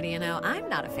how do you know I'm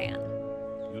not a fan?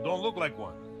 You don't look like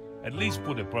one. At least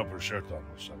put a proper shirt on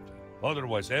or something.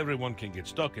 Otherwise, everyone can get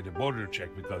stuck at a border check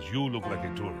because you look like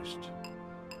a tourist.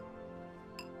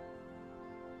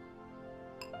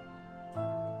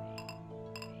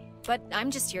 but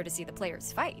I'm just here to see the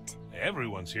players fight.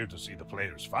 Everyone's here to see the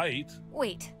players fight.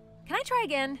 Wait, can I try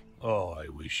again? Oh, I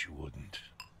wish you wouldn't.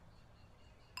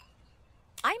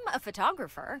 I'm a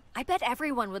photographer. I bet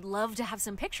everyone would love to have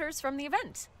some pictures from the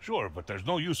event. Sure, but there's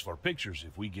no use for pictures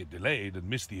if we get delayed and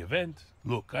miss the event.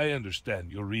 Look, I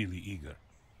understand you're really eager,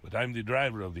 but I'm the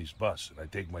driver of this bus and I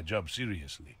take my job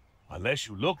seriously. Unless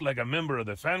you look like a member of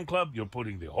the fan club, you're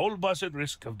putting the whole bus at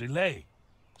risk of delay.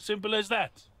 Simple as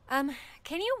that.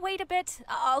 Can you wait a bit?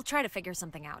 I'll try to figure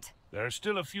something out. There are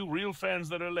still a few real fans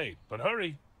that are late, but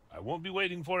hurry. I won't be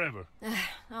waiting forever.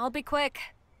 I'll be quick.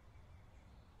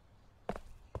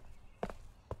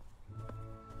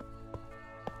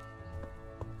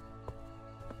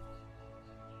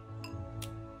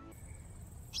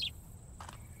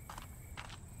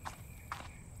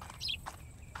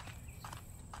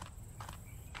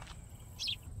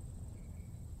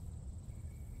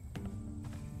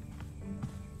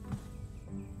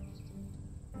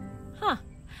 Huh.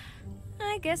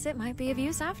 I guess it might be of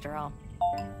use after all.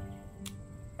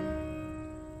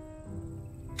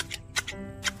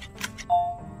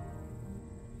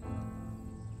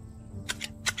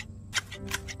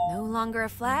 No longer a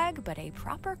flag, but a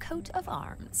proper coat of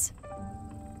arms.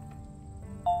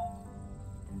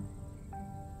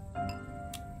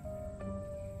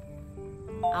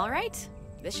 All right,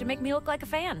 this should make me look like a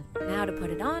fan. Now to put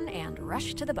it on and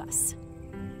rush to the bus.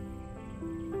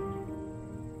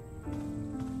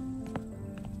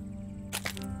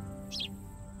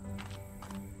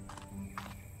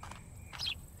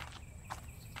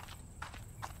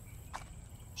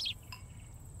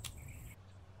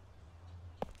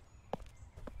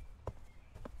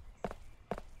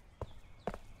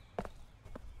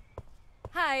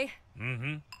 Hi.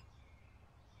 Mm-hmm.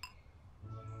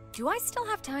 Do I still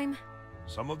have time?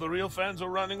 Some of the real fans are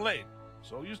running late,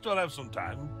 so you still have some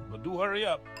time, but do hurry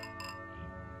up.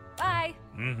 Bye.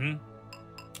 Mm-hmm.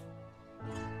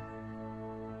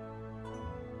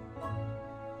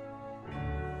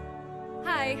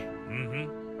 Hi.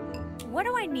 Mm-hmm. What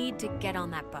do I need to get on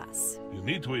that bus? You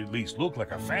need to at least look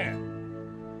like a fan.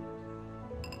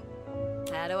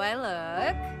 How do I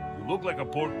look? You look like a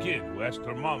poor kid who asked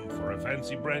her mom for a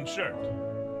fancy brand shirt.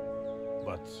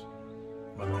 But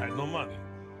Mother had no money,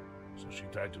 so she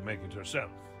tried to make it herself.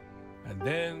 And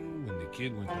then, when the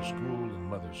kid went to school in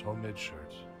Mother's homemade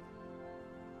shirt,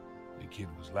 the kid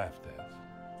was laughed at,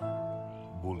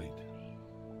 bullied,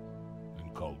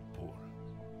 and called poor.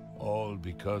 All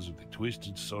because of the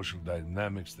twisted social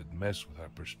dynamics that mess with our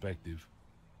perspective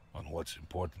on what's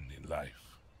important in life.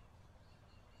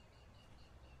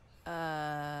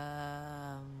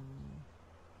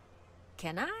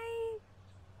 Can I?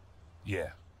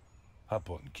 Yeah. Hop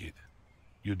on, kid.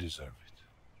 You deserve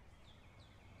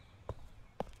it.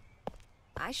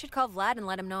 I should call Vlad and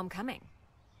let him know I'm coming.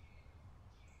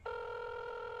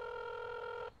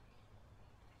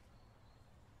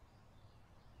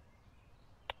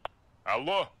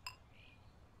 Hello?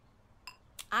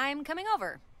 I'm coming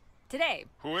over. Today.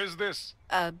 Who is this?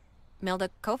 Milda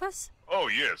Kovas? Oh,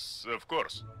 yes, of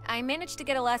course. I managed to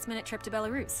get a last-minute trip to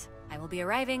Belarus. I will be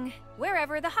arriving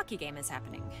wherever the hockey game is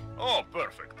happening. Oh,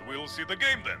 perfect. We'll see the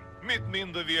game then. Meet me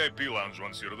in the VIP lounge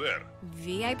once you're there.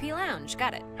 VIP lounge,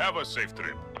 got it. Have a safe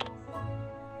trip.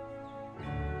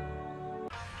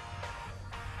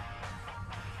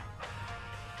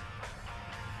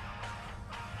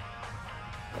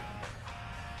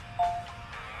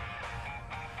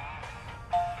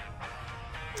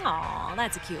 Aw,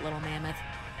 that's a cute little mammoth.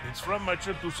 It's from my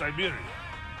trip to Syberia.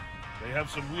 They have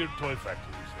some weird toy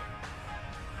factories there.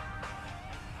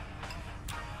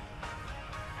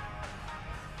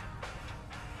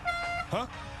 Huh?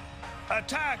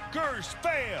 Attackers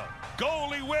fail!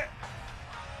 Goalie win!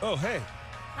 Oh, hey.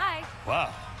 Hi.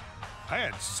 Wow. I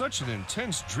had such an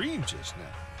intense dream just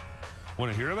now.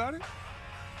 Want to hear about it?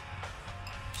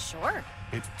 Sure.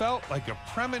 It felt like a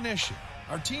premonition.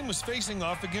 Our team was facing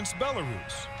off against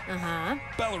Belarus. Uh-huh.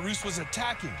 Belarus was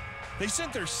attacking. They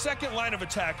sent their second line of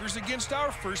attackers against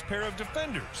our first pair of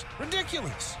defenders.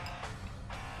 Ridiculous.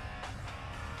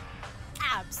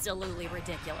 Absolutely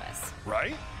ridiculous.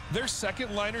 Right? Their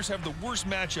second liners have the worst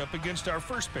matchup against our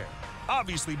first pair.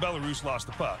 Obviously, Belarus lost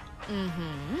the puck.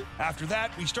 Mm-hmm. After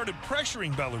that, we started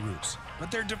pressuring Belarus,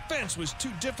 but their defense was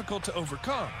too difficult to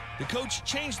overcome. The coach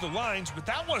changed the lines, but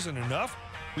that wasn't enough.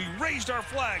 We raised our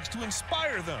flags to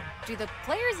inspire them. Do the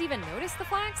players even notice the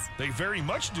flags? They very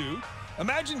much do.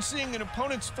 Imagine seeing an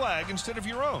opponent's flag instead of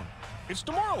your own. It's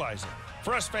demoralizing.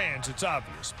 For us fans, it's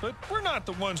obvious, but we're not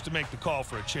the ones to make the call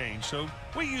for a change, so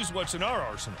we use what's in our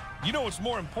arsenal. You know what's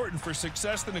more important for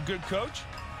success than a good coach?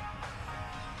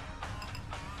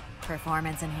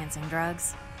 Performance-enhancing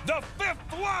drugs. The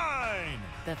fifth line!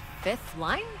 The fifth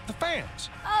line? The fans.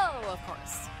 Oh, of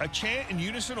course. A chant in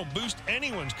unison will boost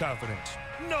anyone's confidence.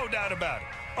 No doubt about it.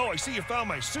 Oh, I see you found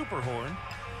my super horn.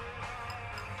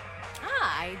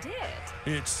 Ah, I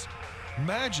did. It's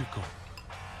magical.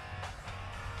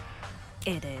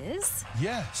 It is?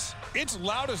 Yes. It's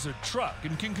loud as a truck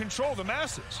and can control the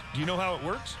masses. Do you know how it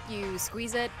works? You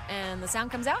squeeze it and the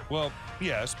sound comes out? Well,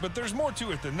 yes, but there's more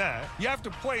to it than that. You have to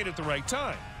play it at the right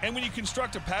time. And when you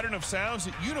construct a pattern of sounds,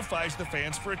 it unifies the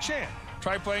fans for a chant.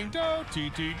 Try playing do, ti,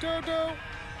 ti, do, do.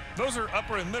 Those are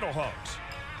upper and middle hogs.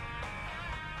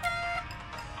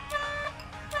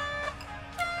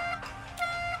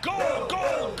 Goal,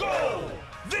 goal, goal!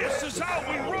 This is how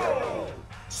we roll!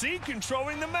 See,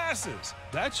 controlling the masses.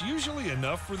 That's usually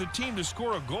enough for the team to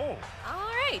score a goal. All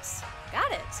right,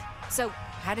 got it. So,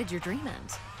 how did your dream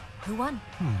end? Who won?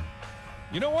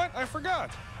 You know what? I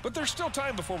forgot. But there's still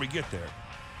time before we get there.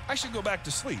 I should go back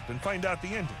to sleep and find out the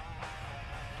ending.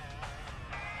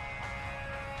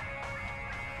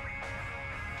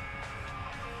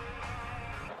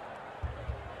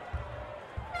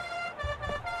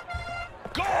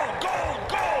 Goal, goal,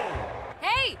 goal!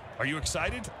 Hey! Are you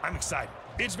excited? I'm excited.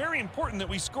 It's very important that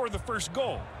we score the first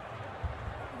goal.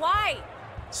 Why?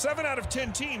 7 out of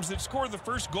 10 teams that score the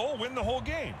first goal win the whole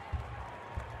game.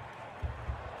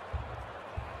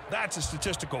 That's a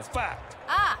statistical fact.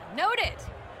 Ah, noted.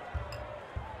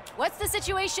 What's the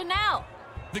situation now?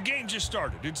 The game just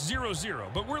started. It's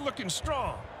 0-0, but we're looking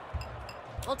strong.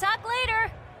 We'll talk later.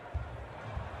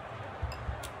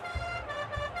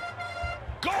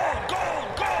 Goal, goal,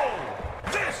 goal!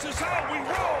 This is how we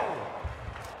roll!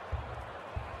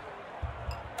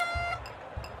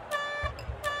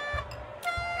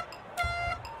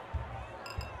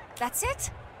 That's it?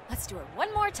 Let's do it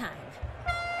one more time.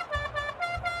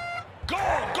 Goal,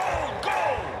 goal,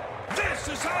 goal! This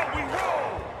is how we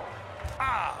roll!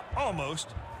 Ah,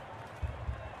 almost.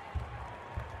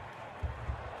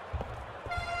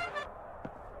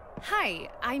 Hi,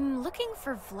 I'm looking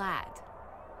for Vlad.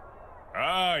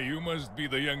 Ah, you must be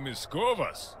the young Miss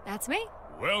Kovas. That's me.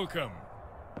 Welcome.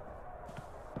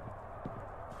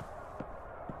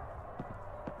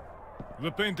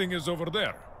 The painting is over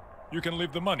there. You can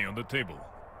leave the money on the table.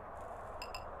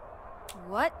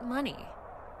 What money?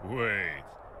 Wait,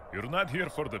 you're not here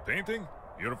for the painting?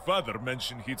 Your father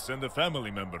mentioned he'd send a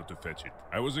family member to fetch it.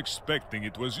 I was expecting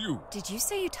it was you. Did you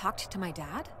say you talked to my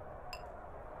dad?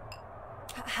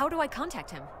 How do I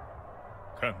contact him?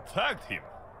 Contact him?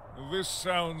 This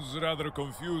sounds rather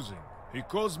confusing. He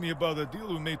calls me about a deal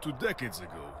we made 2 decades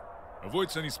ago.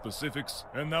 Avoids any specifics,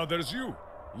 and now there's you,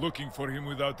 looking for him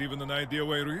without even an idea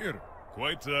why you're here.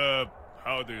 Quite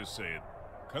how do you say it?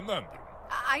 Conundrum.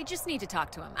 I just need to talk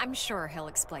to him. I'm sure he'll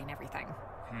explain everything.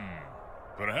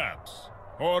 Perhaps.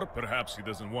 Or perhaps he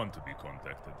doesn't want to be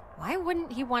contacted. Why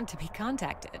wouldn't he want to be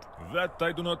contacted? That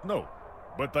I do not know.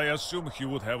 But I assume he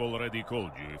would have already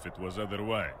called you if it was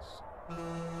otherwise.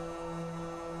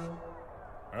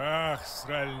 Ah,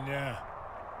 sralnya.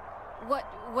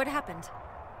 What happened?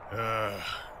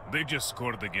 They just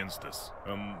scored against us.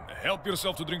 Help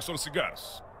yourself to drinks or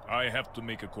cigars. I have to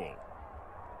make a call.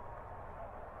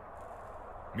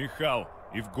 Michal,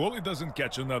 if goalie doesn't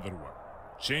catch another one,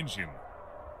 change him.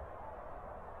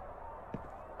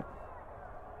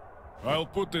 I'll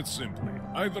put it simply.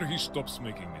 Either he stops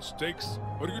making mistakes,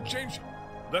 or you change him.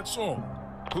 That's all.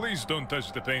 Please don't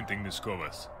touch the painting, Miss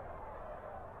Kovas.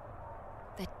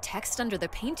 The text under the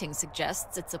painting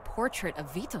suggests it's a portrait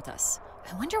of Vytautas.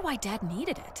 I wonder why Dad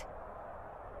needed it.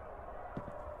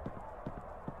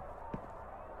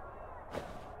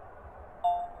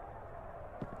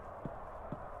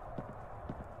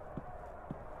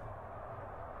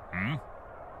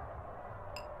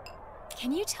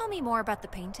 Can you tell me more about the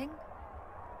painting?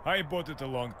 I bought it a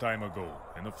long time ago,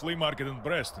 in a flea market in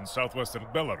Brest in southwestern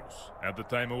Belarus. At the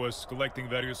time I was collecting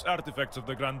various artifacts of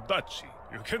the Grand Duchy.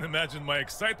 You can imagine my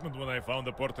excitement when I found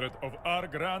a portrait of our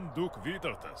Grand Duke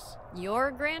Vytautas.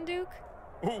 Your Grand Duke?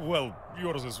 Oh, well,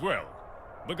 yours as well.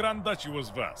 The Grand Duchy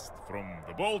was vast, from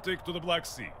the Baltic to the Black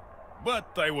Sea.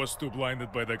 But I was too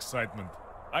blinded by the excitement.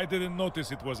 I didn't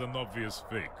notice it was an obvious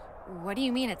fake. What do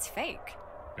you mean it's fake?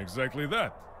 Exactly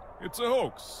that. It's a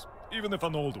hoax, even if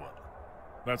an old one.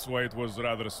 That's why it was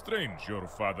rather strange your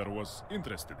father was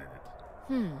interested in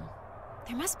it.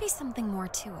 There must be something more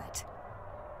to it.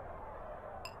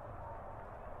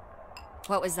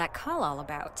 What was that call all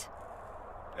about?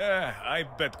 I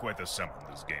bet quite a sum on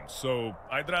this game, so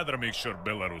I'd rather make sure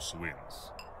Belarus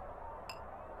wins.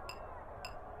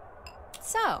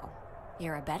 So,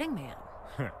 you're a betting man.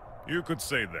 You could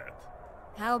say that.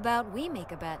 How about we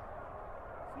make a bet?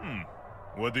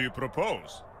 What do you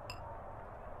propose?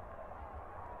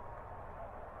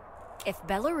 If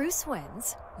Belarus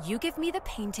wins, you give me the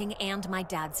painting and my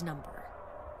dad's number.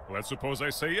 Let's suppose I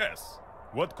say yes.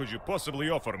 What could you possibly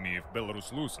offer me if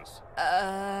Belarus loses?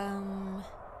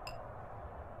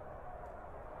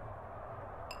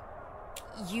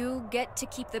 You get to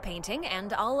keep the painting,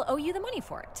 and I'll owe you the money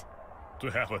for it.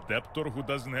 To have a debtor who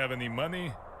doesn't have any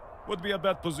money would be a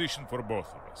bad position for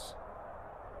both of us.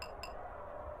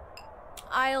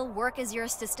 I'll work as your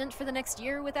assistant for the next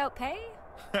year without pay?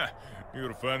 Ha!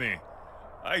 You're funny.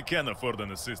 I can afford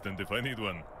an assistant if I need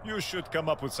one. You should come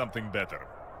up with something better.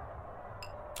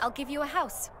 I'll give you a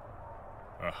house.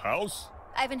 A house?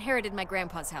 I've inherited my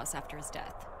grandpa's house after his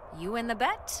death. You win the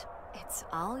bet, it's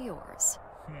all yours.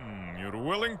 You're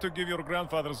willing to give your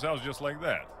grandfather's house just like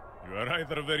that? You are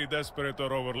either very desperate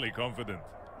or overly confident.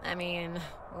 I mean,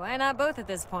 why not both at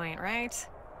this point, right?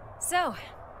 So,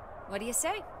 what do you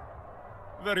say?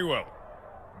 Very well.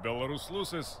 Belarus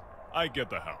loses, I get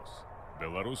the house.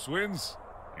 Belarus wins,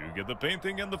 you get the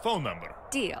painting and the phone number.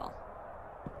 Deal.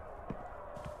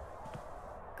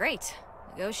 Great.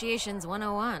 Negotiations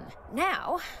 101.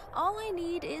 Now, all I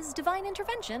need is divine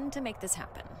intervention to make this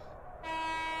happen.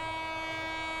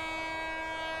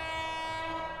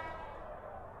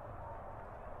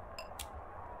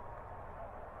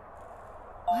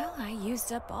 Well, I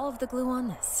used up all of the glue on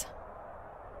this.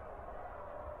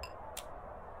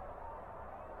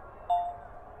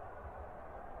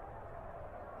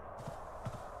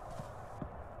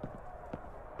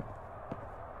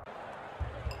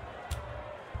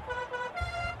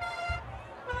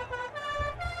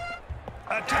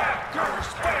 Attackers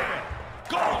fail!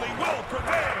 Goalie will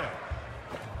prevail!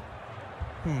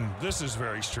 This is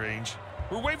very strange.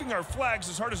 We're waving our flags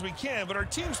as hard as we can, but our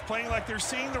team's playing like they're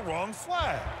seeing the wrong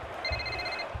flag.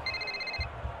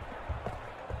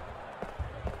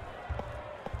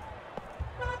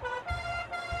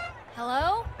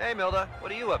 Hello? Hey, Milda.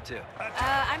 What are you up to?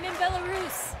 I'm in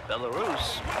Belarus.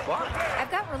 Belarus? Why?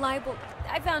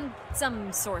 I found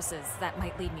some sources that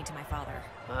might lead me to my father.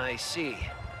 I see.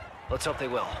 Let's hope they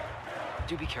will.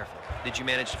 Do be careful. Did you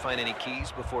manage to find any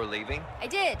keys before leaving? I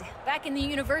did, back in the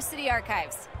university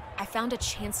archives. I found a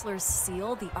chancellor's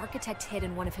seal the architect hid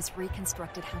in one of his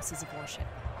reconstructed houses of worship.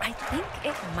 I think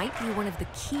it might be one of the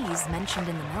keys mentioned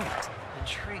in the note.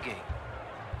 Intriguing.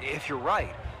 If you're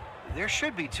right, there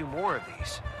should be 2 more of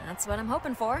these. That's what I'm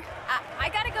hoping for. I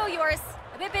gotta go, yours.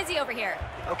 A bit busy over here.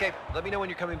 Okay, let me know when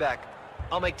you're coming back.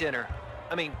 I'll make dinner.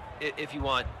 I mean, if you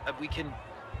want, we can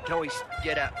always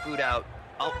get food out.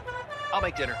 I'll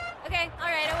make dinner. Okay, all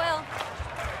right, I will.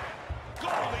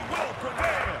 Goalie will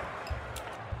prevail!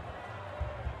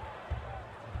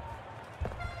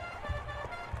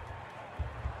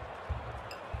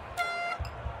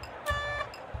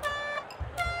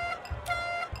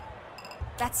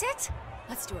 That's it?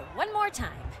 Let's do it one more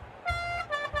time.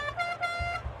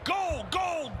 Goal,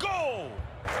 goal, goal!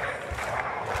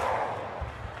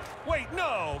 Wait,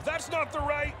 no, that's not the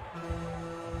right...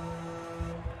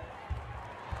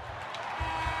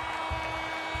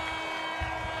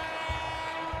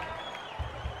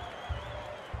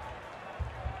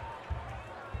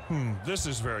 This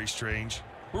is very strange.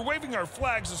 We're waving our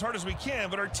flags as hard as we can,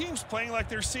 but our team's playing like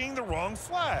they're seeing the wrong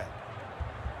flag.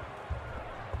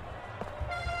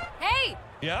 Hey!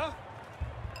 Yeah?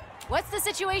 What's the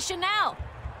situation now?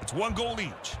 It's 1 goal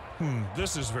each.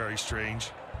 This is very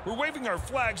strange. We're waving our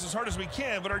flags as hard as we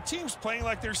can, but our team's playing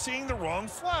like they're seeing the wrong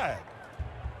flag.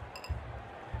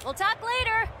 We'll talk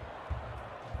later.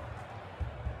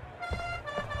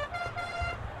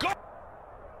 Go!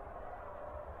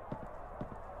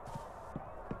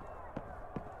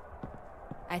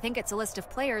 I think it's a list of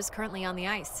players currently on the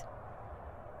ice.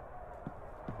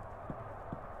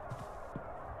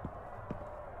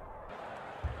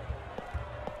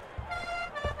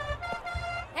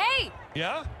 Hey!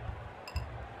 Yeah?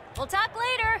 We'll talk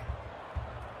later.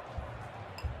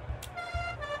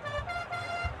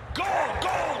 Goal,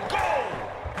 goal, goal!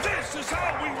 This is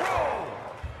how we roll!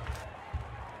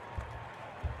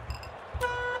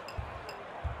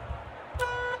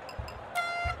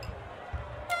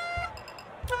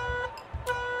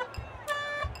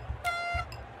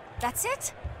 That's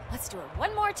it? Let's do it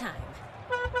one more time.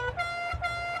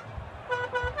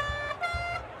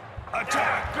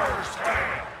 Attackers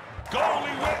fail!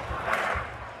 Goalie whip!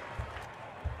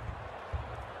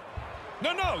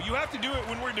 No, you have to do it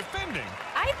when we're defending.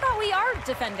 I thought we are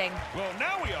defending. Well,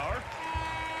 now we are.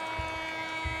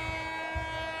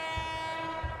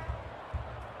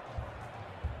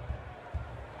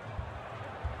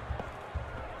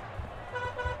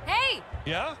 Hey!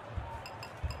 Yeah?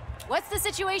 What's the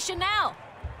situation now?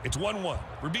 It's 1-1.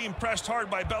 We're being pressed hard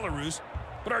by Belarus,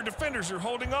 but our defenders are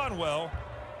holding on well.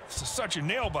 such a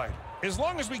nail-biter. As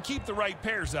long as we keep the right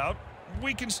pairs out,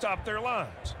 we can stop their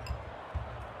lines.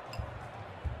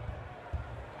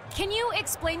 Can you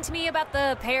explain to me about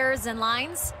the pairs and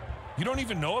lines? You don't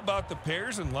even know about the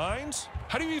pairs and lines?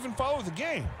 How do you even follow the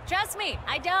game? Trust me,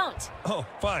 I don't. Oh,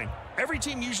 fine. Every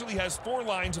team usually has 4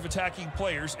 lines of attacking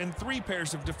players and 3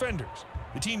 pairs of defenders.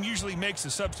 The team usually makes a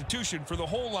substitution for the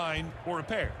whole line or a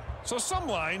pair. So some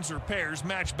lines or pairs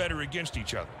match better against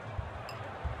each other.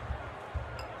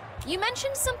 You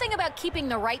mentioned something about keeping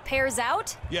the right pairs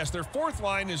out? Yes, their 4th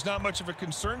line is not much of a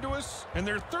concern to us, and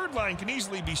their 3rd line can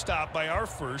easily be stopped by our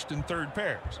 1st and 3rd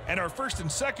pairs. And our 1st and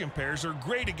 2nd pairs are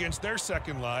great against their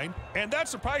 2nd line, and that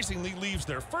surprisingly leaves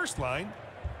their 1st line,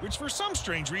 which for some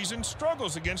strange reason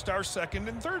struggles against our 2nd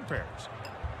and 3rd pairs.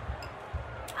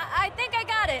 I think I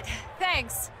got it.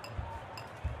 Thanks.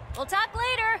 We'll talk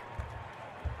later.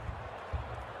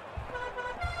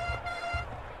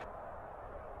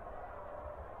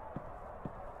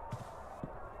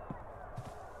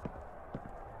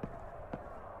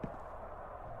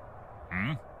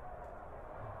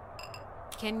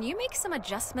 Can you make some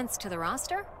adjustments to the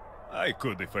roster? I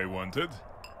could if I wanted.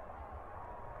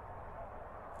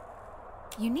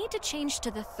 You need to change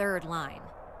to the 3rd line.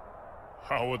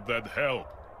 How would that help?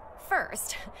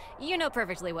 First, you know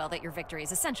perfectly well that your victory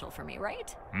is essential for me,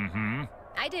 right? Mm-hmm.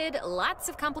 I did lots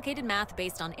of complicated math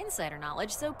based on insider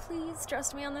knowledge, so please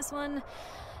trust me on this one.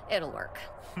 It'll work.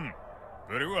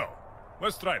 Very well.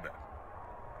 Let's try that.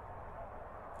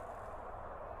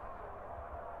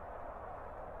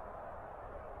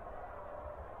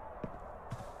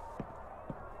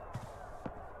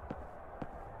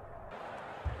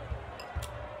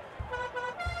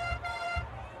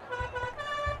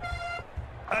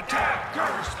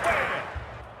 Attacker spam!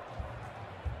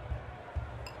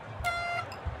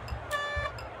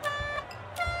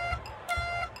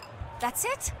 That's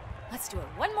it? Let's do it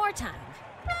one more time.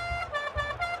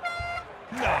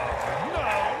 No!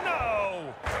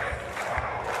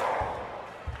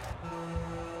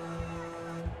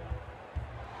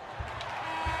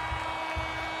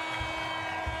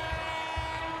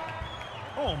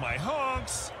 Oh, my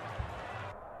honks!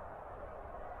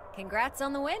 Congrats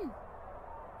on the win.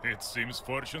 It seems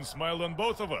fortune smiled on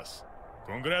both of us.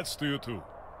 Congrats to you two.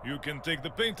 You can take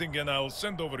the painting and I'll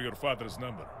send over your father's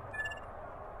number.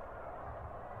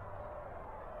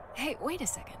 Hey, wait a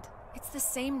second. It's the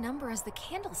same number as the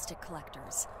candlestick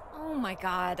collectors. Oh my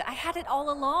god, I had it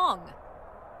all along.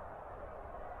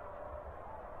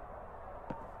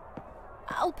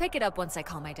 I'll pick it up once I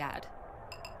call my dad.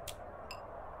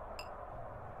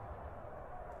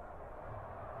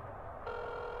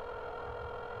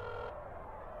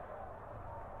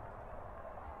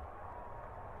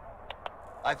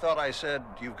 I thought I said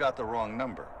you've got the wrong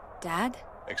number. Dad?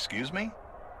 Excuse me?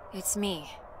 It's me,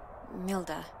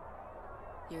 Milda.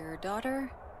 Your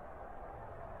daughter?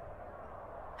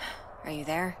 Are you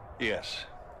there? Yes.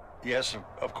 Yes,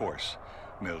 of course,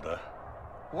 Milda.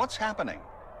 What's happening?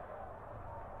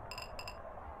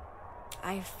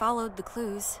 I followed the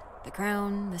clues. The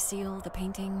crown, the seal, the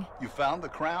painting. You found the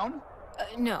crown?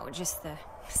 No, just the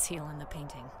seal and the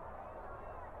painting.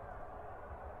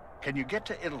 Can you get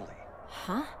to Italy?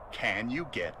 Huh? Can you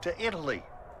get to Italy?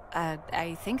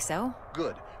 I think so.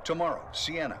 Good. Tomorrow,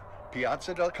 Siena,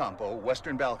 Piazza del Campo,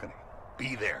 western balcony.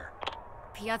 Be there.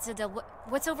 Piazza del...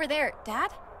 What's over there,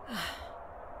 Dad?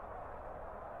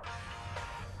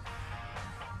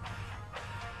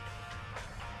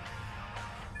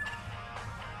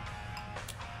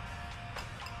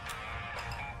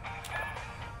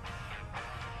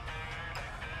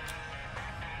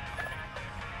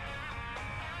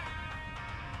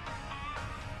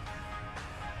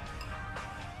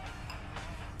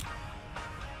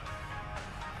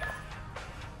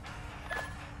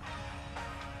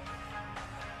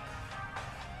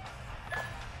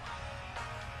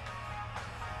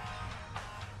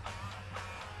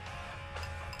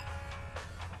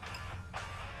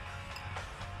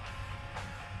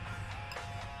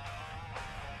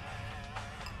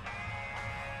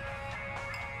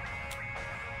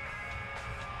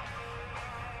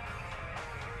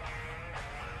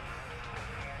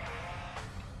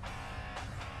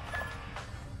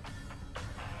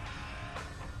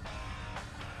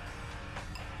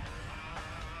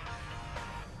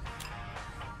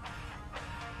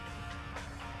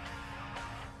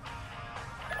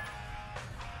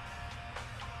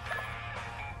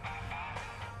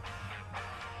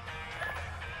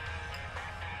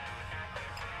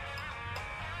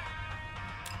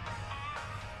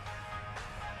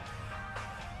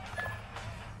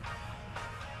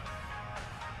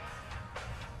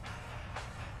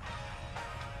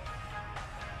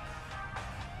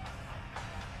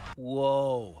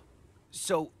 Whoa.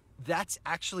 So, that's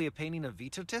actually a painting of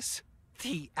Vitotis?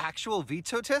 The actual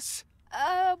Vitotis?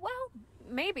 Well,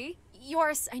 maybe.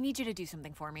 Yoris, I need you to do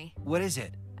something for me. What is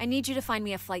it? I need you to find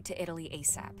me a flight to Italy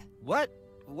ASAP. What?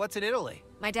 What's in Italy?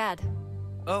 My dad.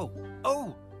 Oh.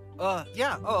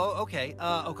 Yeah. Oh, okay.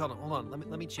 Hold on.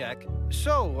 Let me check.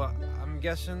 So, I'm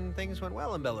guessing things went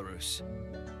well in Belarus.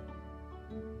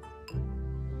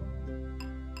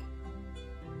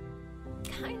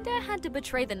 Kinda had to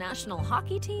betray the national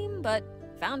hockey team, but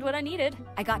found what I needed.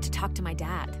 I got to talk to my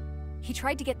dad. He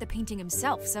tried to get the painting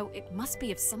himself, so it must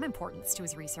be of some importance to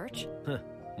his research.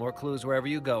 More clues wherever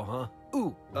you go, huh?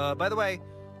 Ooh, by the way,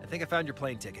 I think I found your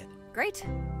plane ticket. Great.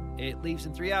 It leaves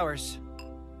in 3 hours.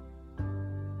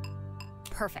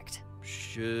 Perfect.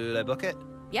 Should I book it?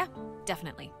 Yeah,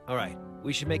 definitely. All right,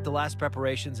 we should make the last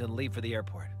preparations and leave for the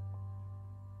airport.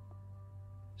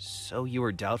 So you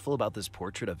were doubtful about this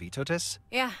portrait of Vitotis?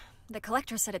 Yeah, the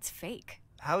collector said it's fake.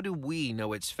 How do we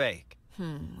know it's fake?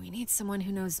 We need someone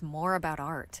who knows more about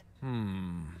art.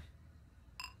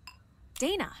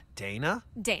 Dana. Dana?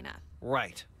 Dana.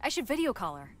 Right. I should video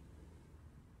call her.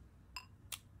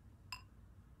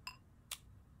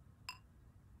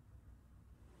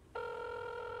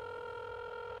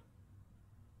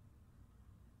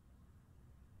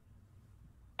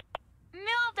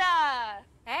 Milda!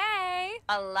 Hey!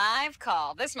 A live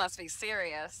call. This must be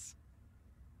serious.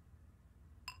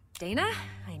 Dana,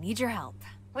 I need your help.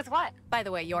 With what? By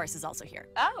the way, Yoris is also here.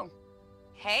 Oh.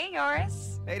 Hey,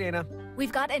 Yoris. Hey, Dana.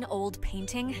 We've got an old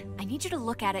painting. I need you to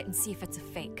look at it and see if it's a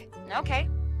fake. Okay.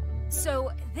 So,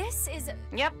 this is...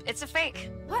 Yep, it's a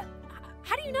fake. What?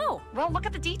 How do you know? Well, look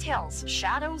at the details.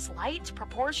 Shadows, light,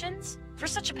 proportions. For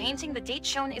such a painting, the date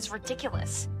shown is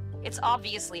ridiculous. It's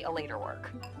obviously a later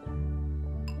work.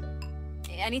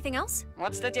 Anything else?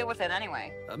 What's the deal with it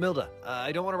anyway? Milda,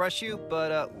 I don't want to rush you,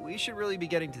 but we should really be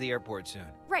getting to the airport soon.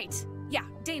 Right. Yeah,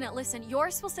 Dana, listen,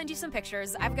 Yoris will send you some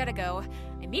pictures. I've got to go.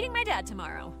 I'm meeting my dad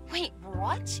tomorrow. Wait,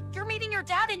 what? You're meeting your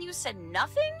dad and you said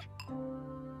nothing?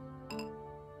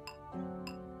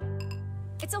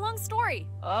 It's a long story.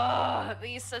 Ugh,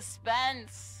 the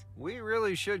suspense. We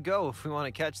really should go if we want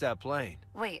to catch that plane.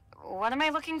 Wait, what am I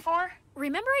looking for?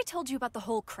 Remember I told you about the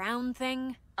whole crown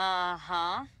thing?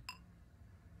 Uh-huh.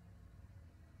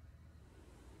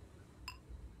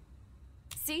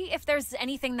 See if there's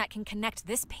anything that can connect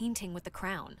this painting with the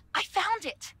crown. I found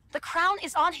it! The crown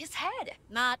is on his head.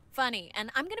 Not funny,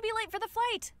 and I'm gonna be late for the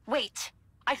flight. Wait,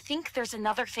 I think there's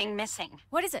another thing missing.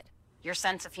 What is it? Your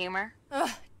sense of humor. Ugh,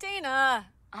 Dana.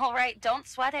 All right, don't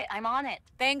sweat it. I'm on it.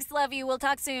 Thanks, love you. We'll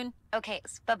talk soon. Okay,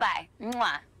 bye-bye.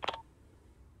 Mwah.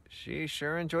 She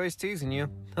sure enjoys teasing you,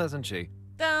 doesn't she?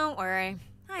 Don't worry.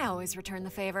 I always return the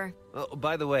favor. Oh,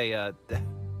 by the way,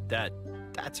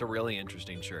 that's a really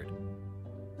interesting shirt.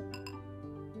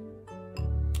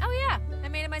 Oh yeah, I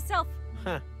made it myself.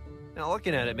 Huh. Now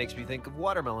looking at it makes me think of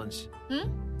watermelons.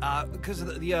 Because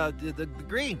of the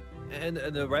green and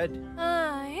the red.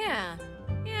 Yeah.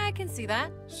 Yeah, I can see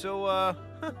that. So,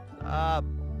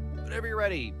 whenever you're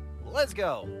ready, let's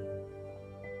go.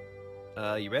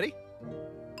 You ready?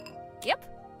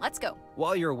 Yep, let's go.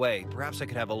 While you're away, perhaps I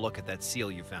could have a look at that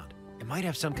seal you found. It might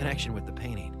have some connection with the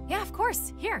painting. Yeah, of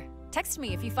course. Here, text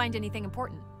me if you find anything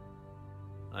important.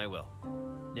 I will.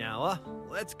 Now,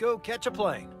 let's go catch a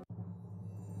plane.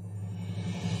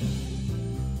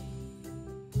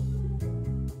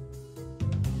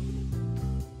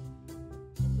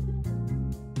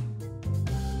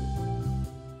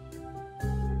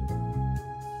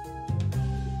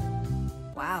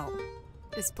 Wow,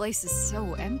 this place is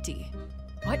so empty.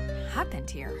 What happened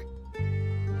here?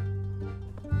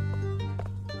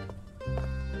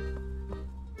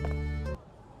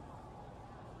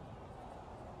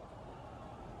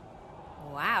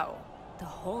 Wow, the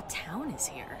whole town is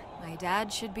here. My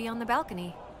dad should be on the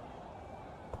balcony.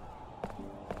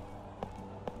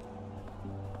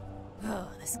 Oh,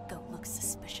 this goat looks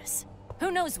suspicious.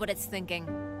 Who knows what it's thinking?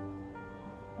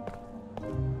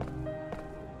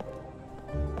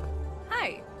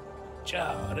 Hi.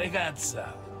 Ciao,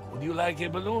 ragazza. Would you like a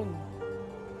balloon?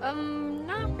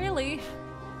 Not really.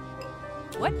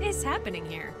 What is happening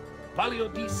here?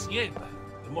 Palio di Siena,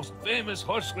 the most famous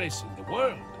horse race in the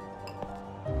world.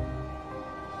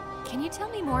 Can you tell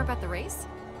me more about the race?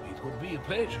 It would be a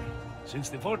pleasure. Since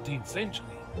the 14th century,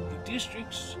 the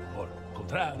districts, or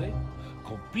contrade,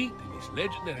 compete in this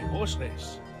legendary horse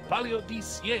race. Palio di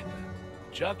Siena.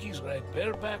 Jockeys ride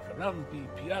bareback around the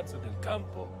Piazza del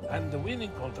Campo, and the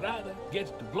winning contrada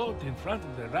gets to gloat in front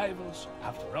of their rivals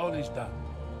after all is done.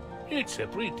 It's a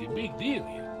pretty big deal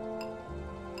here.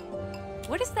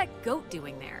 What is that goat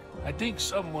doing there? I think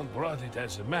someone brought it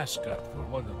as a mascot for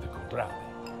one of the contrali.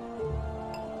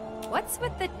 What's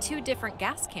with the 2 different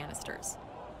gas canisters?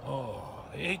 Oh,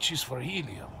 H is for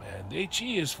helium, and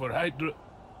HE is for hydro...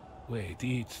 Wait,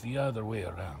 it's the other way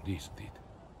around, isn't it?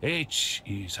 H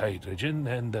is hydrogen,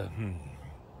 and,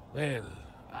 well,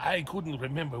 I couldn't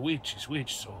remember which is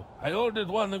which, so I ordered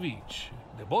one of each.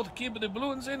 They both keep the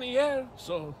balloons in the air,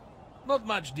 so not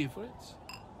much difference.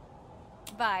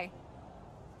 Bye.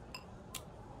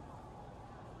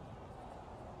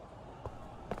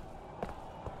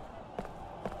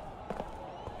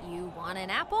 You want an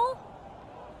apple?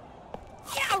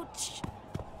 Ouch!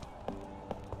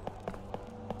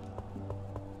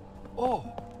 Oh,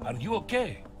 are you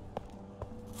okay?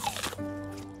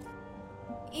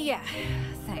 Yeah,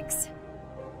 thanks.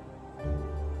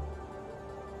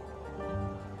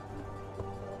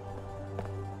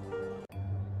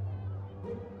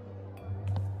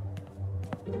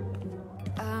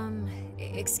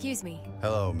 Excuse me.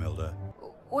 Hello, Milda.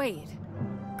 Wait,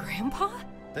 Grandpa?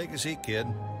 Take a seat, kid.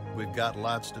 We've got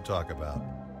lots to talk about.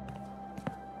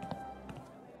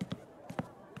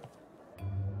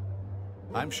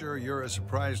 I'm sure you're as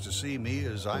surprised to see me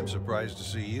as I'm surprised to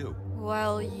see you.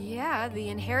 Well, yeah, the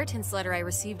inheritance letter I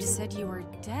received said you were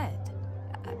dead.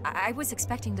 I was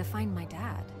expecting to find my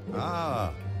dad.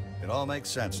 Ah, it all makes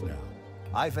sense now.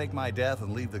 I fake my death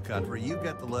and leave the country, you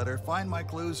get the letter, find my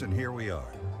clues, and here we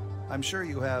are. I'm sure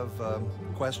you have,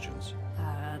 questions.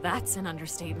 That's an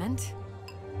understatement.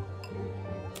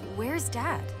 Where's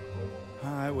Dad?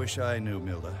 I wish I knew,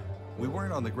 Milda. We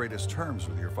weren't on the greatest terms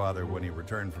with your father when he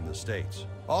returned from the States.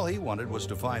 All he wanted was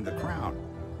to find the crown.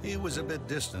 He was a bit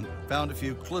distant, found a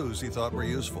few clues he thought were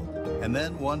useful. And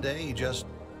then one day he just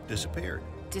disappeared.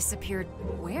 Disappeared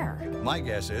where? My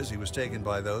guess is he was taken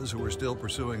by those who were still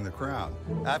pursuing the crown.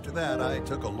 After that, I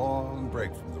took a long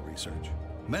break from the research.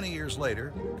 Many years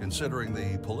later, considering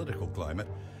the political climate,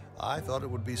 I thought it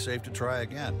would be safe to try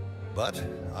again. But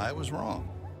I was wrong.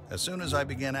 As soon as I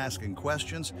began asking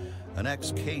questions, an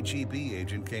ex-KGB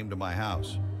agent came to my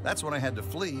house. That's when I had to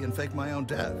flee and fake my own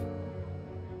death.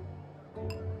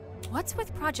 What's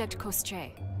with Project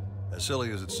Kostche? As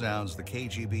silly as it sounds, the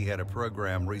KGB had a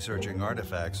program researching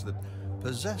artifacts that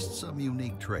possessed some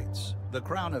unique traits. The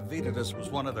crown of Villainous was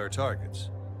one of their targets.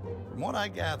 From what I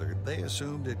gathered, they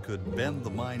assumed it could bend the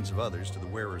minds of others to the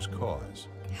wearer's cause.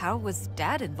 How was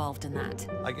Dad involved in that?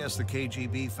 I guess the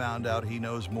KGB found out he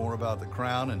knows more about the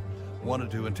crown and wanted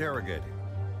to interrogate him.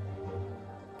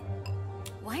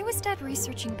 Why was Dad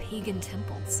researching pagan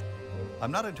temples?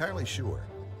 I'm not entirely sure.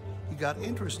 He got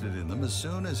interested in them as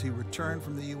soon as he returned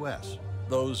from the U.S.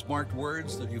 Those marked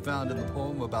words that you found in the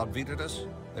poem about Villainous,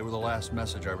 they were the last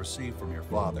message I received from your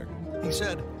father. He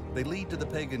said they lead to the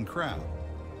pagan crown.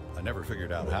 I never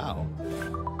figured out how.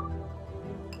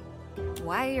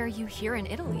 Why are you here in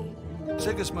Italy?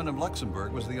 Sigismund of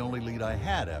Luxembourg was the only lead I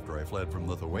had after I fled from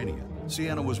Lithuania.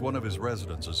 Siena was one of his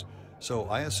residences, so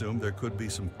I assumed there could be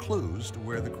some clues to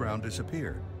where the crown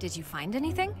disappeared. Did you find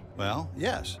anything? Well,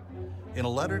 yes. In a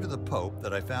letter to the Pope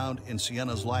that I found in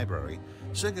Siena's library,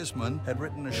 Sigismund had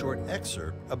written a short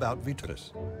excerpt about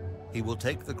Villainous. He will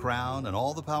take the crown and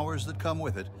all the powers that come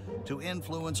with it to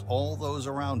influence all those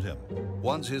around him.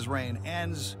 Once his reign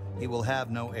ends, he will have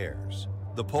no heirs.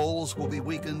 The Poles will be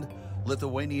weakened,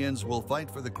 Lithuanians will fight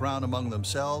for the crown among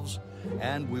themselves,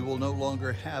 and we will no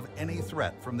longer have any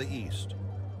threat from the east.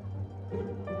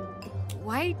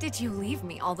 Why did you leave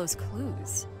me all those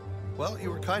clues? Well, you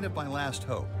were kind of my last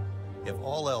hope. If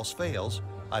all else fails,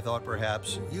 I thought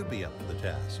perhaps you'd be up to the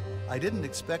task. I didn't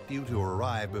expect you to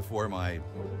arrive before my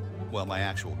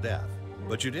actual death.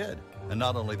 But you did. And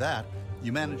not only that,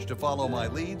 you managed to follow my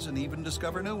leads and even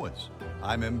discover new ones.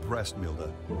 I'm impressed,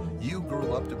 Milda. You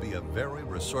grew up to be a very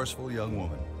resourceful young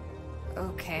woman.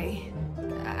 Okay.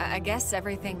 I guess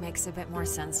everything makes a bit more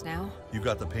sense now. You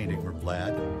got the painting from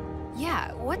Vlad?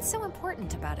 Yeah, what's so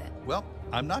important about it? Well,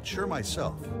 I'm not sure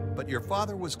myself, but your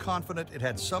father was confident it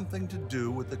had something to do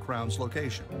with the crown's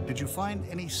location. Did you find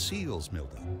any seals,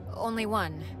 Milda? Only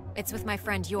one. It's with my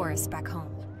friend Yoris back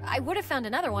home. I would have found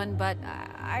another one, but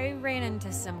I ran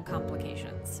into some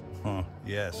complications. Huh,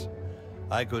 yes.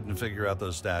 I couldn't figure out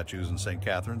those statues in St.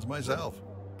 Catherine's myself.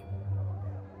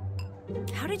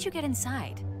 How did you get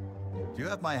inside? Do you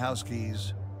have my house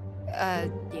keys?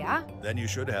 Yeah? Then you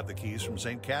should have the keys from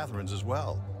St. Catherine's as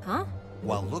well. Huh?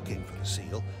 While looking for the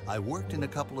seal, I worked in a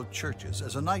couple of churches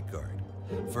as a night guard.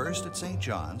 First at St.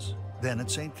 John's, then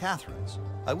at St. Catherine's.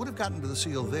 I would have gotten to the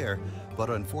seal there, but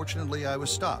unfortunately I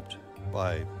was stopped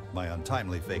by my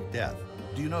untimely fake death.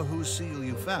 Do you know whose seal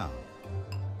you found?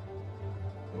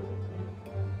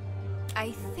 I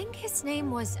think his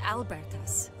name was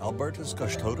Albertus. Albertus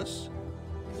Custodes?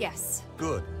 Yes.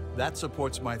 Good. That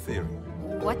supports my theory.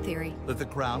 What theory? That the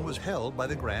crown was held by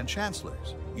the Grand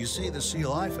Chancellors. You see, the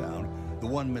seal I found, the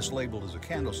one mislabeled as a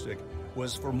candlestick,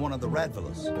 was from one of the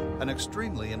Radvillas, an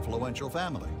extremely influential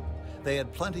family. They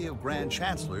had plenty of Grand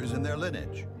Chancellors in their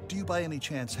lineage. Do you by any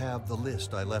chance have the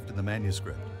list I left in the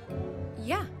manuscript?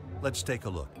 Yeah. Let's take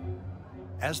a look.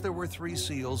 As there were 3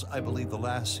 seals, I believe the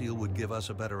last seal would give us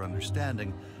a better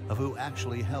understanding of who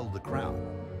actually held the crown.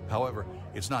 However,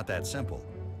 it's not that simple.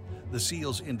 The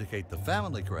seals indicate the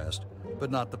family crest, but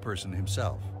not the person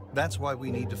himself. That's why we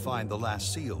need to find the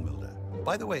last seal, Milda.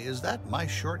 By the way, is that my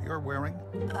shirt you're wearing?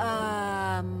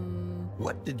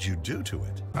 What did you do to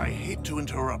it? I hate to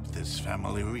interrupt this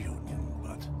family reunion,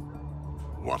 but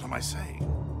what am I saying?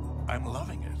 I'm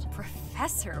loving it.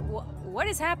 Professor, what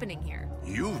is happening here?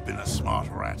 You've been a smart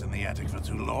rat in the attic for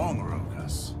too long,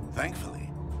 Rokas. Thankfully,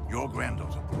 your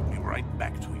granddaughter brought me right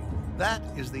back to you. That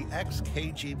is the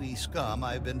ex-KGB scum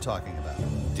I've been talking about.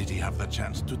 Did he have the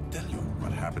chance to tell you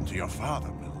what happened to your father,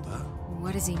 Milda?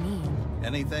 What does he mean?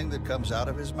 Anything that comes out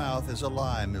of his mouth is a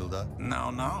lie, Milda.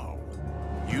 No.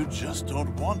 You just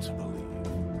don't want to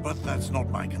believe. But that's not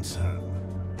my concern.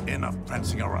 Enough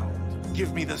prancing around.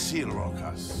 Give me the seal,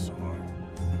 Rokas, or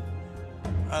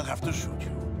I'll have to shoot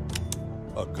you.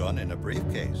 A gun in a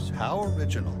briefcase. How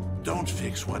original. Don't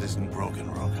fix what isn't broken,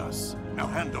 Rokas. Now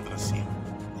hand over the seal.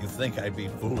 You think I'd be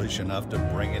foolish enough to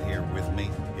bring it here with me?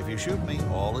 If you shoot me,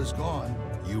 all is gone.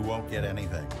 You won't get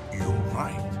anything. You're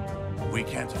right. We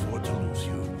can't afford to lose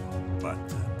you. But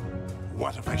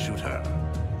what if I shoot her?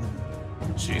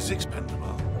 She's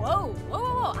expendable. Whoa,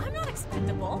 I'm not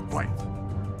expendable. Right.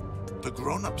 The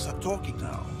grown-ups are talking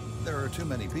now. There are too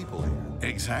many people here.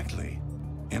 Exactly.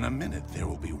 In a minute, there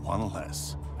will be one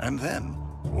less. And then,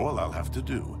 all I'll have to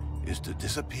do is to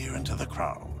disappear into the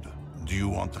crowd. Do you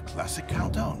want the classic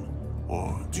countdown?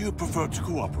 Or do you prefer to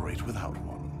cooperate without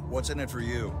one? What's in it for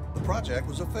you? The project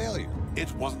was a failure.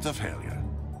 It wasn't a failure.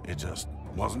 It just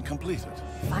wasn't completed.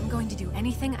 If I'm going to do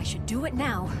anything, I should do it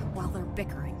now, while they're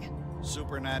bickering.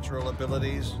 Supernatural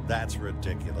abilities? That's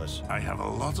ridiculous. I have a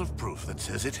lot of proof that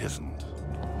says it isn't.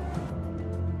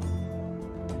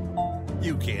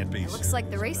 You can't be. It looks like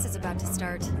the race is about to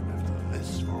start. After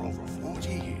this for over 40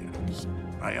 years,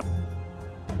 I am...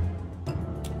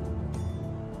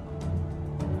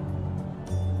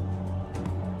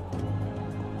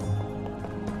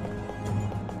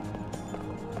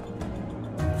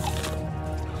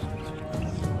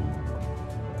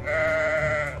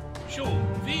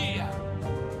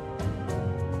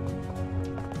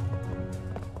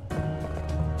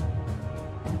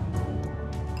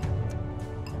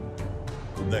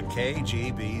 The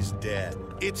KGB's dead.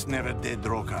 It's never dead,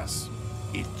 Rokas.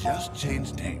 It just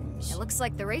changed names. It looks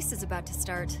like the race is about to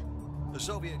start. The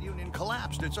Soviet Union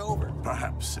collapsed. It's over.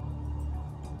 Perhaps.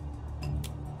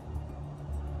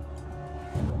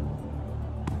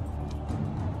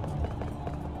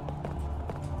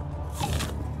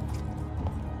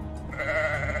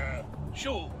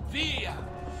 Via!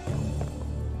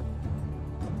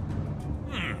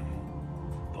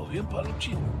 Lo bien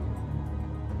palucino.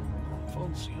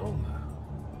 Funziona.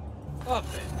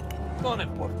 Vabbè, non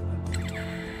importa.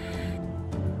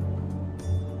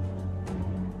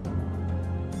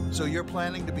 So you're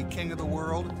planning to be king of the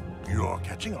world? You're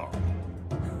catching on.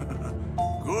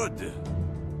 Good.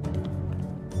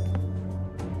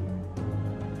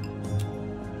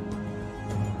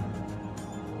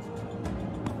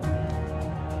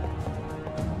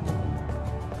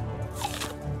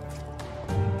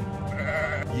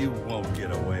 You won't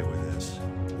get away with this.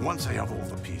 Once I have all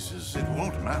the pieces, it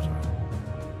won't matter.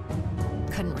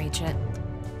 Couldn't reach it.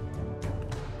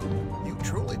 You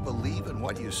truly believe in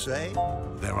what you say?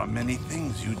 There are many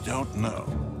things you don't know.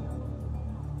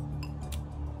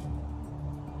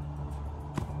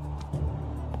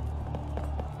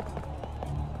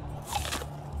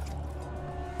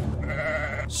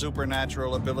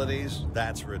 Supernatural abilities?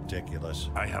 That's ridiculous.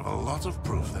 I have a lot of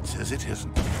proof that says it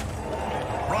isn't.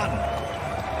 Run!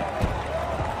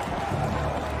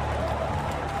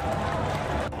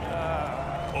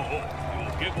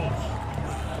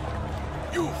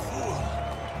 You fool!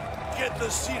 Get the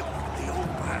seal from the old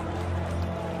man.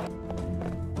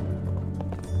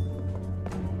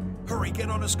 Hurry, get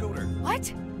on a scooter.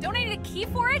 What? Don't I need a key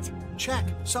for it? Check.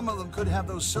 Some of them could have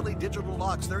those silly digital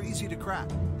locks. They're easy to crack.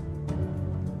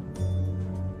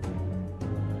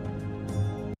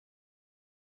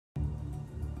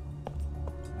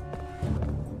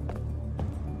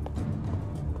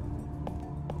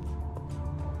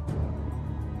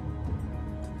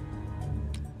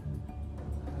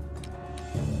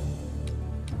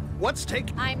 What's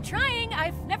taking... I'm trying.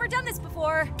 I've never done this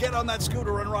before. Get on that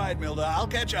scooter and ride, Milda. I'll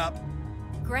catch up.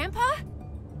 Grandpa?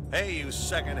 Hey, you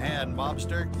second-hand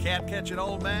mobster. Can't catch an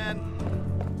old man?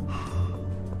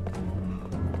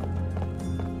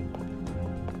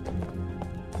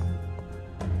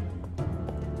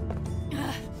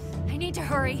 I need to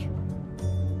hurry.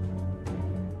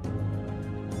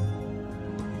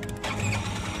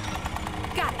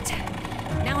 Got it.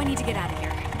 Now I need to get out of here.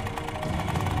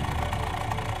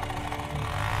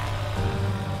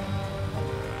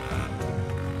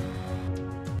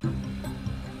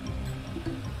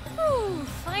 Whew,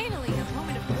 finally a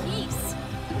moment of peace.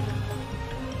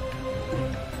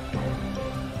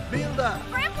 Milda!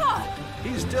 Grandpa!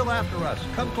 He's still after us.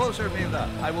 Come closer, Milda.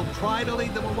 I will try to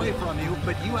lead them away from you,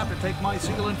 but you have to take my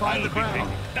seal and find the crown.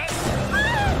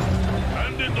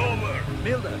 Hand it over!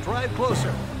 Milda, drive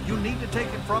closer. You need to take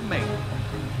it from me.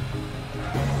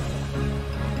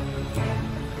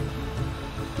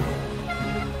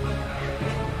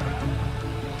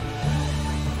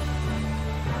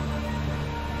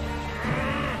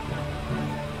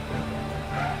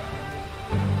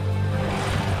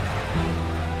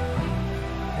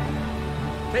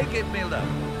 Take it, Milda.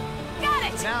 Got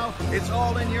it! Now, it's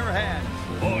all in your hands.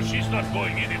 Oh, she's not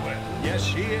going anywhere. Yes,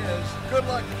 she is. Good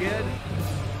luck, kid.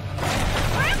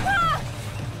 Grandpa!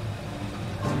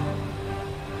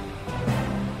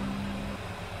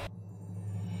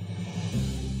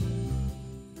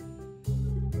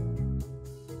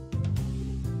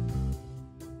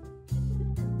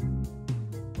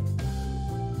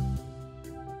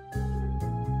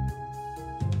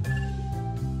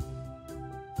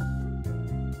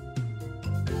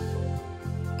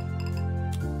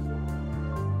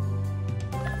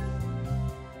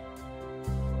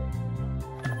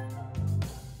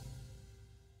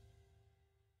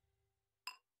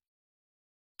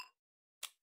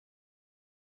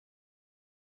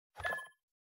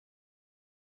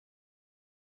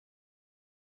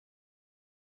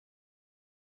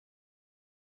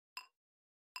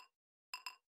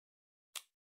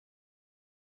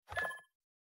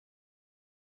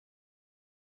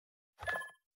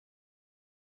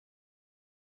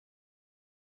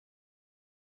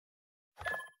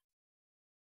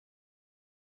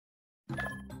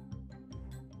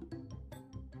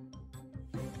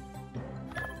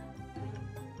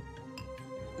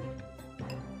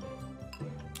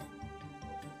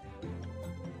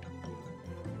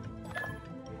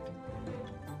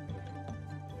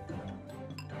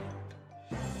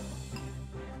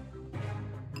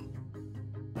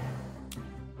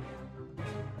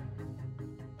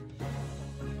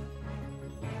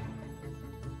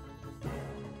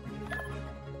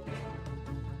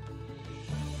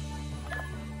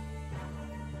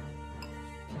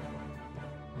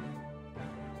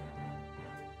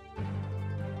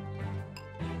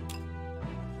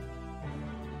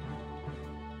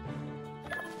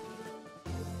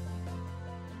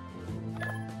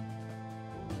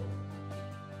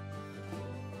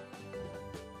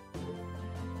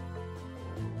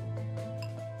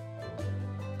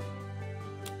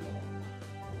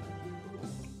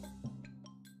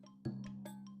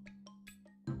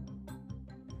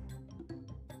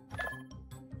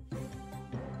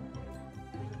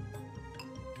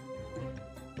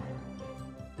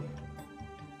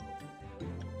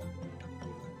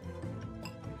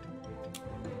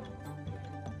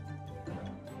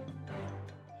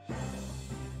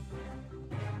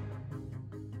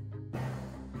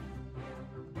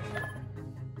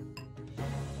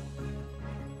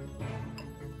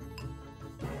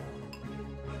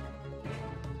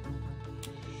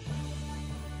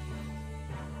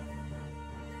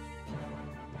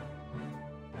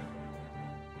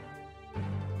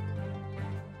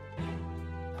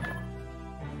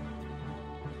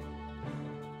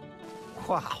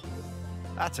 Wow,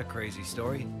 that's a crazy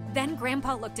story. Then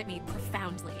Grandpa looked at me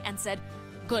profoundly and said,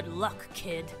 "Good luck,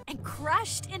 kid," and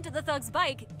crashed into the thug's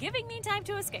bike, giving me time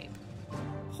to escape.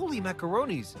 Holy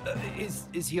macaronis,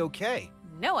 is he okay?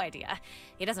 No idea.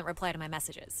 He doesn't reply to my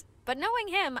messages. But knowing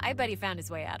him, I bet he found his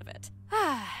way out of it.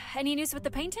 Any news with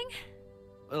the painting?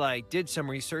 Well, I did some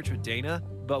research with Dana,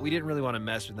 but we didn't really want to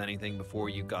mess with anything before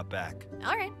you got back.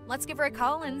 All right, let's give her a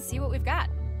call and see what we've got.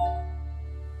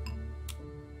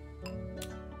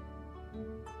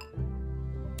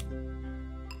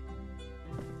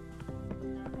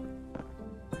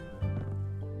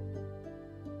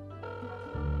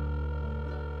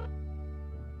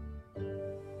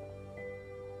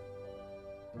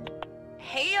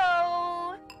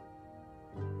 Heyo!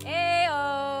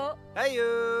 Heyo!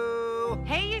 Heyo!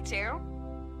 Hey, you two.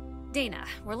 Dana,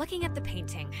 we're looking at the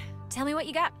painting. Tell me what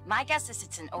you got. My guess is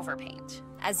it's an overpaint.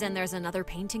 As in there's another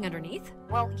painting underneath?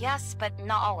 Well, yes, but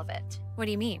not all of it. What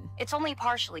do you mean? It's only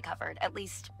partially covered. At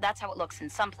least, that's how it looks in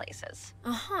some places.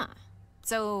 Uh-huh.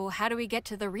 So how do we get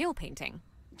to the real painting?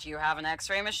 Do you have an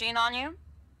X-ray machine on you?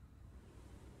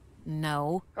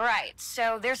 No. Right,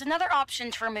 so there's another option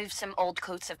to remove some old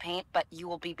coats of paint, but you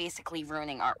will be basically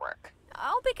ruining artwork.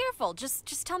 I'll be careful.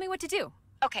 Just tell me what to do.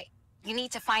 Okay, you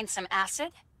need to find some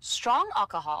acid, strong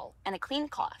alcohol, and a clean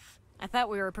cloth. I thought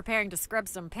we were preparing to scrub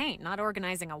some paint, not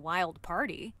organizing a wild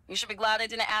party. You should be glad I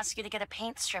didn't ask you to get a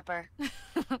paint stripper.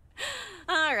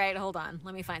 All right, hold on.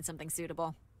 Let me find something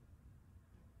suitable.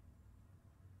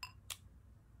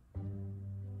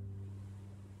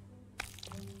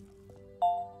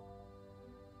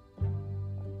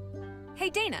 Hey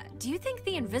Dana, do you think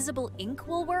the invisible ink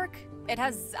will work? It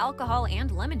has alcohol and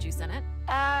lemon juice in it.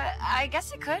 I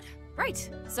guess it could. Right.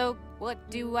 So what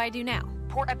do I do now?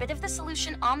 Pour a bit of the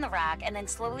solution on the rag and then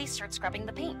slowly start scrubbing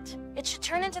the paint. It should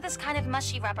turn into this kind of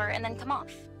mushy rubber and then come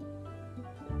off.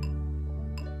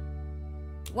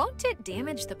 Won't it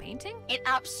damage the painting? It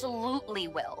absolutely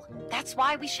will. That's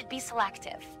why we should be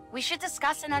selective. We should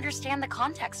discuss and understand the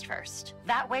context first.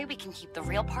 That way we can keep the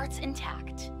real parts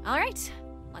intact. All right.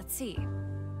 Let's see.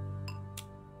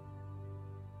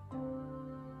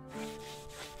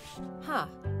 Huh.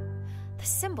 The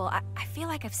symbol, I feel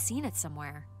like I've seen it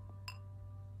somewhere.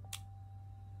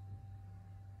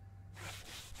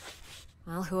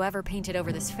 Well, whoever painted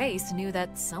over this face knew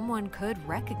that someone could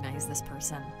recognize this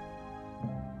person.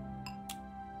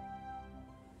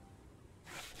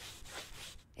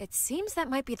 It seems that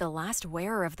might be the last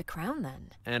wearer of the crown, then.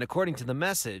 And according to the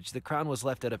message, the crown was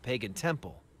left at a pagan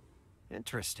temple.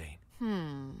 Interesting.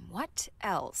 What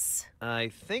else? I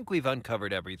think we've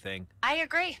uncovered everything. I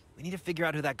agree. We need to figure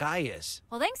out who that guy is.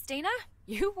 Well, thanks, Dana.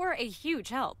 You were a huge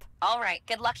help. All right,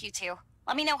 good luck, you two.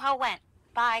 Let me know how it went.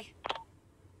 Bye.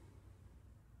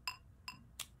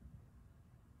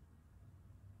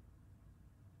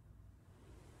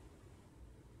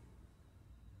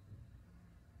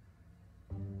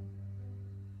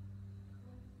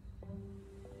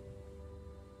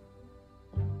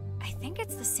 I think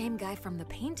it's the same guy from the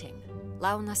painting,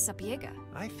 Launa Sapiega.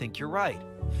 I think you're right.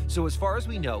 So as far as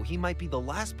we know, he might be the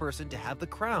last person to have the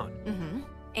crown.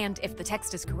 And if the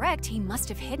text is correct, he must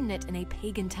have hidden it in a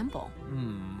pagan temple.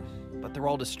 But they're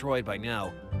all destroyed by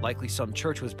now. Likely some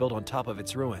church was built on top of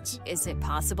its ruins. Is it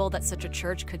possible that such a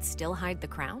church could still hide the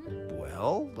crown?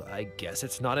 Well, I guess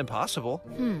it's not impossible.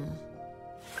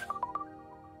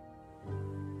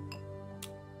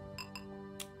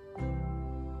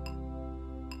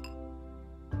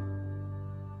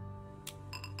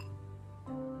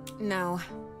 No.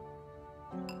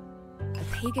 A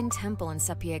pagan temple in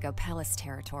Sapiega Palace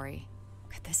territory.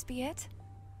 Could this be it?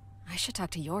 I should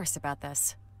talk to Yoris about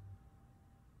this.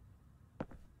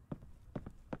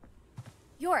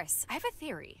 Yoris, I have a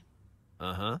theory.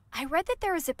 Uh-huh. I read that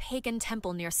there is a pagan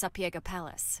temple near Sapiega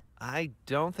Palace. I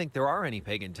don't think there are any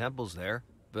pagan temples there,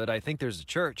 but I think there's a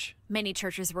church. Many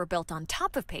churches were built on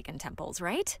top of pagan temples,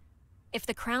 right? If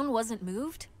the crown wasn't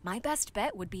moved, my best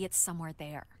bet would be it's somewhere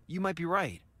there. You might be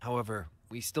right. However,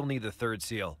 we still need the third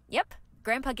seal. Yep.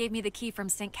 Grandpa gave me the key from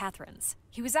St. Catherine's.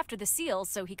 He was after the seal,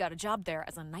 so he got a job there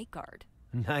as a night guard.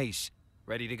 Nice.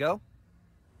 Ready to go?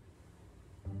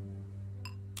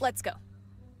 Let's go.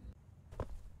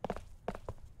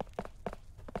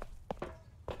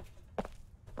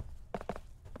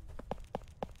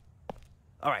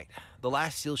 All right, the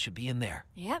last seal should be in there.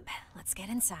 Yep, let's get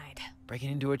inside.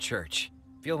 Breaking into a church.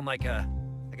 Feeling like a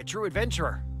true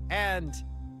adventurer. And,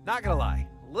 not gonna lie,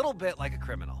 a little bit like a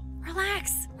criminal.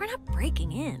 Relax. We're not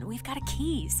breaking in. We've got a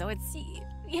key, so it's,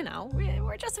 you know,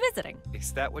 we're just visiting.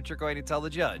 Is that what you're going to tell the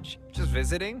judge? Just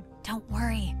visiting? Don't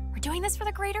worry. We're doing this for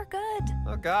the greater good.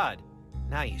 Oh, God.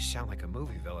 Now you sound like a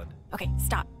movie villain. Okay,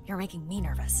 stop. You're making me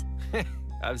nervous.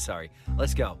 I'm sorry.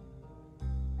 Let's go.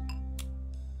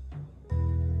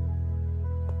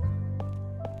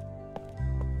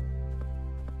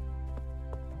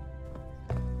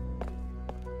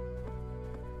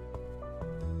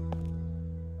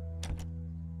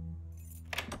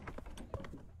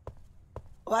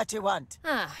 What do you want?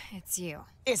 Ah, it's you.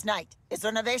 It's night. Is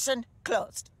renovation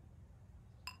closed?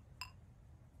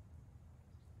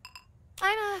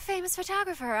 I'm a famous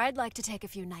photographer. I'd like to take a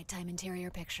few nighttime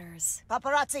interior pictures.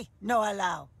 Paparazzi, no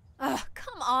allow. Ugh,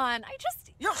 come on.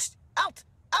 Yosh, out,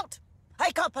 out.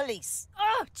 I call police.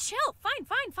 Oh, chill. Fine,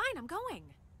 I'm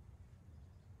going.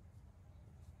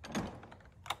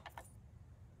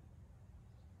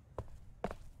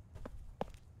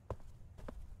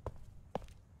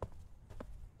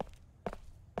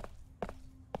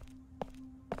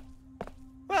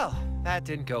 Well, That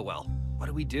didn't go well. What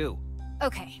do we do?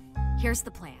 Okay, here's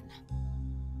the plan.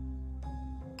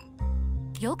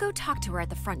 You'll go talk to her at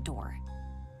the front door.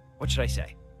 What should I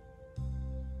say?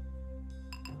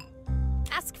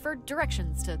 Ask for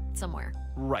directions to somewhere.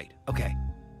 Right, okay.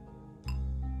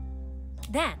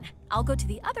 Then, I'll go to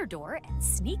the other door and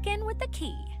sneak in with the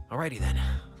key. Alrighty then,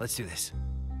 let's do this.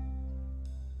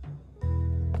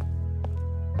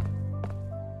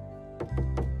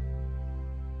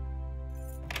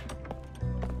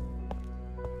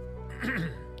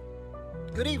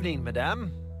 Good evening,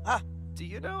 madame. Do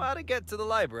you know how to get to the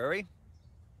library?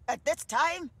 At this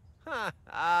time?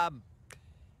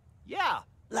 Yeah.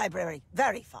 Library,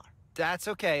 very far. That's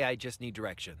okay, I just need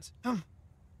directions.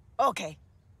 Okay.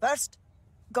 First,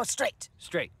 go straight.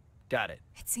 Straight. Got it.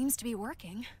 It seems to be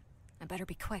working. I better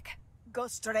be quick. Go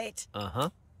straight. Uh-huh.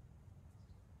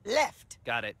 Left.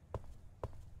 Got it.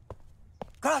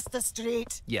 Cross the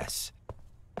street. Yes.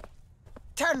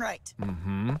 Turn right.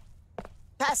 Mm-hmm.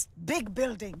 Past big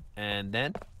building. And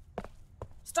then?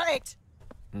 Straight.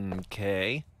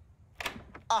 Okay.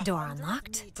 Door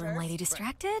unlocked, room lady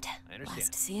distracted. I understand.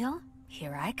 Last seal,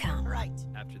 here I come. Right.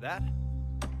 After that?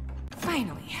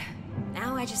 Finally.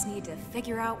 Now I just need to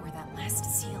figure out where that last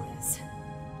seal is.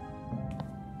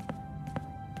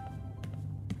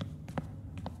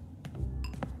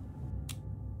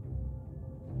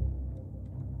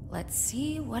 Let's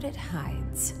see what it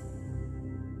hides.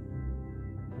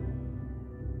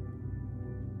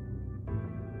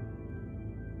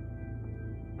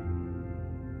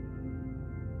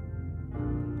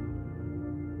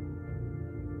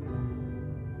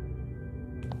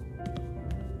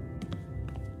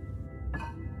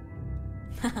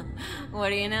 What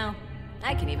do you know?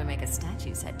 I can even make a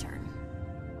statue's head turn.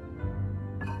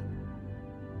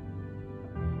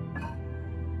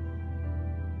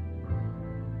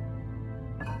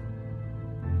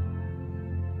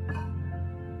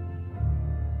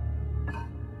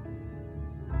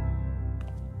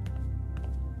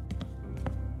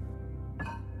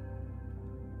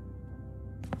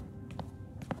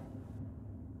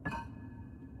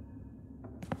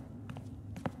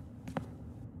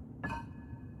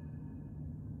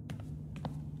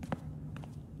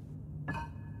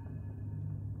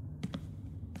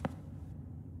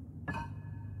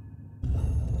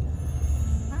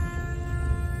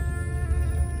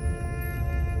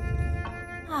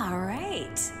 All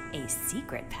right, a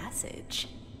secret passage.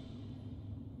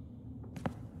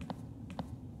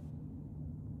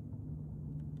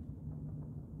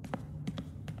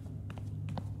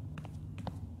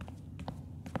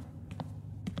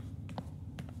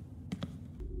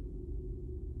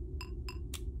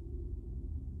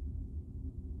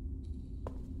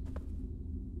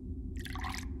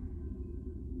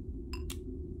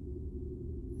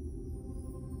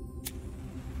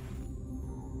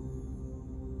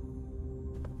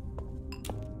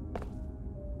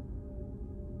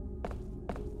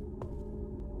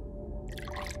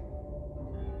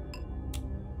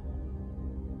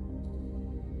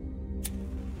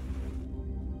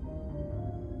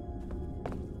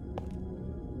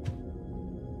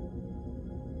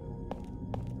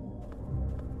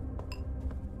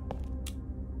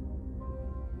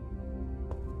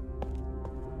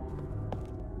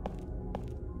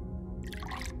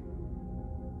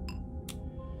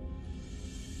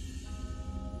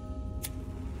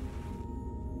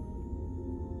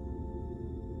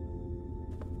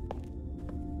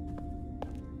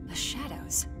 The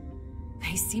shadows.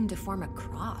 They seem to form a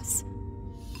cross.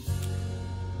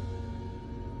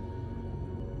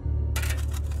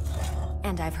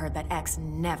 And I've heard that X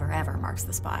never ever marks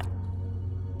the spot.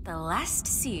 The last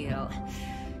seal.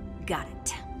 Got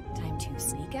it. Time to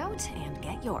sneak out and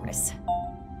get yours.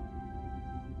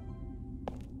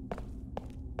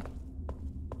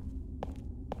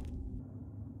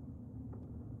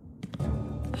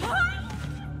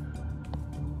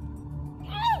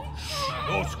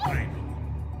 No screaming.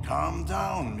 Calm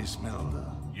down, Miss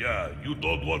Milda. Yeah, you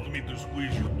don't want me to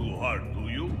squeeze you too hard, do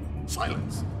you?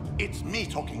 Silence. It's me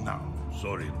talking now.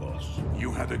 Sorry, boss.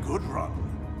 You had a good run.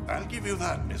 I'll give you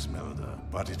that, Miss Milda.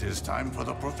 But it is time for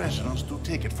the professionals to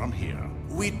take it from here.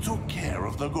 We took care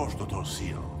of the Gostoto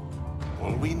seal.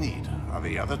 All we need are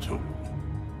the other two.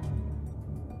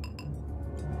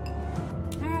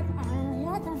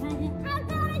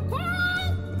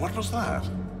 What was that?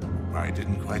 I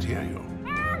didn't quite hear you.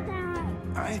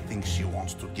 I think she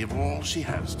wants to give all she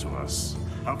has to us.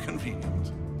 How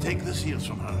convenient. Take the seals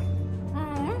from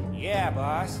her. Yeah,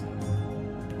 boss.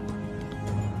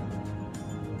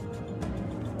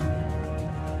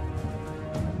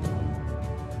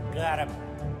 Got him.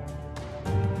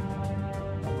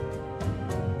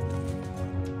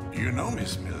 know,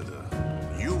 Miss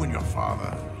Milda, you and your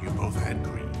father, you both had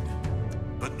greed,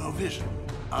 but no vision.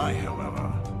 I,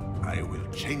 however, I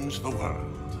will change the world.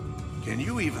 Can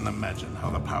you even imagine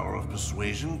how the power of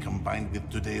persuasion combined with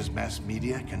today's mass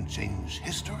media can change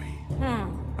history?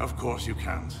 Of course you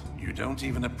can't. You don't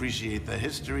even appreciate the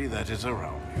history that is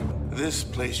around you. This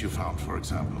place you found, for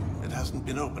example, it hasn't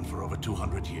been open for over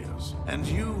 200 years. And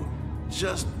you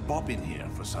just bop in here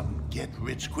for some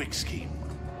get-rich-quick scheme.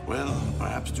 Well,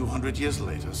 perhaps 200 years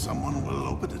later, someone will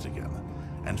open it again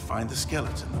and find the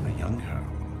skeleton of a young girl.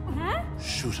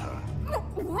 Shoot her.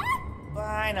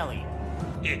 Finally.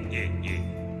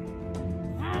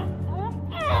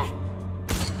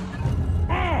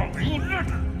 Oh, you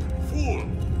little fool!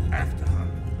 After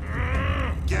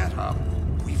her. Get up.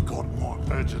 We've got more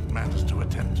urgent matters to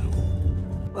attend to.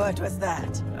 What was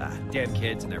that? Damn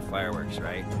kids and their fireworks,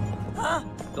 right? Huh?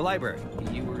 The library.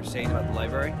 You were saying about the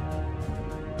library?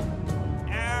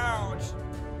 Ouch!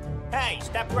 Hey,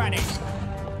 stop running!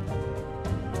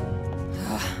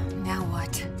 Now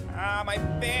what? Ah, my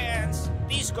pants!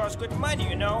 These cost good money,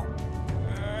 you know.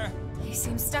 He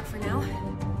seems stuck for now.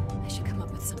 I should come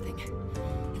up with something.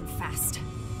 And fast.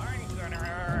 I'm gonna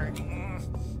hurt.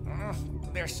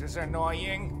 This is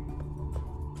annoying.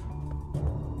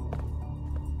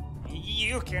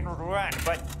 You can run,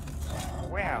 but...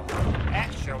 Well,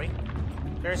 actually,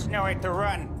 there's nowhere to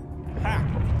run. Ha!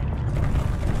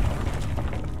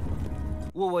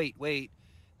 Well, wait.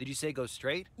 Did you say go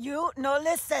straight? You no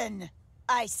listen.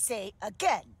 I say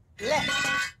again.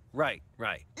 Left. Right.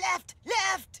 Left.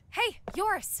 Hey,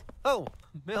 yours. Oh,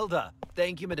 Milda.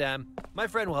 Thank you, madame. My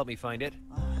friend will help me find it.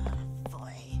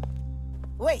 Boy.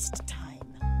 Waste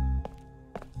time.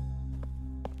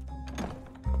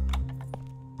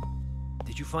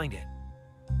 Did you find it?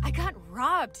 I got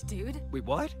robbed, dude. Wait,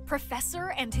 what?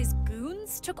 Professor and his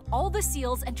goons took all the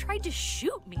seals and tried to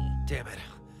shoot me. Damn it.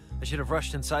 I should have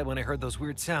rushed inside when I heard those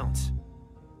weird sounds.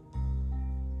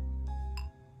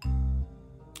 I'm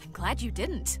glad you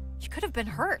didn't. You could have been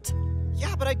hurt.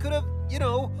 Yeah, but I could have,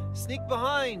 sneaked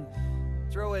behind.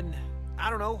 Throw in, I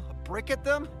don't know, a brick at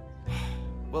them?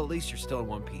 Well, at least you're still in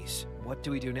one piece. What do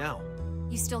we do now?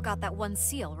 You still got that one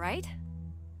seal, right?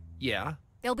 Yeah.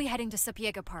 They'll be heading to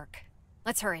Syberia Park.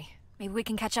 Let's hurry. Maybe we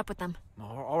can catch up with them.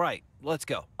 All right, let's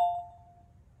go.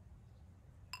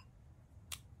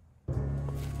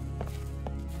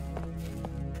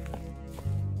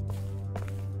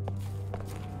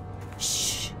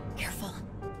 Shh! Careful.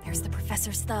 There's the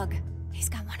professor's thug. He's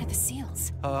got one of the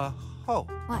seals. Oh.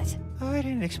 What? I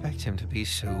didn't expect him to be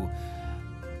so...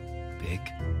 big.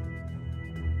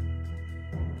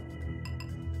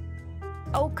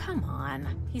 Oh, come on.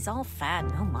 He's all fat,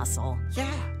 no muscle.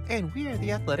 Yeah, and we're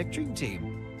the athletic dream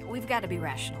team. We've got to be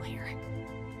rational here.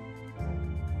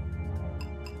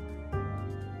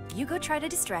 You go try to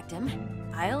distract him.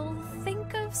 I'll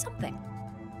think of something.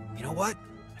 You know what?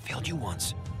 I failed you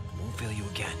once. I won't fail you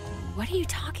again. What are you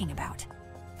talking about?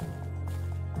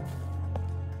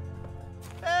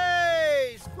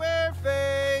 Hey,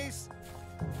 Squareface!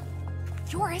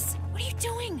 Yoris, what are you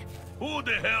doing? Who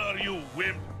the hell are you,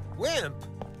 wimp? Wimp?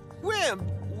 Wimp?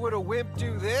 Would a wimp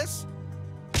do this?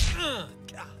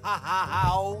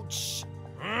 Ouch!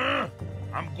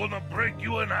 I'm gonna break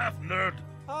you in half, nerd.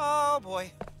 Oh,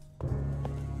 boy.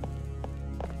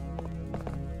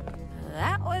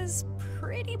 That was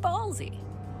pretty ballsy.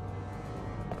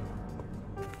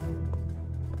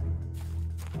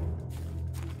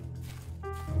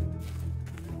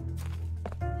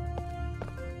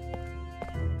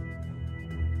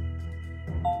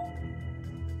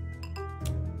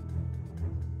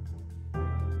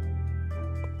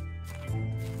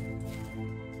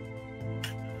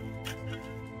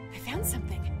 I found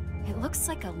something. It looks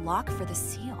like a lock for the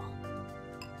seal.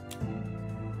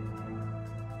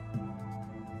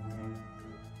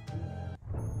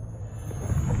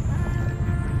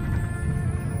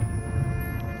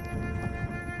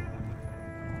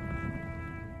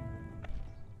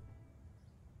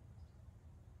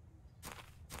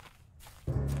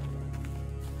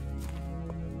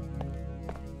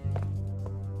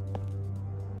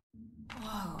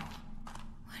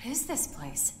 What is this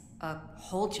place? A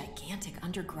whole gigantic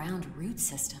underground root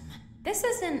system. This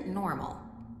isn't normal,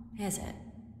 is it?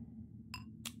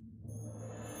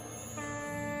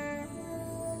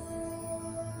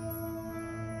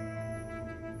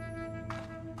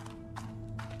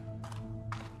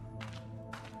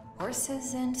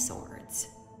 Horses and swords.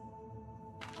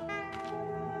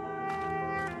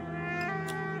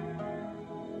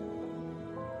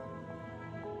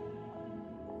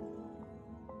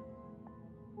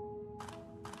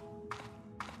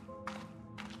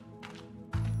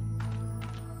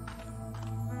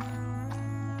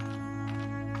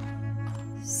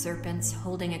 serpents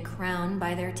holding a crown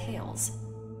by their tails.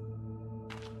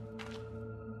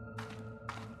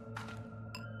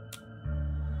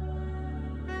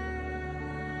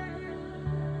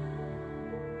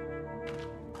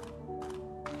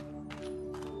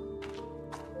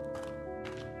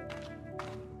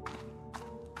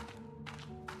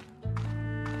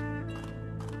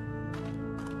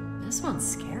 This one's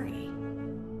scary,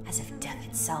 as if death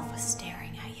itself was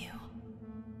staring at you.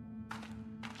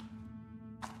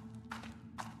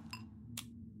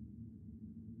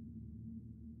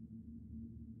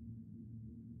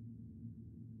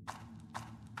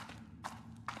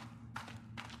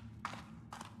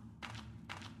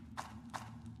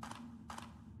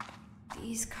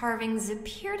 These carvings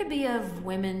appear to be of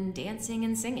women dancing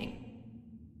and singing.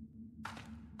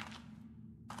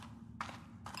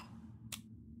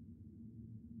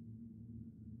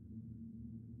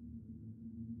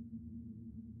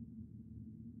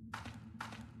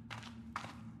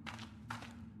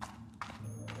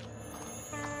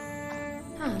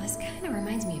 Oh, this kind of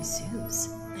reminds me of zoos.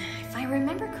 If I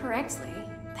remember correctly,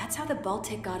 that's how the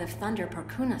Baltic god of thunder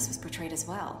Porkunas was portrayed as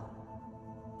well.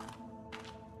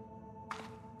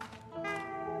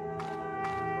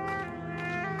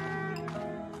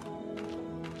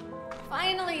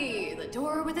 Finally, the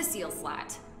door with a seal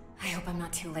slat. I hope I'm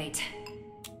not too late.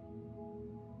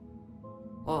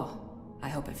 Oh, I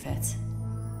hope it fits.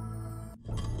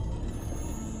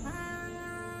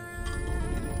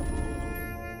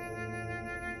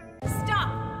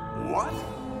 What?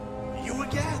 You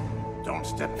again? Don't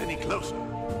step any closer.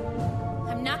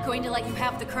 I'm not going to let you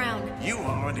have the crown. You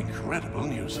are an incredible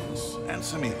nuisance.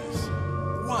 Answer me this.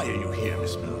 Why are you here,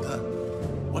 Miss Milda?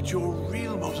 What's your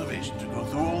real motivation to go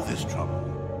through all this trouble?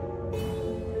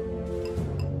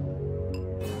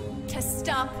 To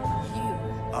stop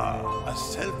you. Ah, a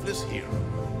selfless hero.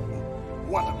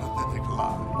 What a pathetic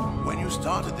lie. When you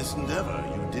started this endeavor,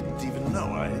 you didn't even know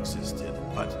I existed.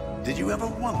 But did you ever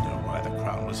wonder why the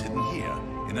crown was hidden here,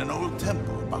 in an old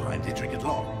temple behind intricate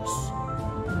logs?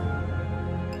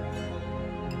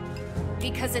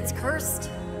 Because it's cursed?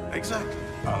 Exactly.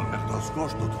 Albertos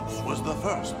Gorstotus was the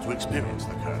first to experience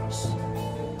the curse.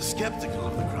 Skeptical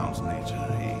of the crown's nature,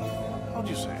 he... how do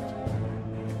you say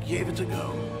it? Gave it a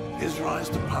go. His rise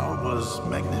to power was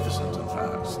magnificent and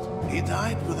fast. He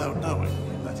died without knowing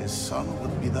that his son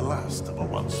would be the last of a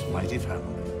once mighty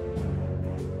family.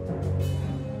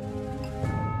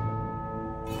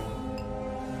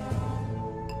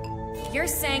 You're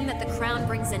saying that the crown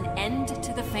brings an end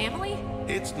to the family?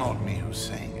 It's not me who's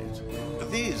saying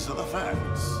it. These are the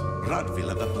facts.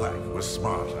 Radvila the Black was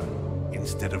smarter.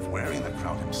 Instead of wearing the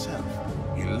crown himself,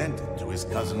 he lent it to his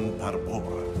cousin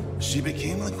Barbora. She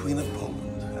became the Queen of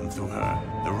Poland, and through her,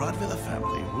 the Radvila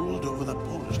family ruled over the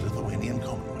Polish-Lithuanian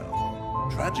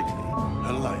Commonwealth. Tragically,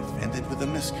 her life ended with a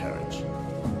miscarriage.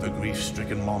 The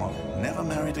grief-stricken monarch never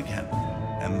married again,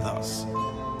 and thus,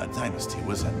 a dynasty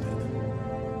was ended.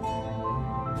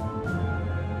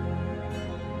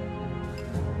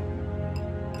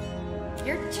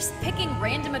 You're just picking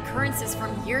random occurrences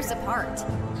from years apart.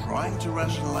 Trying to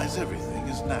rationalize everything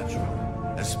is natural,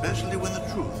 especially when the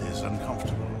truth is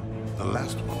uncomfortable. The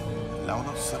last one,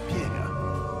 Launos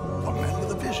Sapiega, a man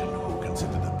with a vision who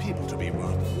considered the people to be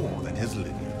worth more than his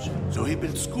lineage. So he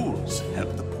built schools,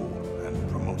 helped the poor, and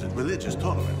promoted religious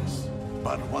tolerance.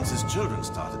 But once his children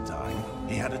started dying,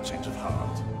 he had a change of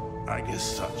heart. I guess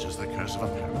such is the curse of a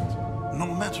parent. No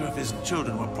matter if his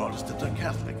children were Protestant or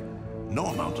Catholic, no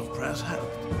amount of prayers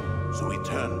helped, so he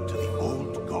turned to the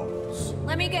old gods.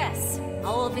 Let me guess.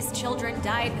 All of his children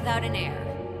died without an heir.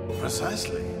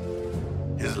 Precisely.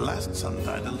 His last son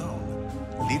died alone,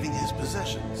 leaving his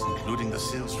possessions, including the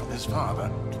seals from his father,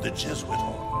 to the Jesuit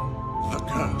order. The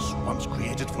curse, once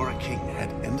created for a king,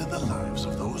 had ended the lives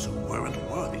of those who weren't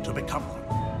worthy to become one.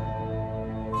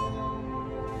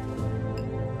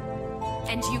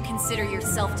 And you consider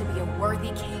yourself to be a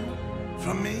worthy king?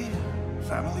 For me,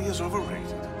 family is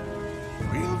overrated.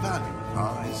 Real value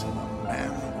lies in a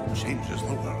man who changes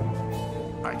the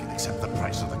world. I can accept the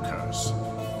price of the curse,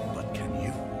 but can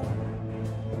you?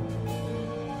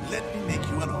 Let me make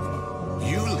you an offer.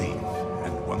 You leave,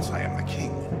 and once I am the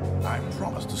king, I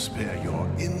promise to spare your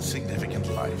insignificant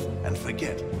life and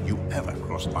forget you ever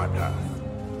crossed my path.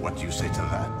 What do you say to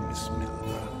that, Miss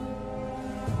Milda?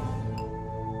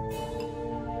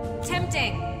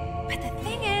 Tempting. But the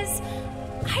thing is,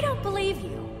 I don't believe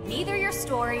you. Neither your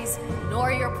stories,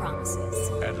 nor your promises.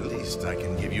 At least I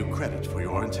can give you credit for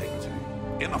your integrity.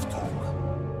 Enough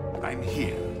talk. I'm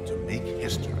here to make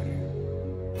history.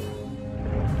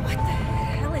 What the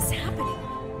hell is happening?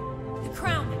 The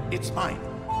crown. It's mine.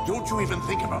 Don't you even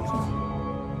think about it.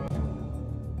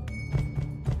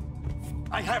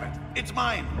 I have it. It's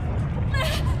mine.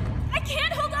 I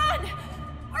can't hold on!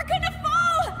 We're gonna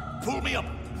fall! Pull me up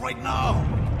right now.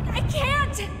 I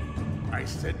can't! I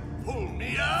said pull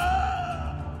me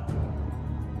up.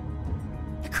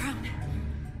 The crown.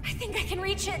 I think I can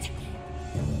reach it.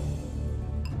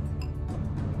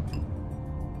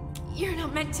 You're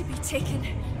not meant to be taken.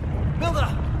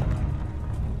 Milda!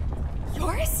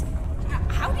 Yours?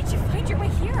 How did you find your way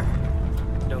here?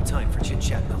 No time for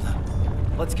chit-chat,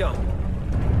 Milda. Let's go.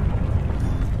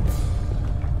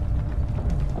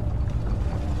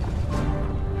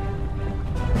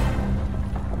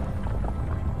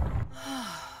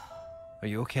 Are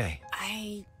you okay?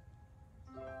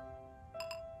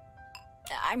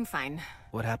 I'm fine.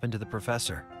 What happened to the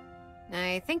professor?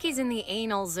 I think he's in the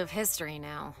annals of history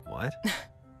now. What?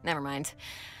 Never mind.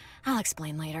 I'll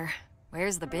explain later.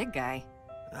 Where's the big guy?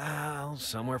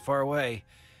 Somewhere far away.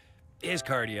 His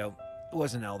cardio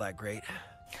wasn't all that great.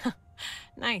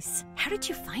 Nice. How did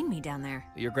you find me down there?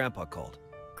 Your grandpa called.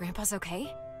 Grandpa's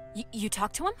okay? You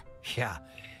talked to him? Yeah,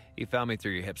 he found me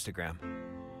through your hipstagram.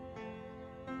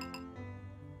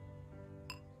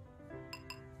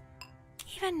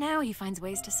 Even now, he finds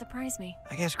ways to surprise me.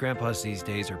 I guess grandpas these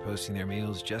days are posting their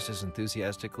meals just as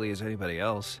enthusiastically as anybody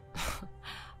else.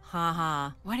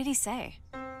 Haha. What did he say?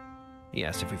 He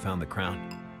asked if we found the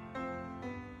crown.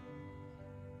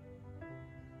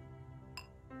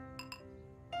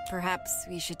 Perhaps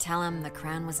we should tell him the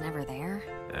crown was never there?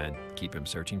 And keep him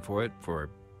searching for it for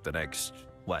the next,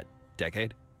 what,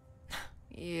 decade?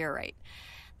 You're right.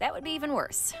 That would be even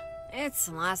worse. It's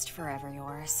lost forever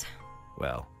yours.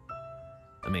 Well,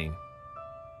 I mean,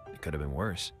 it could have been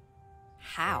worse.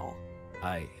 How?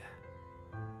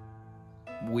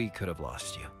 We could have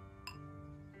lost you.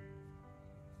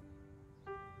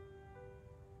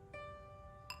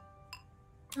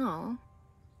 Oh,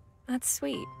 that's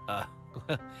sweet.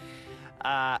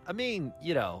 I mean,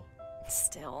 you know.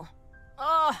 Still.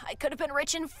 Oh, I could have been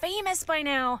rich and famous by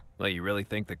now. Well, you really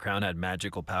think the crown had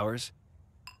magical powers?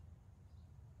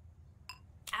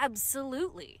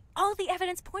 Absolutely. All the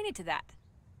evidence pointed to that.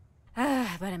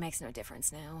 But it makes no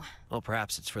difference now. Well,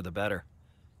 perhaps it's for the better.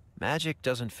 Magic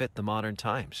doesn't fit the modern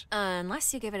times.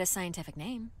 Unless you give it a scientific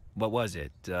name. What was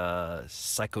it?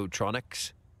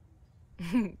 Psychotronics?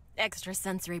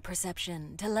 Extrasensory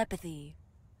perception, telepathy.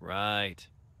 Right.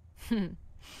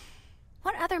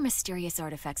 What other mysterious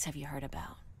artifacts have you heard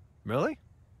about? Really?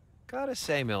 Gotta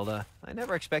say, Milda, I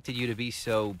never expected you to be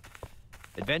so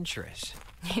adventurous.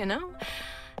 You know,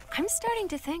 I'm starting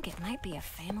to think it might be a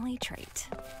family trait.